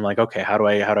disgusting. And I'm like, okay, how do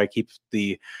I keep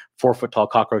the 4 foot tall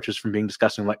cockroaches from being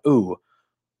disgusting? I'm like, ooh,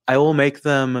 I will make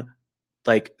them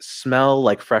like smell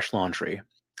like fresh laundry.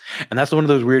 And that's one of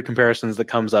those weird comparisons that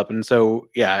comes up. And so,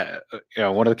 yeah,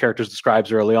 one of the characters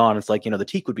describes early on, it's like, the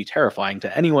teak would be terrifying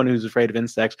to anyone who's afraid of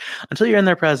insects until you're in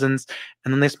their presence,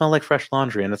 and then they smell like fresh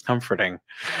laundry, and it's comforting.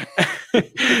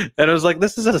 And I was like,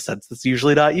 this is a sense that's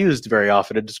usually not used very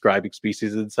often in describing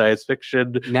species in science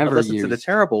fiction, Never unless used. it's in a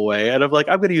terrible way. And I'm like,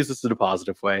 I'm going to use this in a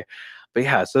positive way. But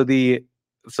yeah, so the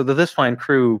This Fine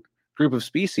Crew group of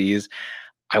species,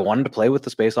 I wanted to play with the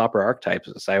space opera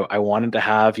archetypes. I wanted to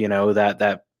have,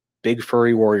 that big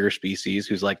furry warrior species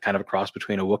who's like kind of a cross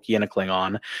between a Wookiee and a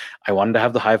Klingon. I wanted to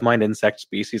have the hive mind insect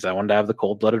species. I wanted to have the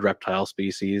cold-blooded reptile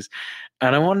species.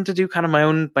 And I wanted to do kind of my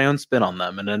own spin on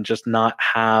them, and then just not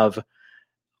have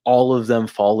all of them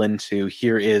fall into,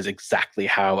 here is exactly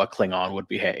how a Klingon would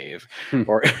behave.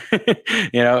 Or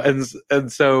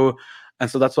and so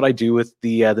that's what I do with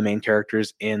the main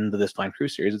characters in the This Fine Crew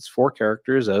series. It's 4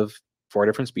 characters of 4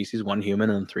 different species, 1 human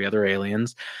and 3 other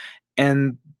aliens.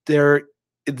 And the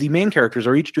main characters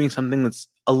are each doing something that's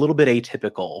a little bit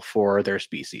atypical for their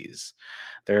species.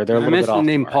 They're a little bit off. I mentioned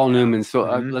the name Paul Newman, so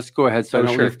let's go ahead. So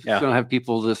I don't have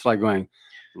people just like going,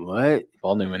 what?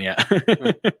 Paul Newman, yeah.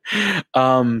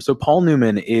 So Paul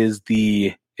Newman is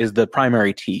the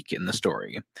primary teak in the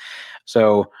story.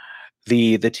 So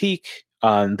the teak,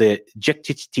 the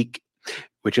Jektik,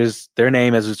 which is their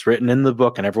name as it's written in the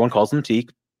book, and everyone calls them teak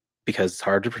because it's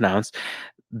hard to pronounce.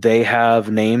 They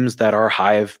have names that are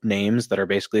hive names that are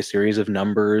basically a series of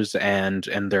numbers and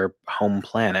their home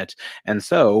planet. And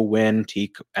so when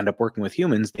teak end up working with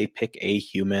humans, they pick a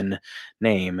human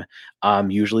name,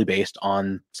 usually based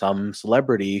on some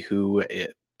celebrity who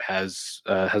has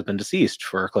been deceased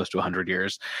for close to 100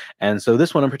 years. And so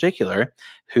this one in particular,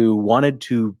 who wanted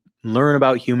to learn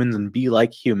about humans and be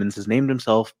like humans, has named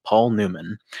himself Paul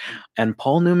Newman. And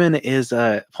Paul Newman is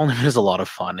a lot of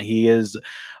fun. He is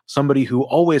somebody who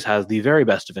always has the very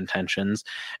best of intentions,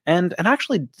 and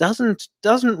actually doesn't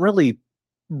really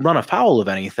run afoul of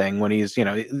anything when he's,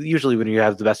 usually when you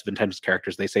have the best of intentions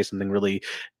characters, they say something really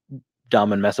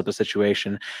dumb and mess up a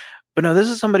situation. But no, this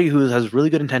is somebody who has really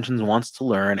good intentions and wants to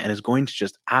learn, and is going to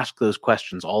just ask those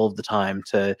questions all of the time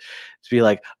to be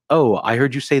like, oh, I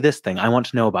heard you say this thing. I want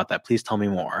to know about that. Please tell me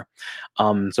more.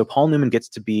 So Paul Newman gets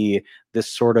to be this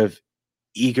sort of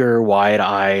eager,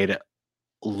 wide-eyed,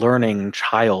 learning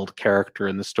child character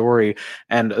in the story,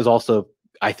 and is also,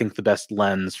 I think, the best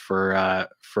lens for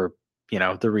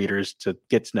the readers to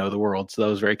get to know the world. So that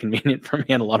was very convenient for me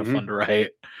and a lot of fun to write.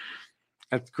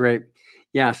 That's great.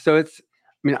 Yeah. So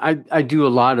I do a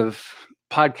lot of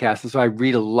podcasts, and so I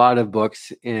read a lot of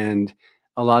books and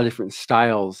a lot of different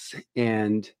styles,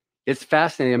 and it's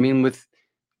fascinating. With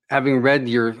having read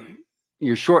your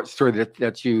short story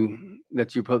that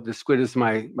you put, The Squid is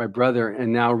My Brother,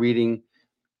 and now reading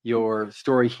your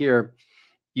story here,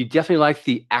 you definitely like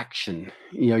the action.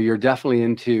 You're definitely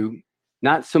into,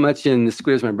 not so much in The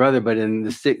Squid is My Brother, but in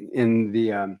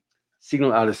the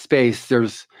Signal Out of Space.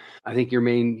 There's, I think your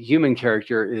main human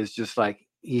character is just like,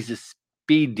 he's a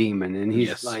speed demon, and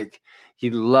he's like,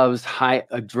 he loves high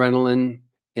adrenaline,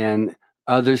 and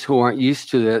others who aren't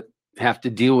used to it have to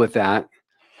deal with that.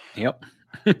 Yep.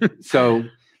 So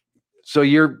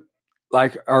you're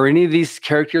like, are any of these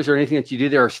characters or anything that you do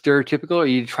there are stereotypical, or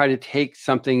you try to take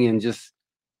something and just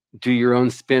do your own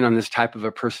spin on this type of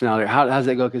a personality? How does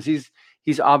that go? Because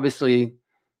he's obviously,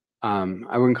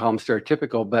 I wouldn't call him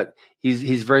stereotypical, but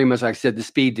he's very much, like I said, the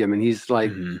speed demon. He's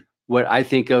like what I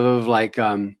think of like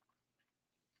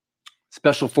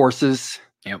special forces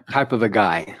type of a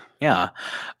guy. Yeah.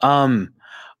 So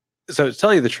to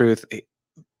tell you the truth,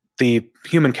 the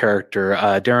human character,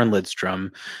 Darren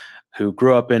Lidstrom, who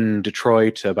grew up in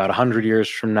Detroit about 100 years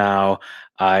from now,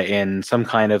 in some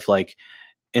kind of like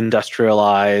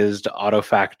industrialized auto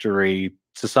factory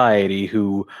society,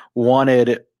 who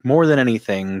wanted more than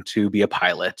anything to be a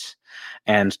pilot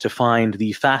and to find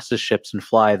the fastest ships and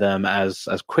fly them as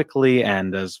quickly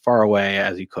and as far away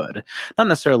as he could. Not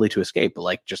necessarily to escape, but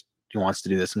like just he wants to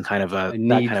do this in kind of that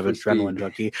kind of adrenaline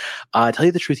junkie. Tell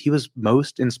you the truth, he was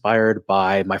most inspired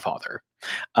by my father.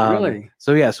 Really?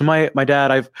 So yeah. So my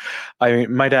dad,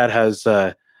 my dad has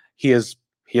he has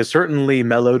certainly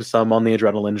mellowed some on the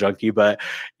adrenaline junkie, but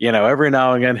every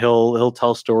now and again he'll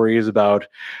tell stories about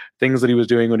things that he was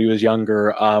doing when he was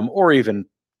younger, or even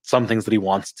some things that he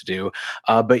wants to do.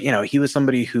 But he was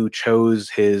somebody who chose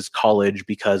his college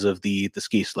because of the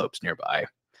ski slopes nearby.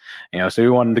 So he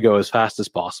wanted to go as fast as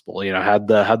possible. Had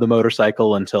the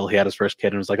motorcycle until he had his first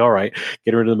kid and was like, all right,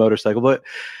 get rid of the motorcycle. But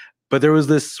but there was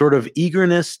this sort of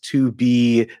eagerness to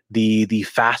be the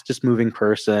fastest moving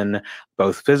person,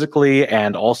 both physically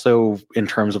and also in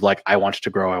terms of like, I wanted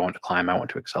to grow, I want to climb, I want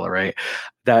to accelerate.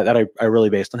 That I really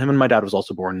based on him. And my dad was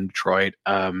also born in Detroit.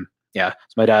 So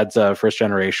my dad's first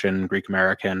generation Greek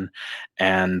American,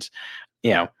 and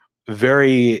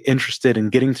very interested in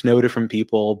getting to know different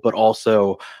people, but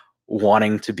also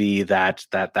wanting to be that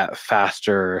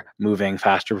faster moving,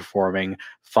 faster performing,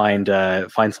 find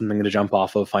something to jump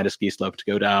off of, find a ski slope to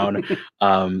go down.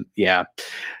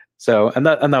 So and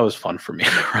that was fun for me,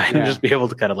 right? And just be able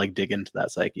to kind of like dig into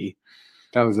that psyche.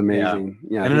 That was amazing.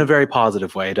 Yeah. And in a very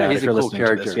positive way, Dad. He's if you're a cool listening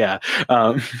character. to this,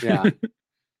 yeah.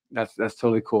 That's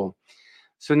totally cool.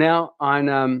 So now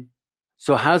on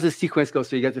so how's the sequence go?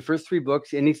 So you got the first 3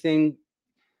 books. Anything?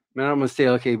 I don't want to say,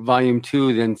 okay, volume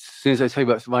 2, then as soon as I tell you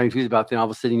what volume 2 is about, then all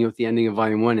of a sudden you know what the ending of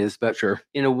volume 1 is. But sure,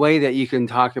 in a way that you can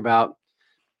talk about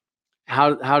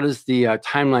how does the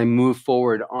timeline move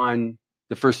forward on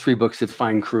the first 3 books of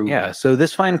Fine Crew? Yeah, so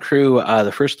this Fine Crew,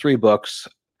 the first 3 books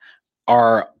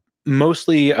are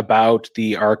mostly about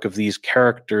the arc of these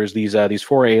characters, these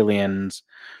 4 aliens.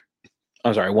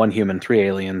 I'm sorry, 1 human, 3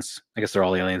 aliens. I guess they're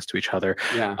all aliens to each other.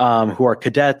 Yeah. Who are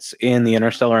cadets in the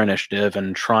Interstellar Initiative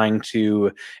and trying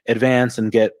to advance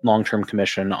and get long-term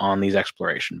commission on these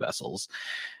exploration vessels.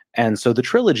 And so the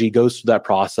trilogy goes through that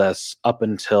process up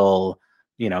until,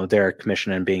 their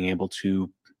commission and being able to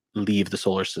leave the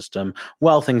solar system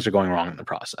while things are going wrong in the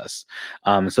process.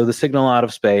 So the signal out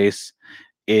of space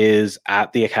is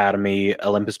at the Academy,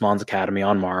 Olympus Mons Academy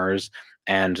on Mars.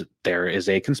 And there is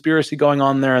a conspiracy going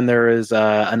on there, and there is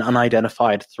an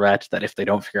unidentified threat that if they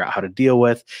don't figure out how to deal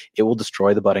with, it will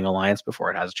destroy the budding alliance before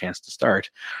it has a chance to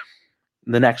start.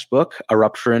 The next book, A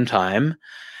Rupture in Time,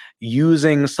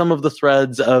 using some of the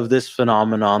threads of this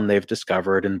phenomenon they've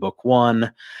discovered in book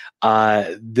 1,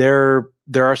 there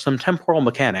are some temporal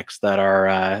mechanics that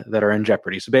are in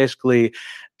jeopardy. So basically,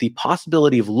 the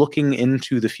possibility of looking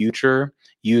into the future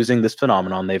using this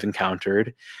phenomenon they've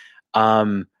encountered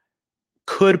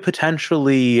could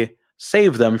potentially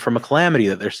save them from a calamity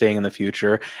that they're seeing in the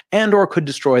future, and or could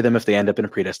destroy them if they end up in a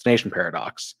predestination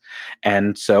paradox.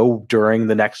 And so during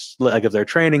the next leg of their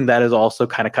training, that is also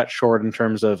kind of cut short in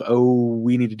terms of,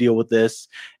 we need to deal with this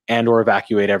and or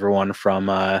evacuate everyone from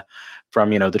the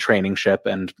training ship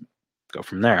and go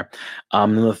from there.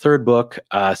 In the third book,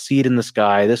 Seed in the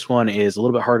Sky, this one is a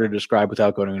little bit harder to describe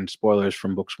without going into spoilers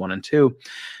from books 1 and 2,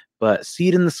 but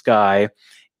Seed in the Sky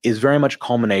is very much a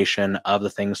culmination of the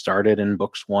things started in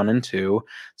books 1 and 2.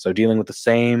 So dealing with the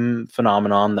same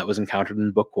phenomenon that was encountered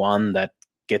in book 1 that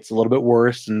gets a little bit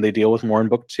worse and they deal with more in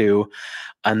book 2.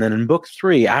 And then in book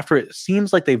 3, after it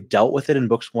seems like they've dealt with it in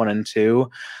books 1 and 2,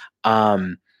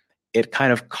 it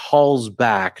kind of calls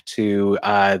back to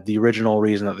the original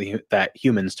reason that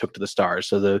humans took to the stars.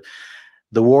 So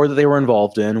the war that they were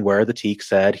involved in, where the Teak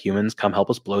said, humans, come help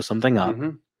us blow something up.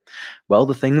 Mm-hmm. Well,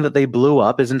 the thing that they blew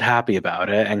up isn't happy about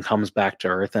it and comes back to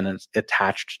Earth, and it's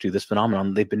attached to this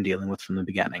phenomenon they've been dealing with from the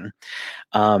beginning.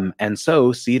 And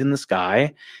so Seed in the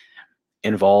Sky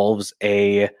involves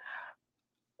a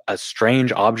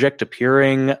strange object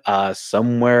appearing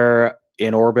somewhere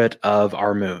in orbit of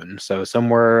our moon. So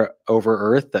somewhere over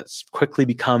Earth that quickly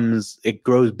it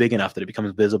grows big enough that it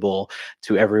becomes visible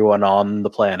to everyone on the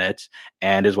planet,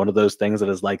 and is one of those things that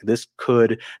is like, this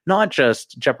could not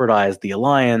just jeopardize the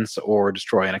Alliance or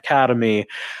destroy an academy,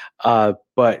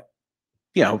 but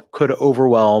could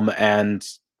overwhelm and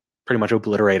pretty much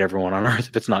obliterate everyone on Earth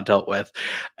if it's not dealt with.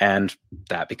 And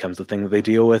that becomes the thing that they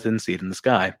deal with in Seed in the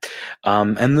Sky.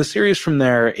 And the series from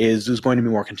there is going to be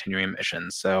more continuing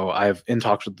missions. So I've, in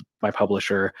talks with my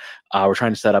publisher, we're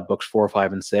trying to set up books 4,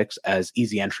 5, and 6 as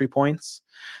easy entry points.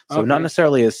 So not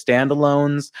necessarily as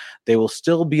standalones. They will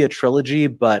still be a trilogy,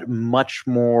 but much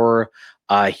more,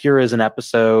 here is an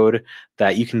episode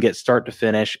that you can get start to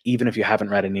finish, even if you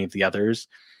haven't read any of the others.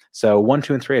 So 1,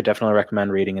 2, and 3, I definitely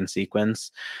recommend reading in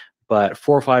sequence. But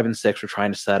 4, 5, and 6 we're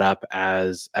trying to set up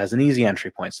as an easy entry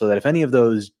point, so that if any of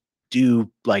those do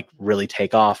like really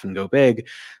take off and go big,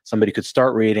 somebody could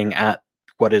start reading at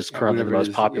what is currently the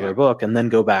most popular book and then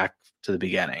go back to the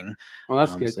beginning. Well,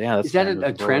 that's good. So that's is that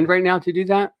a trend right now to do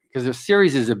that? Because the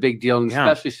series is a big deal, and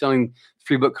especially selling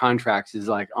 3-book contracts is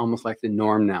like almost like the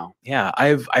norm now. Yeah,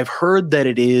 I've heard that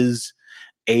it is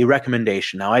a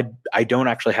recommendation. Now, I don't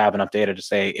actually have enough data to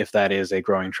say if that is a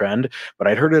growing trend, but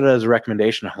I'd heard it as a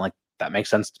recommendation. I'm like, that makes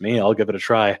sense to me. I'll give it a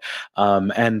try.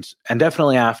 And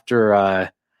definitely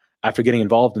after getting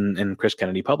involved in Chris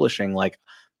Kennedy Publishing, like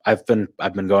I've been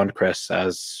going to Chris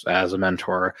as a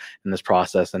mentor in this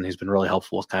process, and he's been really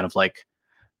helpful with kind of like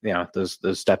those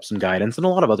steps and guidance, and a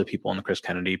lot of other people in the Chris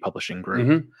Kennedy publishing group.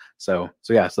 Mhm. So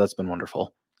that's been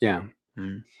wonderful. Yeah.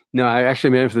 Mm. No, I actually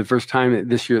met him for the first time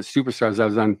this year at Superstars. I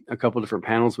was on a couple different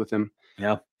panels with him.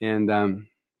 Yeah. And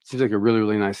seems like a really,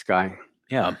 really nice guy.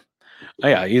 Yeah. Oh,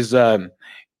 yeah. He's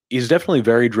definitely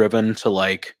very driven to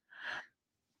like,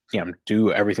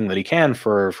 do everything that he can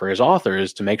for his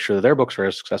authors to make sure that their books are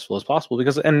as successful as possible.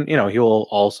 Because, and he will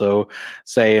also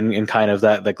say in kind of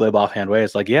that glib offhand way,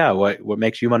 it's like, yeah, what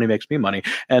makes you money makes me money,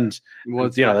 and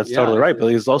that's totally right. But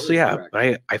he's also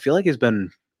but I feel like he's been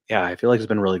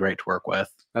really great to work with.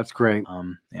 That's great.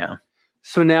 Yeah.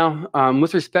 So now,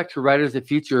 with respect to Writers of the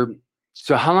Future,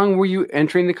 so how long were you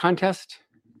entering the contest?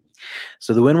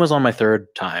 So the win was on my third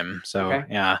time. So Okay.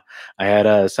 yeah, I had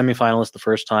a semifinalist the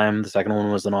first time. The second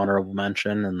one was an honorable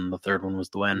mention, and the third one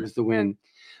was the win. It was the win.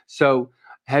 So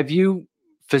have you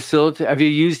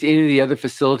used any of the other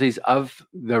facilities of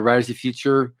the Writers of the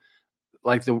Future,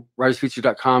 like the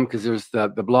writersfuture.com? Because there's the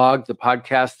blog, the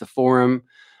podcast, the forum.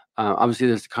 Obviously,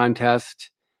 there's the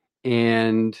contest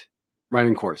and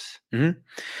writing course. Mm-hmm.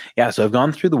 Yeah, so I've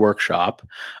gone through the workshop.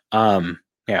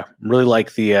 Yeah, really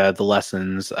like the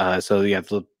lessons. So yeah,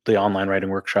 the online writing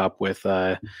workshop with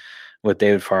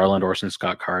David Farland, Orson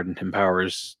Scott Card, and Tim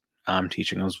Powers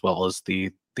teaching, as well as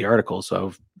the articles. So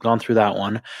I've gone through that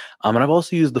one, and I've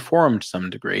also used the forum to some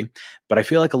degree. But I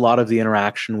feel like a lot of the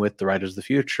interaction with the Writers of the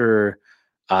Future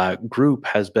group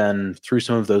has been through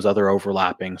some of those other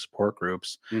overlapping support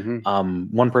groups.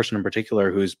 Mm-hmm. One person in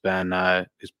particular who's been a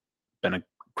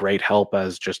great help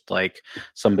as just like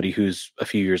somebody who's a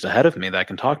few years ahead of me that I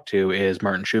can talk to is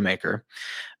Martin Shoemaker.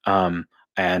 And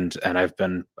I've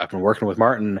been working with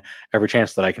Martin every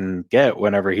chance that I can get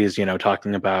whenever he's,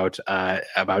 talking about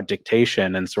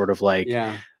dictation and sort of like,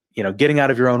 getting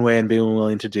out of your own way and being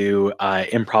willing to do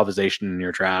improvisation in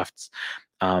your drafts.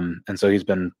 And so he's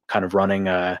been kind of running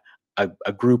a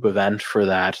group event for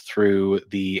that through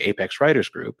the Apex Writers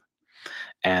group.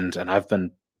 And I've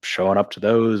been showing up to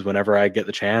those whenever I get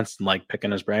the chance and like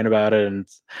picking his brain about it. And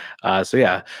so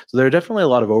there are definitely a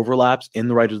lot of overlaps in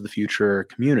the Writers of the Future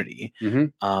community. Mm-hmm.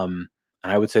 And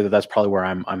I would say that that's probably where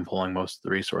I'm pulling most of the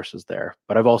resources there.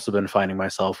 But I've also been finding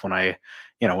myself when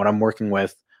I'm working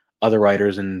with other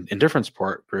writers in different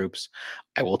support groups,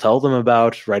 I will tell them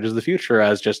about Writers of the Future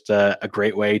as just a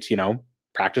great way to,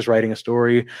 practice writing a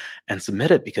story and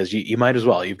submit it, because you might as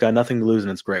well. You've got nothing to lose,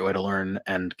 and it's a great way to learn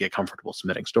and get comfortable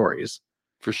submitting stories.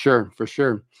 For sure.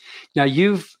 Now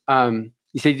you said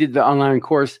you did the online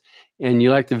course and you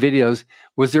like the videos.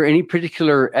 Was there any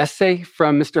particular essay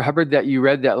from Mr. Hubbard that you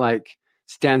read that like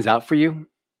stands out for you?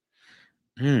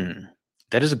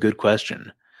 That is a good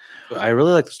question. I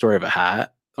really like the story of a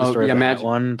hat. The story of the hat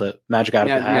one, the magic out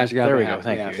of the hat. There we go.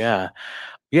 Thank you.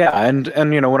 Yeah. And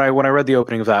when I read the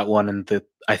opening of that one, and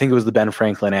I think it was the Ben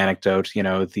Franklin anecdote,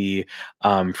 the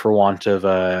for want of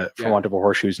a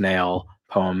horseshoe's nail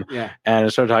poem. Yeah. And I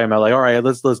started talking about like, all right,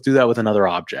 let's do that with another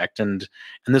object. And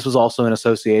this was also in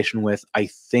association with, I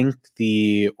think,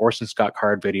 the Orson Scott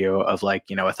Card video of like,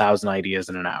 1,000 ideas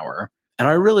in an hour. And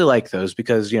I really like those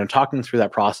because, talking through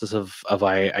that process of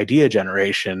idea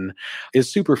generation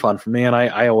is super fun for me. And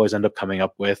I always end up coming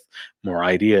up with more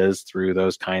ideas through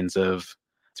those kinds of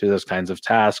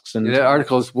tasks. And that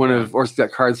article is one of Orson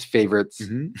Scott Card's favorites.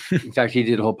 Mm-hmm. In fact, he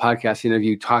did a whole podcast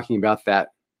interview talking about that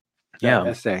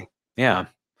essay. Yeah.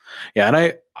 And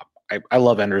I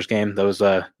love Ender's Game. That was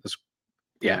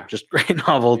just great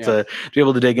novel to be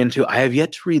able to dig into. I have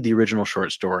yet to read the original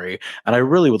short story, and I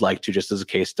really would like to, just as a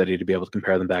case study, to be able to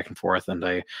compare them back and forth. And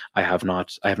I have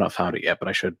not found it yet, but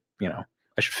I should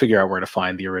figure out where to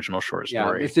find the original short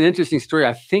story. Yeah, it's an interesting story.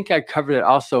 I think I covered it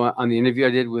also on the interview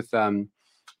I did with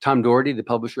Tom Doherty, the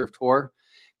publisher of Tor,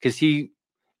 because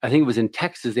I think it was in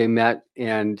Texas they met,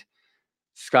 and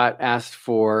Scott asked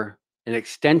for an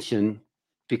extension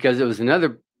because there was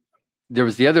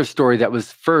the other story that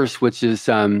was first, which is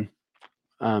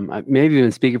maybe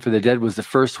even Speaking for the Dead was the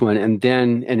first one, and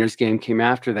then Ender's Game came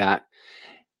after that.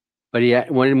 But he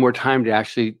wanted more time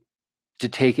to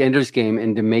take Ender's Game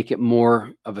and to make it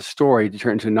more of a story, to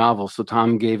turn it into a novel. So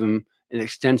Tom gave him an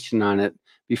extension on it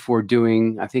before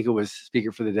doing, I think it was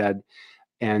Speaker for the Dead.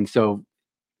 And so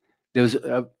there was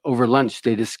over lunch,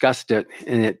 they discussed it,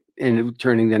 and it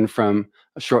turning then from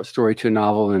a short story to a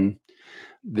novel. And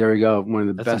there we go. One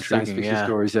of the best science fiction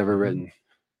stories ever written.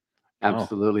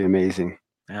 Absolutely amazing.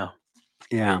 Yeah.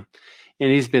 And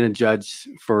he's been a judge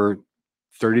for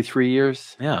 33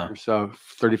 years. Yeah. Or so,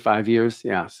 35 years.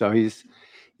 Yeah. So he's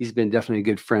been definitely a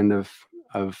good friend of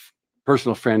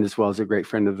personal friend, as well as a great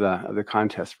friend of the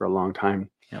contest for a long time.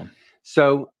 Yeah.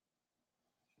 So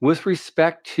with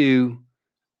respect to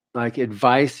like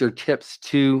advice or tips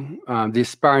to the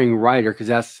aspiring writer, because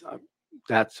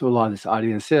that's who a lot of this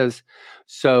audience is.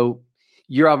 So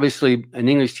you're obviously an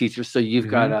English teacher, so you've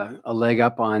got a leg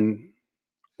up on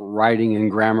writing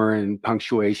and grammar and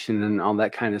punctuation and all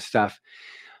that kind of stuff.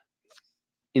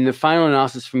 In the final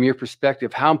analysis, from your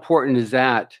perspective, how important is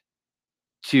that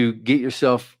to get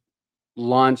yourself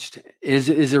launched? Is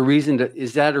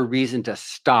that a reason to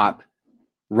stop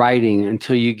writing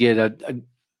until you get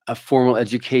a formal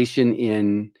education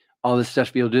in all this stuff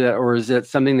to be able to do that? Or is it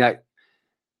something that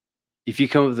if you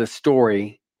come up with a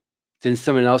story, then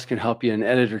someone else can help you, an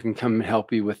editor can come and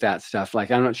help you with that stuff? Like,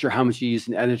 I'm not sure how much you use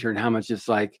an editor and how much it's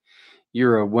like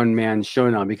you're a one-man show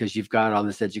now because you've got all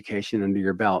this education under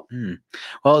your belt.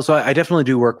 Well, so I definitely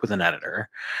do work with an editor.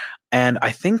 And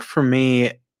I think for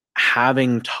me,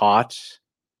 having taught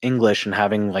English and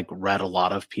having like read a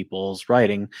lot of people's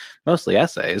writing, mostly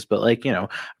essays, but like, I've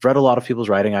read a lot of people's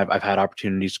writing. I've had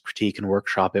opportunities to critique and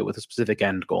workshop it with a specific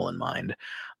end goal in mind.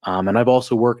 And I've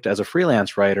also worked as a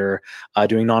freelance writer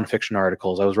doing nonfiction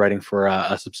articles. I was writing for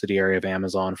a subsidiary of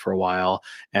Amazon for a while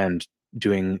and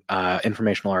doing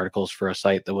informational articles for a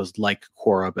site that was like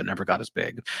Quora but never got as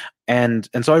big. And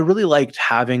so I really liked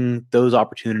having those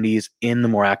opportunities in the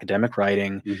more academic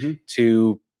writing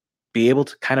to be able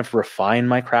to kind of refine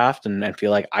my craft and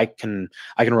feel like I can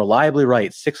reliably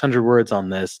write 600 words on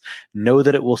this, know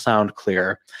that it will sound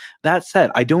clear. That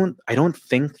said, I don't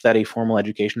think that a formal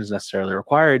education is necessarily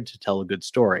required to tell a good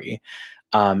story.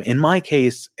 In my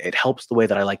case, it helps the way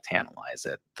that I like to analyze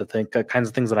it, the kinds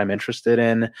of things that I'm interested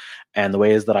in, and the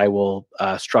ways that I will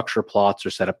structure plots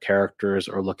or set up characters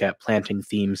or look at planting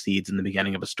theme seeds in the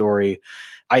beginning of a story.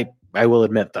 I will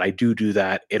admit that I do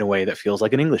that in a way that feels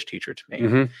like an English teacher to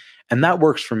me. And that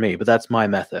works for me, but that's my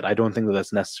method. I don't think that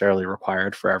that's necessarily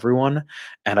required for everyone.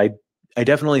 And I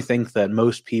definitely think that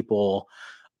most people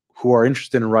who are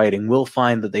interested in writing will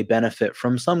find that they benefit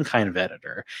from some kind of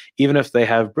editor. Even if they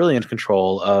have brilliant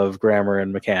control of grammar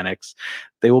and mechanics,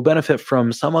 they will benefit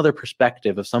from some other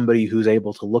perspective of somebody who's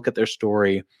able to look at their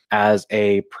story as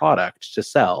a product to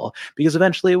sell, because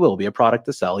eventually it will be a product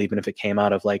to sell, even if it came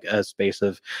out of like a space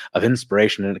of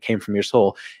inspiration and it came from your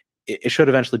soul. It should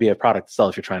eventually be a product to sell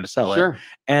if you're trying to sell it.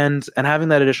 And having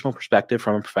that additional perspective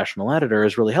from a professional editor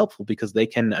is really helpful because they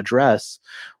can address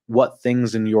what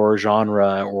things in your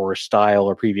genre or style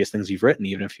or previous things you've written,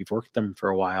 even if you've worked them for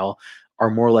a while,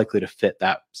 are more likely to fit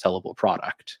that sellable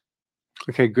product.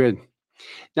 Okay, good.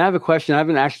 Now I have a question. I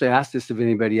haven't actually asked this of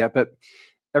anybody yet, but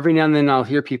every now and then I'll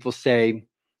hear people say,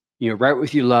 write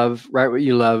what you love, write what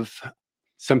you love.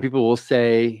 Some people will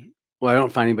say, well, I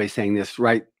don't find anybody saying this,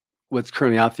 write what's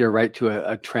currently out there, right to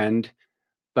a trend.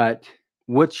 But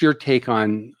what's your take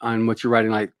on what you're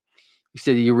writing? Like you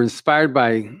said, you were inspired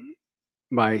by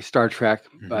Star Trek,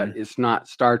 but it's not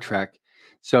Star Trek.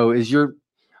 So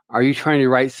are you trying to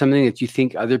write something that you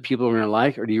think other people are going to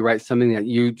like, or do you write something that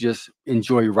you just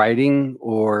enjoy writing,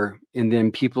 and then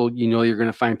people, you're going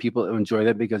to find people that enjoy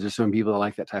that because there's some people that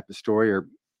like that type of story, or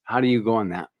how do you go on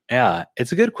that? Yeah,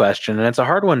 it's a good question. And it's a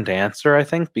hard one to answer, I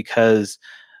think, because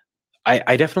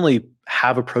I definitely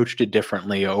have approached it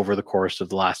differently over the course of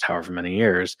the last however many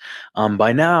years.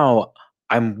 By now,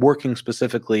 I'm working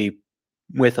specifically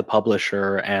with a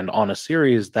publisher and on a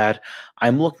series that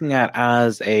I'm looking at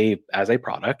as a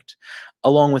product,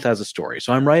 along with as a story.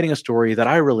 So I'm writing a story that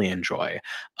I really enjoy.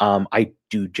 I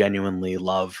do genuinely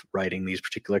love writing these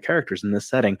particular characters in this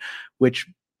setting, which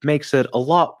makes it a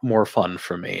lot more fun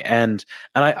for me. And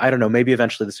I don't know, maybe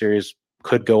eventually the series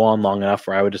could go on long enough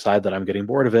where I would decide that I'm getting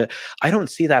bored of it. I don't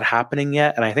see that happening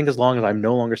yet. And I think as long as I'm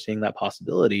no longer seeing that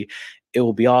possibility, it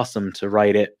will be awesome to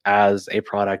write it as a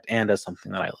product and as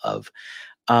something that I love.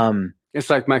 It's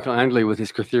like Michael Angley with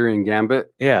his Arthurian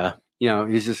Gambit. Yeah.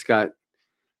 He just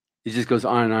goes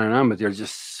on and on and on, but they're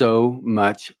just so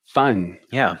much fun.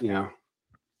 Yeah.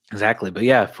 Exactly. But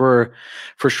yeah, for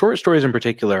short stories in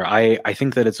particular, I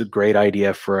think that it's a great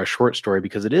idea for a short story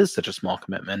because it is such a small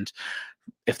commitment.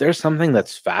 If there's something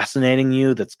that's fascinating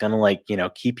you, that's going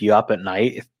to keep you up at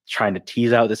night, trying to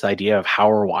tease out this idea of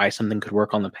how or why something could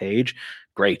work on the page,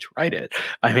 great, write it.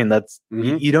 I mean, that's,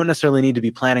 you don't necessarily need to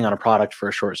be planning on a product for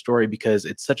a short story because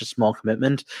it's such a small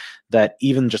commitment that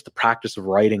even just the practice of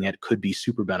writing it could be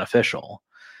super beneficial.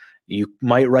 You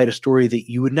might write a story that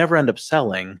you would never end up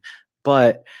selling,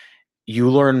 but you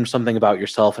learn something about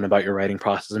yourself and about your writing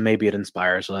process, and maybe it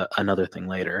inspires another thing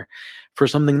later. For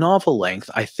something novel length,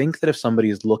 I think that if somebody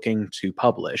is looking to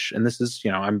publish, and this is,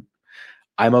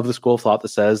 I'm of the school of thought that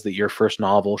says that your first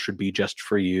novel should be just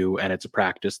for you, and it's a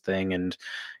practice thing. And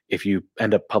if you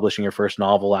end up publishing your first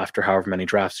novel after however many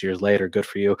drafts years later, good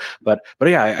for you. But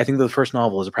yeah, I think the first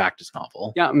novel is a practice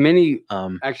novel. Yeah, many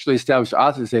actually established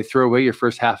authors, they throw away your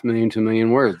first 500,000 to 1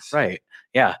 million words. Right.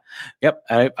 Yeah. Yep.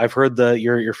 I've heard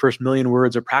your first 1 million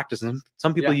words are practice, and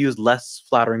some people use less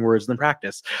flattering words than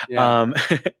practice. Yeah.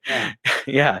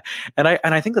 Yeah. And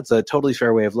I think that's a totally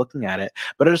fair way of looking at it.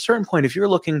 But at a certain point, if you're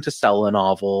looking to sell a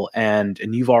novel and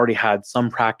you've already had some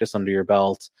practice under your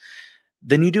belt,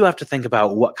 then you do have to think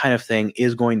about what kind of thing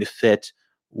is going to fit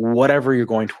whatever you're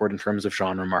going toward in terms of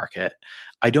genre market.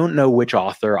 I don't know which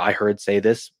author I heard say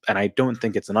this, and I don't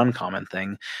think it's an uncommon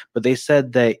thing, but they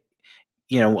said that,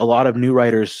 a lot of new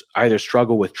writers either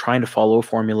struggle with trying to follow a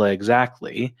formula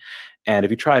exactly. And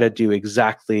if you try to do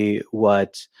exactly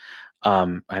what,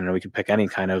 I don't know, we could pick any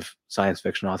kind of science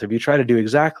fiction author. If you try to do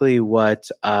exactly what,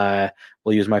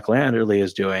 we'll use Michael Anderle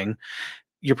is doing,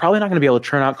 you're probably not going to be able to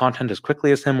churn out content as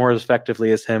quickly as him or as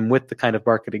effectively as him with the kind of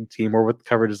marketing team or with the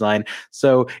cover design.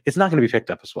 So it's not going to be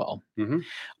picked up as well. Mm-hmm.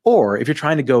 Or if you're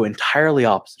trying to go entirely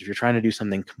opposite, if you're trying to do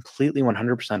something completely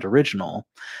 100% original,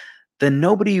 then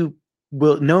nobody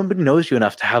knows you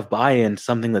enough to have buy-in to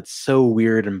something that's so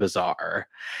weird and bizarre.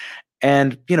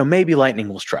 And, maybe lightning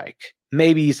will strike.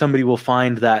 Maybe somebody will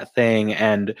find that thing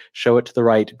and show it to the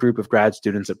right group of grad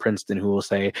students at Princeton who will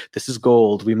say, this is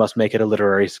gold, we must make it a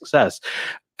literary success.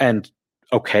 And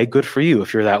okay, good for you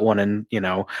if you're that one in,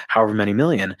 however many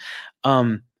million.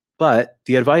 But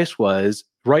the advice was,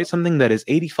 write something that is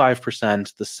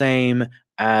 85% the same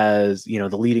as, the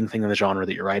leading thing in the genre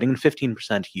that you're writing, and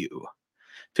 15% you.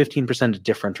 15%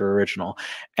 different or original.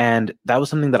 And that was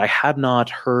something that I had not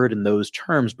heard in those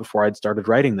terms before I'd started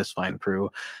writing This Fine Crew.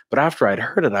 But after I'd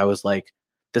heard it, I was like,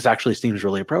 this actually seems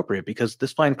really appropriate, because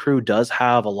This Fine Crew does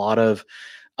have a lot of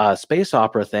space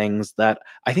opera things that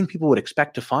I think people would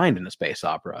expect to find in a space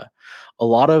opera. A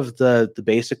lot of the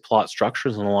basic plot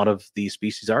structures and a lot of the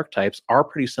species archetypes are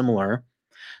pretty similar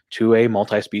to a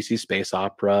multi-species space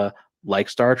opera like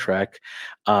Star Trek,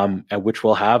 which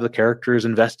will have the characters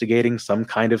investigating some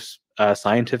kind of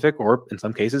scientific, or in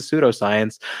some cases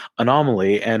pseudoscience,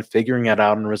 anomaly and figuring it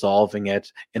out and resolving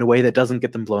it in a way that doesn't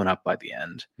get them blown up by the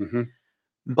end. Mm-hmm.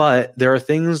 But there are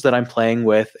things that I'm playing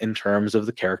with in terms of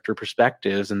the character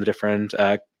perspectives and the different,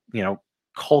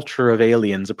 culture of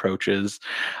aliens approaches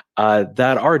that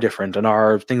are different and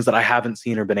are things that I haven't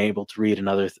seen or been able to read in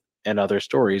other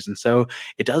stories. And so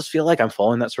it does feel like I'm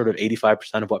following that sort of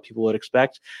 85% of what people would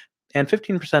expect and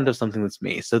 15% of something that's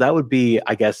me. So that would be,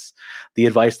 I guess, the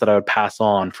advice that I would pass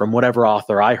on from whatever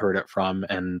author I heard it from.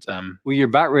 And well, you're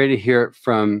about ready to hear it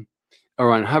from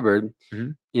Oran Hubbard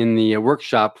mm-hmm. in the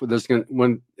workshop. There's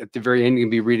one at the very end. You'll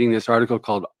be reading this article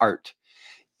called Art.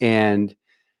 And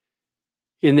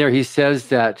in there, he says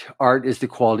that art is the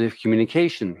quality of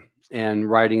communication, and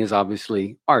writing is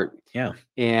obviously art. Yeah.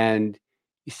 And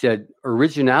he said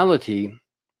originality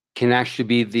can actually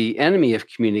be the enemy of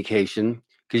communication,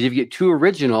 because if you get too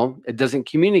original, it doesn't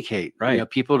communicate. Right.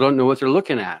 People don't know what they're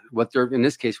looking at, in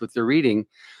this case, what they're reading.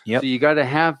 Yep. So you got to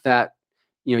have that.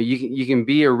 You can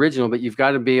be original, but you've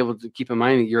got to be able to keep in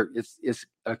mind that it's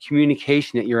a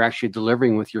communication that you're actually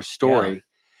delivering with your story.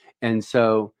 Yeah. And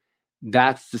so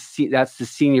that's the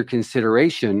senior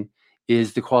consideration,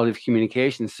 is the quality of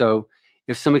communication. So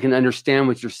if somebody can understand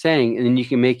what you're saying, and then you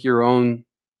can make your own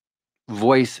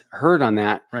voice heard on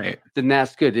that, right, then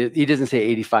that's good. He doesn't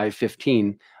say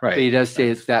 85-15, right, but he does say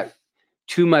it's that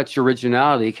too much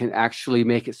originality can actually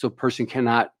make it so a person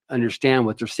cannot understand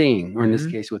what they're seeing, or in this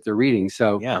case, what they're reading.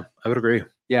 So yeah, I would agree.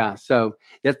 Yeah, so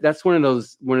that's one of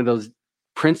those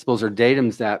principles or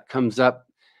datums that comes up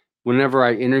whenever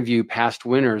I interview past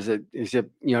winners.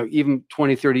 Even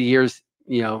 20, 30 years,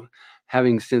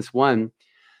 having since won,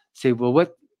 say, well,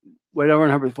 whatever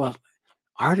number. Well,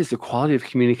 art is the quality of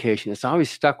communication. It's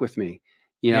always stuck with me,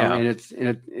 and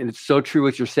it's so true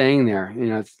what you're saying there.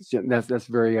 That's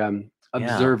very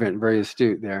observant, very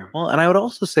astute there. Well, and I would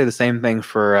also say the same thing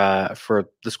for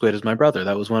The Squid Is My Brother.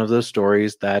 That was one of those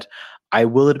stories that I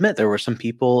will admit there were some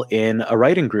people in a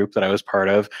writing group that I was part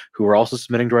of who were also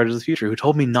submitting to Writers of the Future who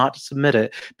told me not to submit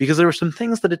it because there were some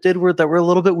things that it did that were a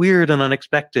little bit weird and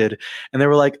unexpected. And they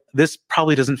were like, this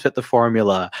probably doesn't fit the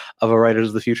formula of a Writers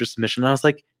of the Future submission. And I was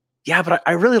like, yeah, but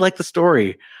I really like the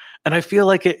story. And I feel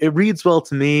like it reads well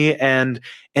to me. And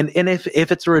if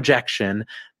it's a rejection,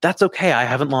 that's okay. I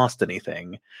haven't lost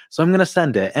anything. So I'm going to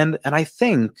send it. And I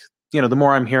think, the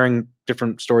more I'm hearing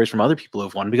different stories from other people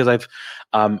who've won, because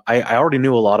I already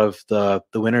knew a lot of the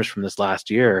winners from this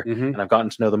last year, and I've gotten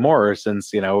to know them more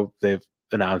since, they've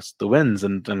announced the wins,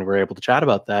 and we're able to chat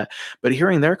about that. But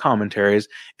hearing their commentaries,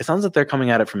 it sounds like they're coming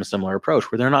at it from a similar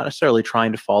approach, where they're not necessarily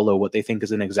trying to follow what they think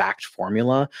is an exact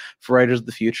formula for writers of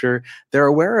the future. They're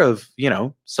aware of,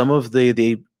 some of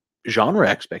the genre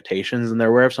expectations, and they're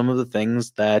aware of some of the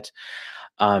things that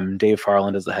Dave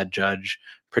Farland, as the head judge,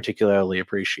 particularly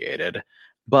appreciated.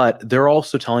 But they're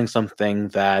also telling something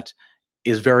that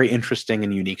is very interesting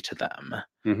and unique to them.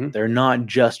 Mm-hmm. They're not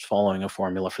just following a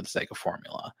formula for the sake of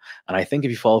formula. And I think if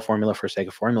you follow a formula for the sake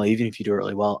of formula, even if you do it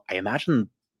really well, I imagine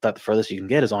that the furthest you can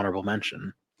get is honorable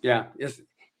mention. Yeah,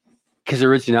 because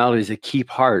originality is a key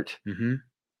part,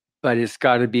 but it's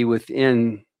got to be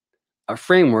within a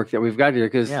framework that we've got here.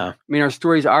 Because I mean, our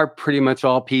stories are pretty much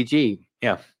all PG.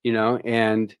 Yeah,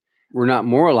 and we're not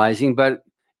moralizing, but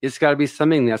it's got to be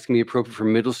something that's going to be appropriate for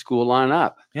middle school on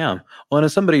up. Yeah. Well, and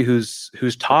as somebody who's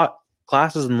taught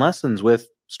classes and lessons with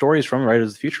stories from Writers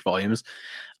of the Future volumes,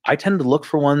 I tend to look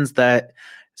for ones that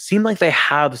seem like they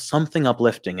have something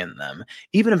uplifting in them,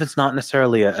 even if it's not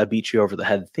necessarily a beat you over the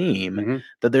head theme,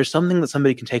 that there's something that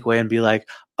somebody can take away and be like,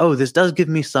 oh, this does give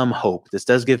me some hope. This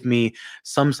does give me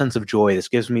some sense of joy. This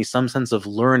gives me some sense of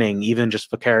learning, even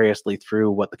just vicariously through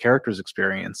what the character is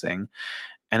experiencing.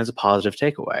 And it's a positive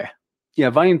takeaway. Yeah,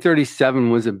 volume 37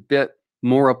 was a bit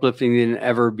more uplifting than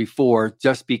ever before,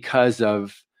 just because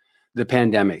of the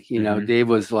pandemic. Dave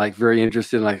was like very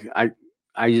interested. Like,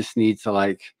 I just need to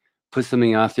like put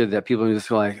something out there that people are just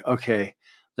like, okay,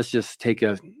 let's just take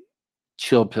a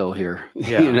chill pill here,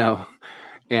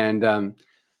 And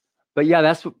but yeah,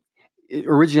 that's what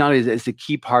originality is a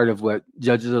key part of what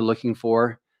judges are looking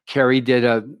for. Carrie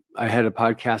I had a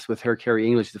podcast with her, Carrie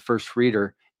English, the first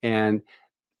reader, and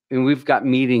we've got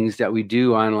meetings that we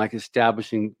do on like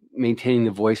maintaining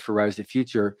the voice for Writers of the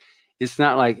Future. It's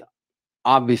not like,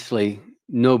 obviously,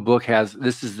 no book has,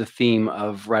 this is the theme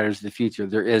of Writers of the Future.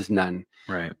 There is none.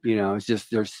 Right. It's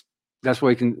just, that's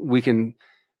why we can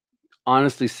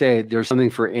honestly say there's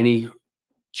something for any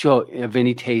of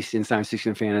any taste in science fiction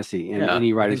and fantasy in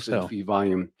any Writers of the Future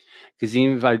volume. Because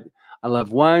even if I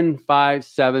love 1, 5,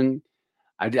 7,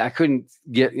 I couldn't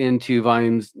get into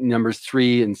volumes numbers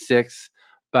 3 and 6.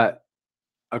 But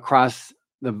across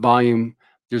the volume,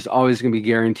 there's always going to be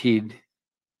guaranteed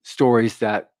stories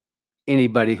that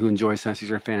anybody who enjoys science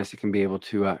fiction or fantasy can be able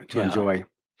to enjoy.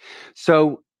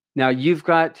 So now you've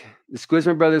got the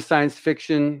Squizman Brothers science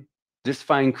fiction. This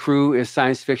Fine Crew is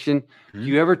science fiction. Do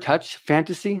you ever touch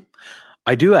fantasy?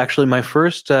 I do, actually. My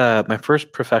first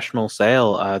professional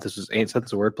sale, this was 8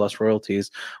 cents a word plus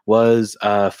royalties, was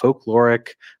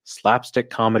folkloric slapstick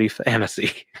comedy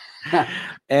fantasy.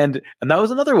 and that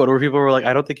was another one where people were like,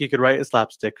 I don't think you could write a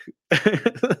slapstick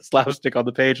on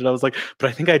the page. And I was like, but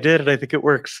I think I did, and I think it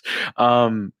works.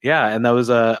 And that was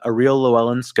a real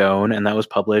Llewellyn Scone, and that was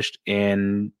published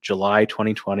in July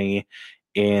 2020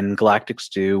 in Galactic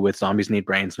Stew with Zombies Need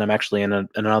Brains, and I'm actually in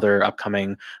another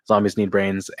upcoming Zombies Need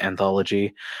Brains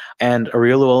anthology. And A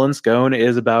Real Llewellyn Scone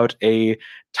is about a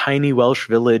tiny Welsh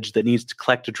village that needs to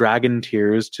collect dragon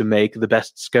tears to make the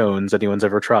best scones anyone's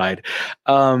ever tried.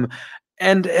 And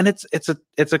it's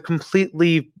a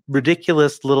completely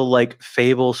ridiculous little like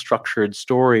fable structured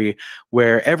story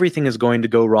where everything is going to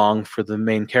go wrong for the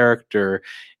main character.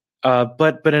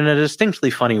 But in a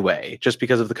distinctly funny way, just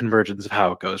because of the convergence of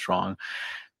how it goes wrong.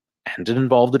 And it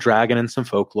involved a dragon and some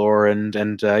folklore, and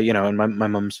my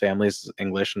mom's family is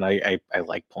English, and I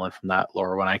like pulling from that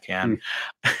lore when I can.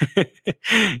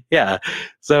 Yeah.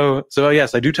 So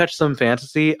yes, I do touch some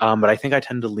fantasy, but I think I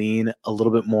tend to lean a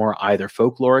little bit more either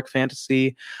folkloric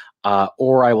fantasy,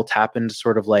 or I will tap into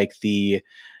sort of like the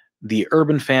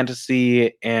urban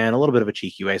fantasy and a little bit of a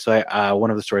cheeky way. So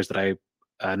one of the stories that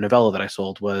novella that I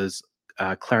sold was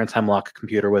Clarence Hemlock,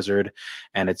 Computer Wizard,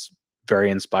 and it's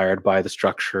very inspired by the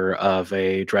structure of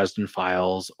a Dresden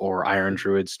Files or Iron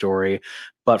Druid story,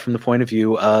 but from the point of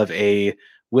view of a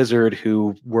wizard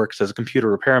who works as a computer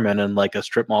repairman in like a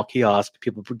strip mall kiosk.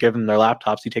 People give him their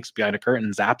laptops, he takes it behind a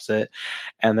curtain, zaps it,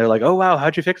 and they're like, oh wow,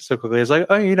 how'd you fix it so quickly? He's like,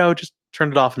 oh, just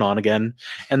turned it off and on again.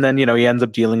 And then, he ends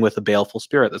up dealing with a baleful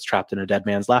spirit that's trapped in a dead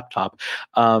man's laptop.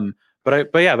 But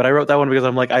I wrote that one because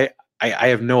I'm like, I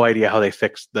have no idea how they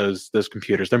fixed those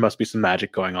computers. There must be some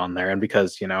magic going on there. And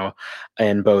because,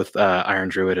 in both Iron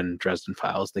Druid and Dresden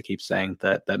Files, they keep saying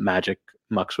that magic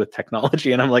mucks with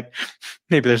technology. And I'm like,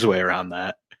 maybe there's a way around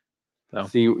that. So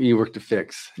you work to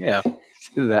fix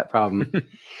that problem.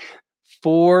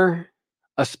 For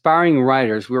aspiring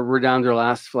writers, we're down to the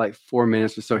last like 4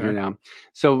 minutes or so here now.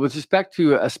 So with respect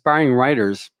to aspiring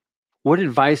writers, what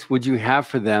advice would you have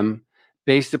for them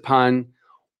based upon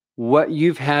what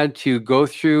you've had to go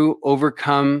through,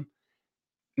 overcome,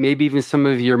 maybe even some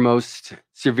of your most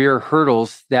severe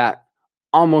hurdles that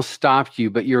almost stopped you,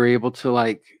 but you're able to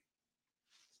like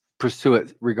pursue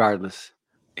it regardless?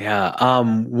 Yeah.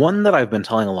 One that I've been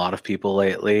telling a lot of people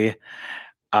lately,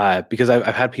 because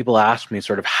I've had people ask me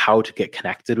sort of how to get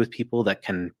connected with people that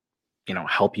can,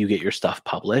 help you get your stuff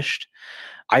published.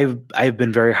 I've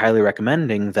been very highly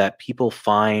recommending that people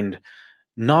find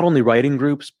not only writing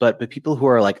groups, but people who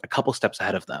are like a couple steps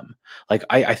ahead of them. Like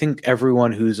I think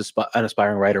everyone who's an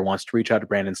aspiring writer wants to reach out to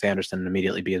Brandon Sanderson and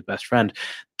immediately be his best friend.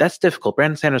 That's difficult.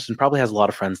 Brandon Sanderson probably has a lot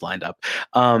of friends lined up.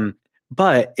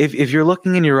 But if you're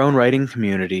looking in your own writing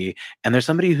community and there's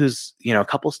somebody who's, a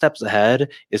couple steps ahead,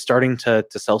 is starting to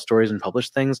sell stories and publish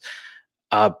things,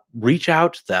 reach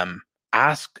out to them,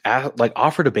 ask, like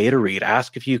offer to beta read,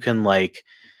 ask if you can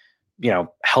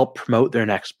help promote their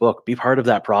next book, be part of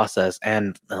that process,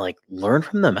 and like learn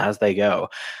from them as they go.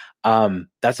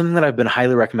 That's something that I've been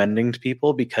highly recommending to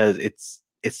people because it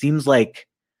seems like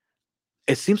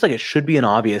it should be an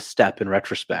obvious step in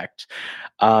retrospect.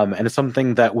 And it's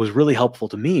something that was really helpful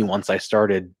to me once I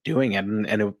started doing it. And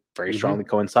it very strongly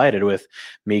coincided with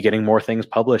me getting more things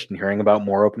published and hearing about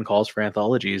more open calls for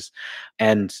anthologies.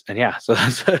 And yeah, so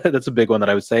that's a big one that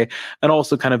I would say. And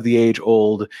also kind of the age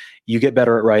old, you get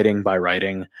better at writing by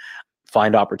writing.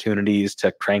 Find opportunities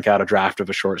to crank out a draft of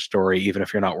a short story, even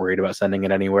if you're not worried about sending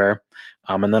it anywhere.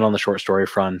 And then on the short story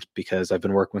front, because I've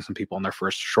been working with some people on their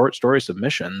first short story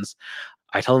submissions,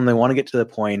 I tell them they want to get to the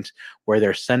point where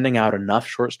they're sending out enough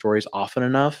short stories often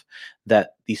enough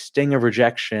that the sting of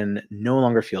rejection no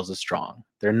longer feels as strong.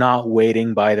 They're not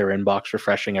waiting by their inbox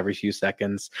refreshing every few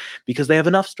seconds because they have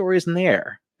enough stories in the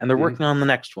air and they're working on the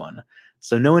next one.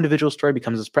 So no individual story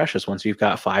becomes as precious once you've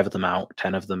got 5 of them out,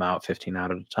 10 of them out, 15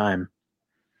 out at a time.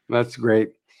 That's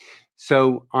great.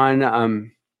 So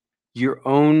on your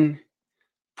own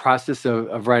process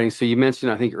of writing, so you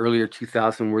mentioned, I think earlier,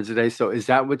 2,000 words a day. So is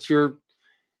that what you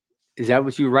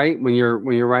write when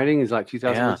you're writing? Is like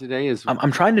 2,000 words a day?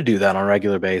 I'm trying to do that on a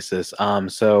regular basis.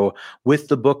 So with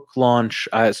the book launch,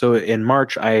 so in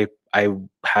March, I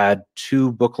had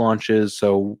 2 book launches.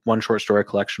 So 1 short story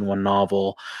collection, 1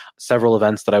 novel, several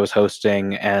events that I was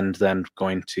hosting, and then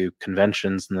going to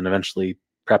conventions, and then eventually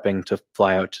prepping to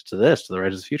fly out to the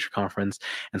Writers of the Future conference.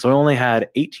 And so I only had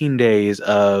 18 days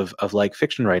of like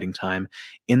fiction writing time.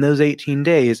 In those 18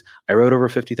 days, I wrote over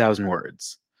 50,000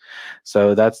 words.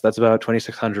 So that's about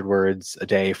 2,600 words a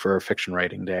day for a fiction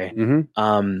writing day.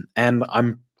 And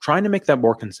I'm trying to make that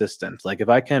more consistent. Like if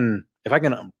I can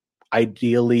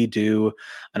ideally do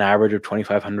an average of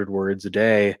 2,500 words a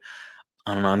day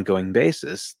on an ongoing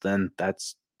basis, then that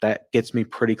gets me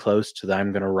pretty close to that.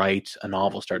 I'm going to write a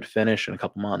novel start to finish in a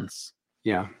couple months.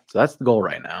 Yeah. So that's the goal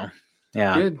right now.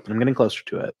 Yeah. Good. I'm getting closer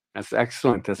to it. That's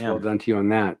excellent. That's well done to you on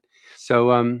that.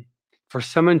 So for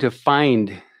someone to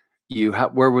find you,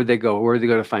 where would they go? Where would they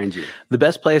go to find you? The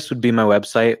best place would be my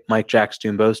website,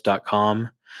 MikeJackStoombos.com.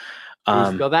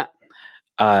 Can you spell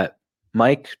that?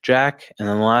 Mike Jack, and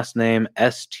then the last name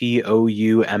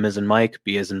STOUM as in Mike,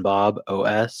 B as in Bob,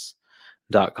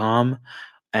 OS.com.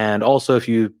 And also, if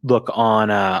you look on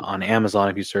Amazon,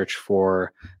 if you search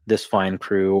for This Fine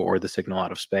Crew or The Signal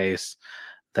Out of Space,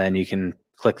 then you can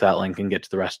click that link and get to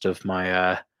the rest of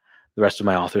my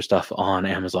author stuff on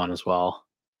Amazon as well.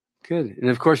 Good. And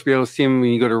of course, you'll be able to see him when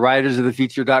you go to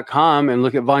writersofthefuture.com and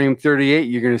look at volume 38.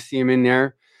 You're going to see him in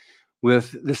there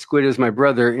with The Squid Is My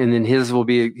Brother, and then his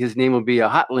name will be a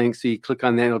hot link. So you click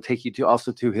on that, it'll take you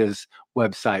to his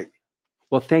website.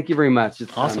 Well, thank you very much.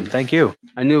 It's awesome. Thank you.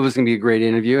 I knew it was going to be a great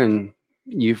interview, and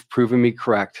you've proven me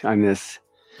correct on this.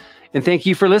 And thank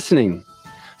you for listening.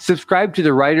 Subscribe to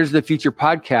the Writers of the Future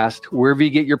podcast wherever you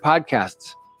get your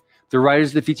podcasts. The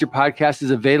Writers of the Future podcast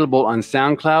is available on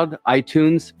SoundCloud,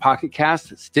 iTunes, Pocket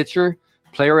Cast, Stitcher,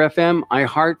 Player FM,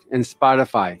 iHeart, and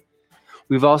Spotify.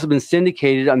 We've also been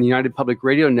syndicated on the United Public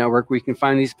Radio Network, where you can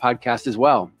find these podcasts as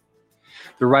well.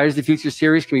 The Writers of the Future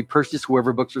series can be purchased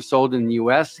wherever books are sold in the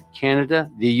U.S., Canada,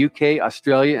 the UK,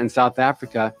 Australia, and South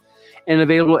Africa, and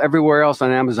available everywhere else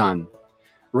on Amazon.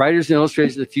 Writers and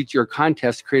Illustrators of the Future are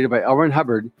contests created by L. Ron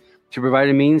Hubbard to provide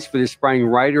a means for the aspiring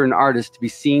writer and artist to be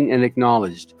seen and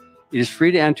acknowledged. It is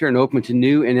free to enter and open to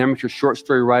new and amateur short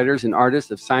story writers and artists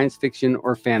of science fiction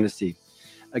or fantasy.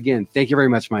 Again, thank you very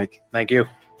much, Mike. Thank you.